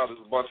about is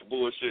a bunch of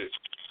bullshit?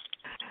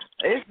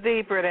 It's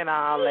deeper than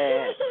all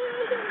that.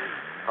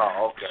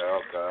 Oh, okay.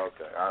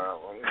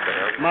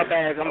 My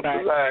bad, I'm back.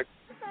 Relax.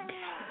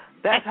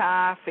 That's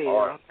how I feel.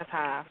 Right. That's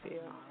how I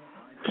feel.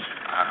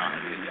 I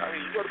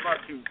mean, what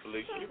about you,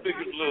 Felicia? You think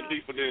it's a little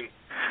deeper than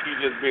he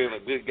just being a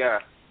good guy?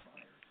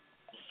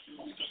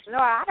 No,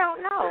 I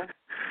don't know.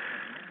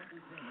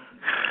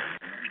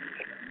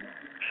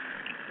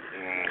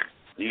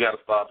 You got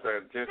to start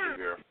paying attention,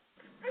 girl.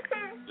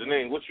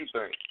 Janine, what you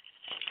think?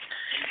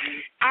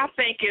 I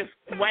think it's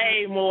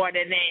way more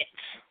than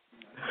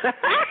that.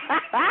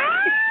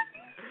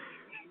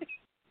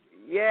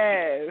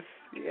 Yes.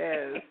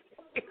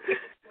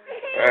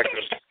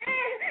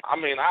 I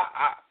mean,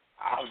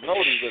 I've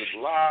noticed that a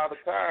lot of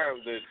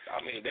times that,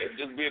 I mean, they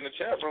just be in the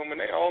chat room in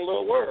their own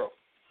little world.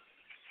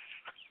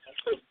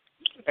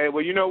 Hey,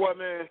 well, you know what,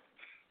 man?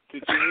 To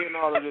end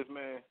all of this,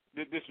 man,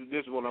 this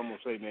is what I'm going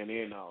to say, man,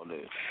 to end all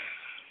this.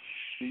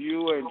 To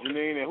you and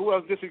Janine, and who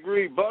else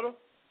disagreed? Butter?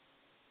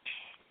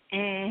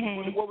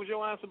 Mm-hmm. What was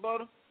your answer,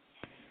 Butter?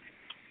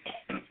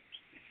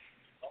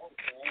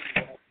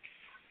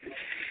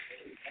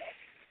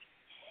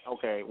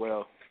 Okay,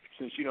 well,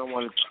 since you don't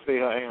want to say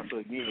her answer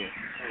again.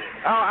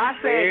 Oh, I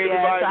said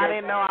yes. I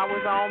didn't know I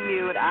was on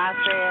mute. I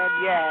said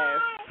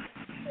yes.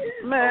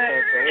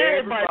 Man, okay,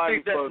 everybody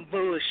thinks that's some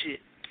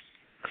bullshit.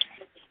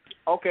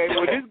 Okay,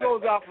 well, this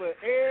goes out for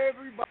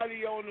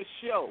everybody on the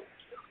show.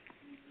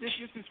 This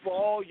is for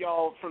all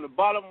y'all from the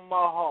bottom of my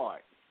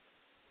heart.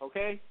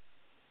 Okay?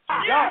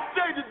 Y'all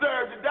they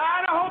deserve to die,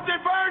 and I hope they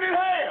burn in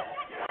hell.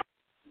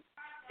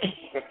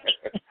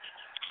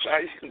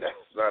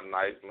 That's not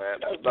nice, man.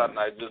 That's not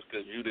nice just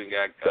because you didn't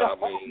get caught.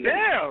 I mean,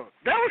 damn,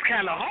 that was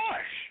kind of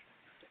harsh.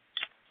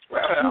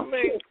 Well, I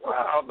mean,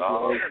 wow,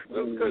 dog.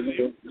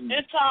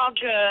 It's all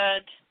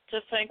good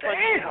to think what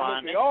you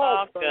want. It's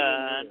all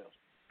good.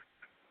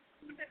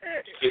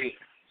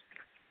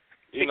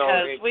 You because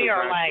know, we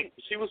are like...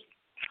 She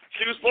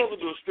was supposed to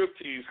do a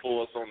striptease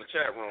for us on the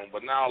chat room,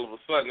 but now all of a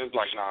sudden it's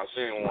like, nah,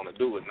 she didn't want to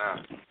do it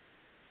now.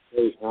 So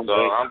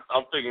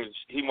I'm thinking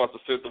he must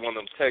have sent one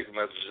of them text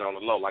messages on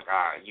the low, like,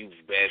 you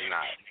better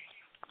not.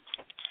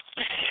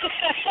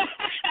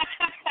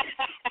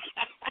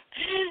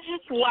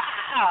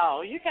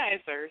 Wow, you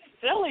guys are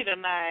silly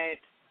tonight.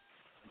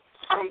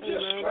 I'm just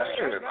saying.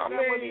 That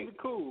wasn't even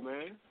cool,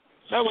 man.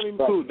 That wasn't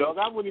even cool, dog.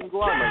 I wouldn't even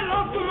go out like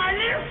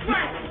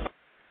that.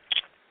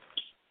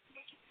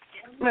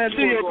 Man,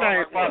 do your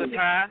thing, Father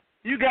Time.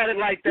 You got it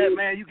like that,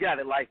 man. You got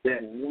it like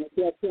that.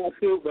 I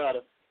feel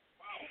better.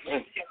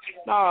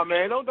 Nah,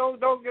 man, don't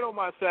get on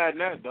my side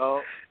now,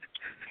 dog.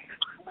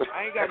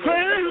 I ain't got no.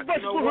 Man, this is a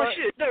bunch of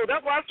bullshit, dude.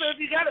 That's why I said if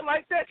you got it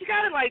like that, you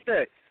got it like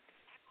that.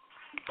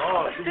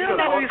 Oh, still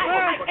not what you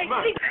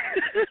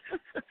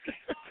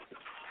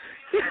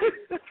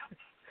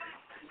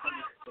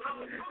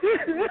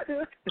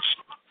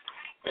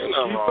Ain't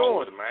nothing wrong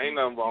with it, man. Ain't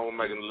nothing wrong with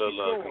making a little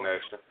love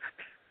connection.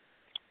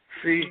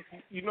 See,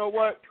 you know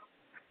what?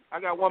 I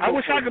got one more. I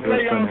wish I could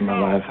play y'all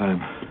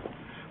song.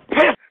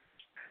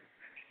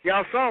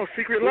 Y'all song,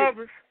 Secret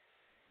Lovers.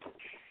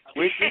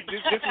 Wick, this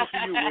is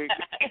for you, Wick.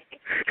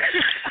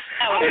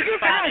 I'm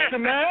just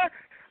asking, man.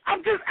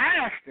 I'm just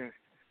asking.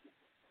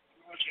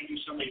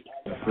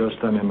 First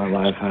time in my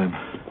lifetime.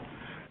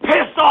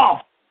 Pissed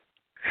off!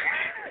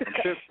 I'm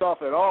pissed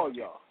off at all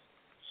y'all.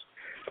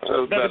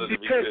 It's better to be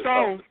pissed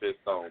off than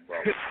pissed on, bro.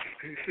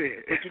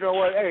 But you know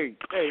what? Hey,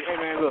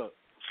 man, look.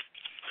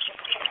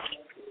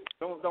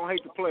 Don't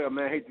hate the player,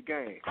 man. Hate the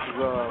game.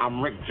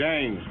 I'm Rick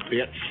James,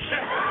 bitch.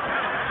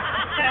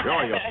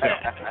 Enjoy yourself.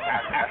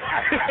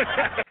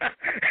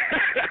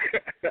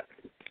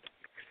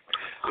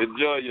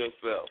 Enjoy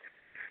yourself.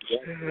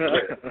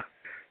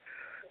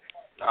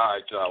 All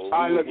right, y'all. All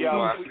right, look,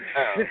 y'all.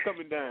 We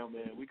coming down,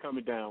 man. We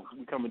coming down.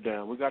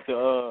 We got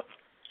the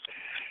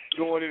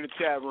going in the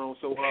chat room.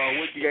 So,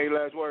 what you got your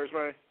last words,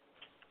 man?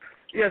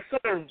 Yes,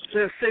 sir.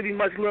 Just City,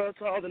 much love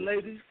to all the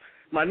ladies.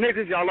 My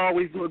niggas, y'all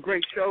always do a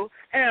great show.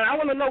 And I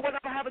want to know whatever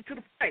happened to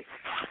the prank.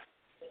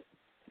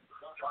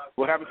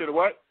 What happened to the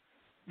what?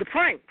 The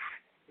prank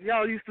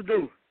y'all used to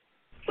do.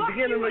 The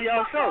beginning of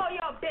y'all show.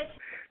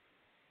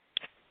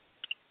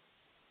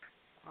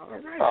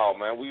 Oh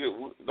man, we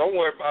don't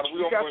worry about it.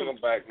 We gonna bring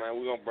them back, man.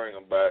 We gonna bring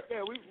them back.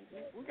 Yeah, we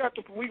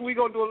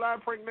gonna do a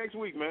live prank next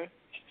week, man.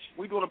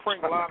 We doing a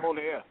prank live on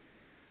the air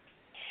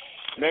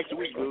next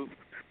week, dude.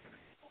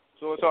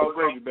 So it's all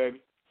gravy, baby.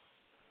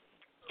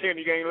 Ken,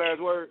 you got any last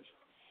words?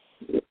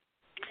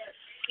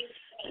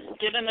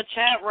 Get in the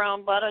chat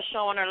room, Butter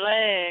showing her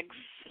legs.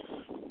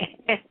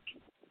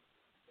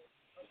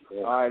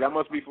 All right, that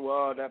must be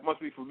for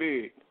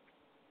Big.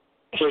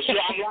 So I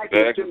like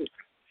it too.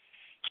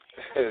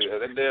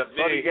 That damn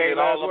Big get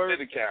all up in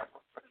the camera.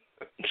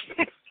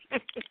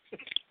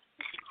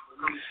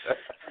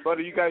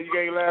 Butter, you got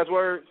any last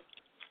words?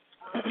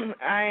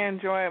 I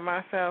enjoyed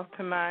myself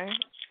tonight,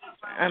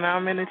 and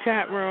I'm in the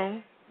chat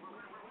room.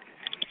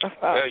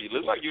 Yeah, you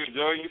look like you're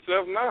enjoying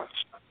yourself now.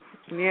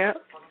 Yeah.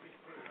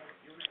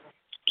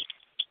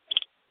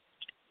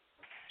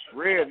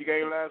 Rev, you got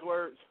any last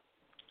words?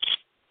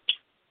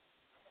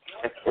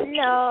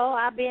 No,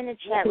 I'll be in the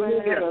chat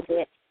room in a little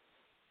bit.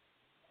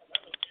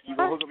 You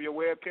gonna hook up your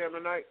webcam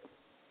tonight?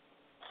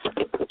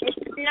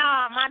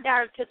 No, my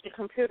daughter took the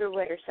computer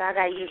with her, so I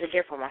gotta use a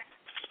different one.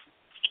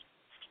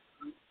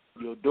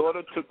 Your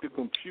daughter took the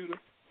computer?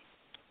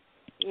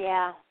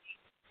 Yeah.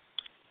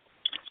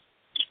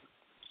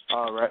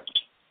 All right.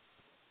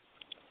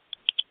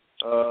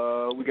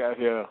 We got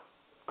here.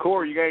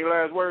 Corey, you got any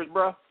last words,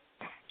 bro?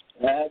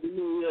 Happy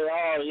New Year,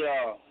 all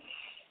y'all.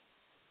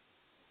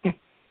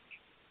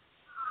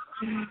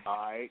 All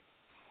right.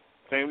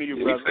 Same to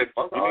you, brother.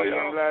 You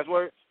got any last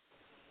words?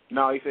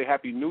 No, he said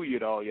Happy New Year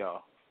to all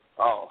y'all.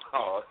 Oh,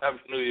 Happy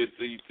New Year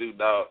to you too,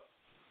 dog.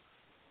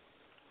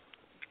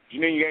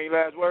 Janine, you got any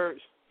last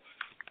words?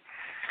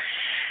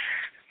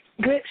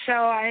 Good show.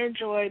 I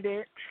enjoyed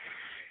it.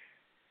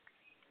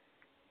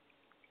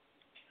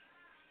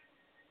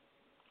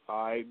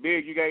 All right,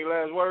 Big, you got any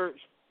last words?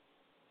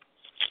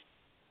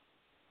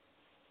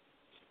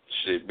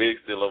 Shit, Big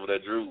still over there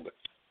drooling.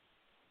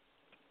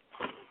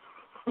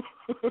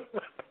 All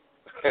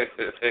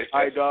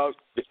right, dog.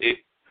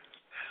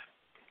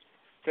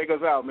 Take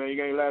us out, man. You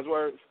got any last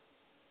words?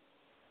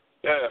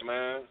 Yeah,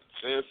 man.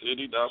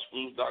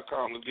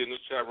 SinCity.spruce.com. Let's get in this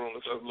chat room.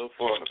 Let's have a little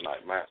fun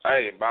tonight, man.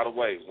 Hey, by the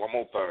way, one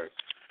more thing.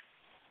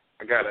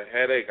 I got a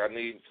headache. I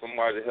need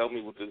somebody to help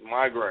me with this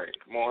migraine.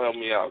 Come on, help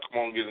me out.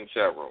 Come on, get in the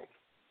chat room.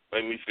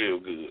 Make me feel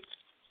good.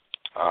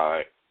 All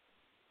right.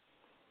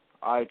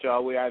 All right,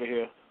 y'all. We out of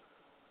here.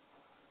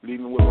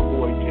 Leaving with my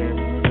boy,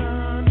 Jeremy.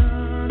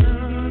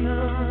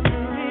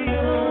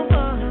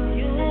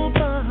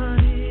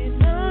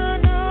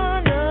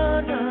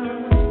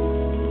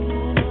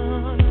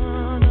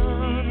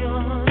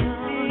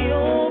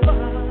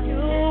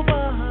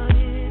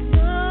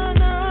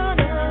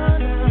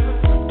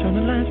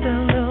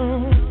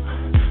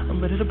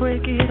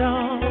 Break it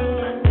off.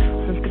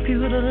 Since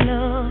computer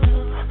love,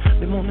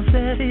 they wanna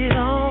set it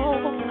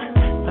off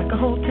like a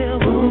hotel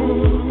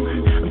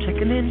room. I'm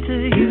checking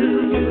into you.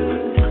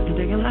 I'm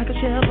digging like a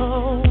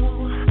cello.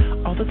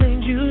 All the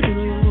things you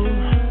do.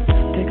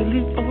 Take a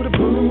leap over the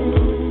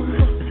broom.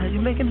 That's how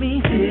you making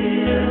me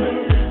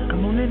feel.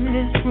 Come on in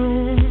this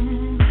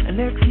room and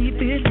let's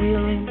keep it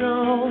real and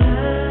go.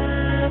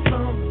 Have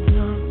on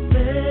your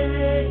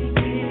baby.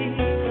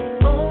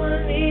 All I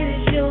need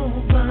is your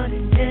body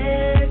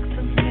next.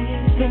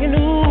 Singing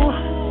ooh.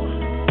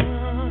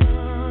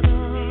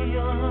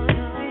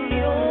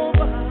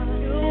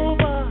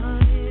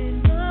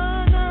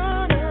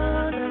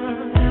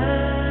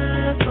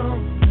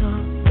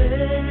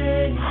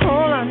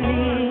 All I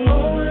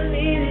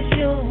need is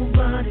your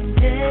body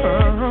next.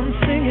 I'm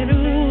singing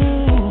ooh.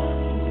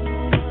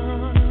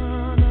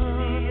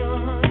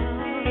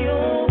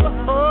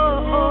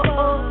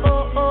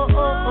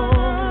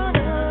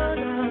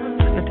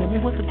 Now tell me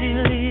what the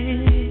deal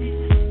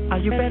is. Are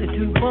you ready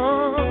to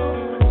bond?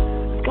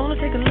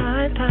 Take a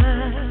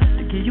lifetime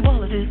to give you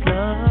all of this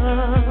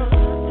love.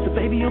 So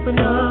baby, open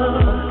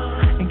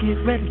up and get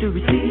ready to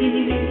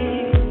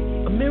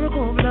receive a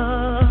miracle of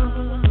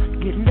love.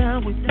 Getting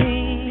down with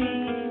me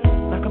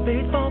like a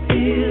baseball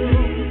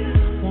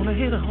field. Wanna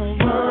hit a home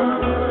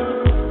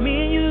run.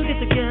 Me and you get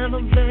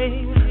together,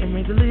 babe, and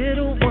raise a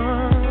little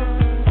one.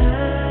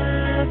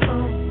 That's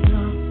all,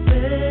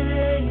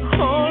 babe.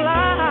 All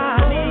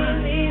I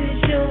need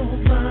is your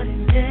body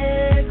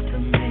next to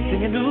me.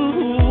 Singing ooh.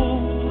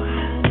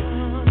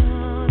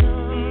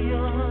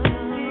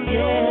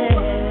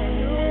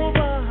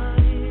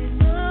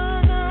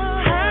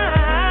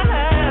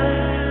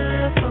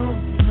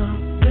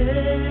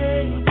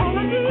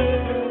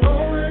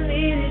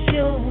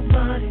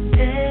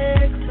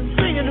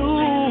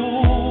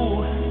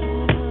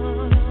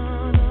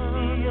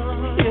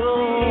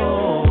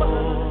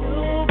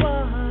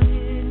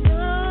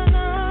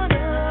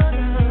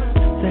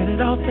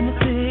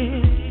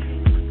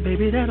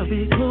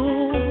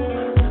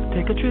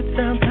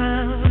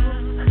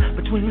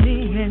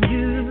 and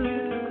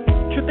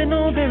you. Tripping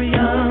on very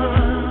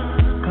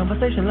young.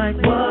 Conversation like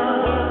what?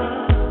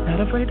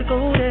 Not afraid to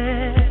go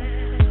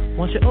there.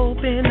 Once you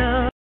open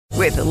up.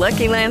 With the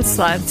Lucky Land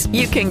Slots,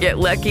 you can get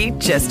lucky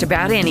just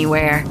about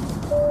anywhere.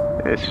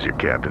 This is your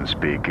captain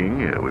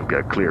speaking. We've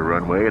got clear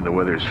runway and the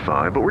weather's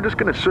fine, but we're just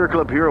going to circle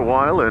up here a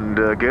while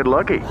and get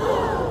lucky.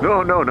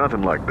 No,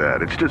 nothing like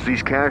that. It's just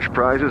these cash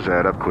prizes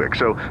add up quick.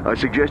 So I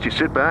suggest you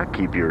sit back,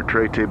 keep your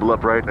tray table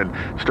upright, and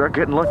start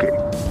getting lucky.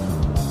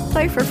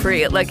 Play for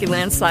free at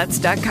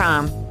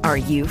LuckyLandSlots.com. Are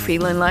you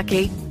feeling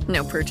lucky?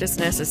 No purchase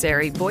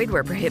necessary. Void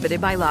where prohibited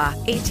by law.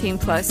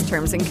 18+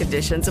 terms and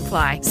conditions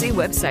apply. See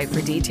website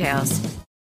for details.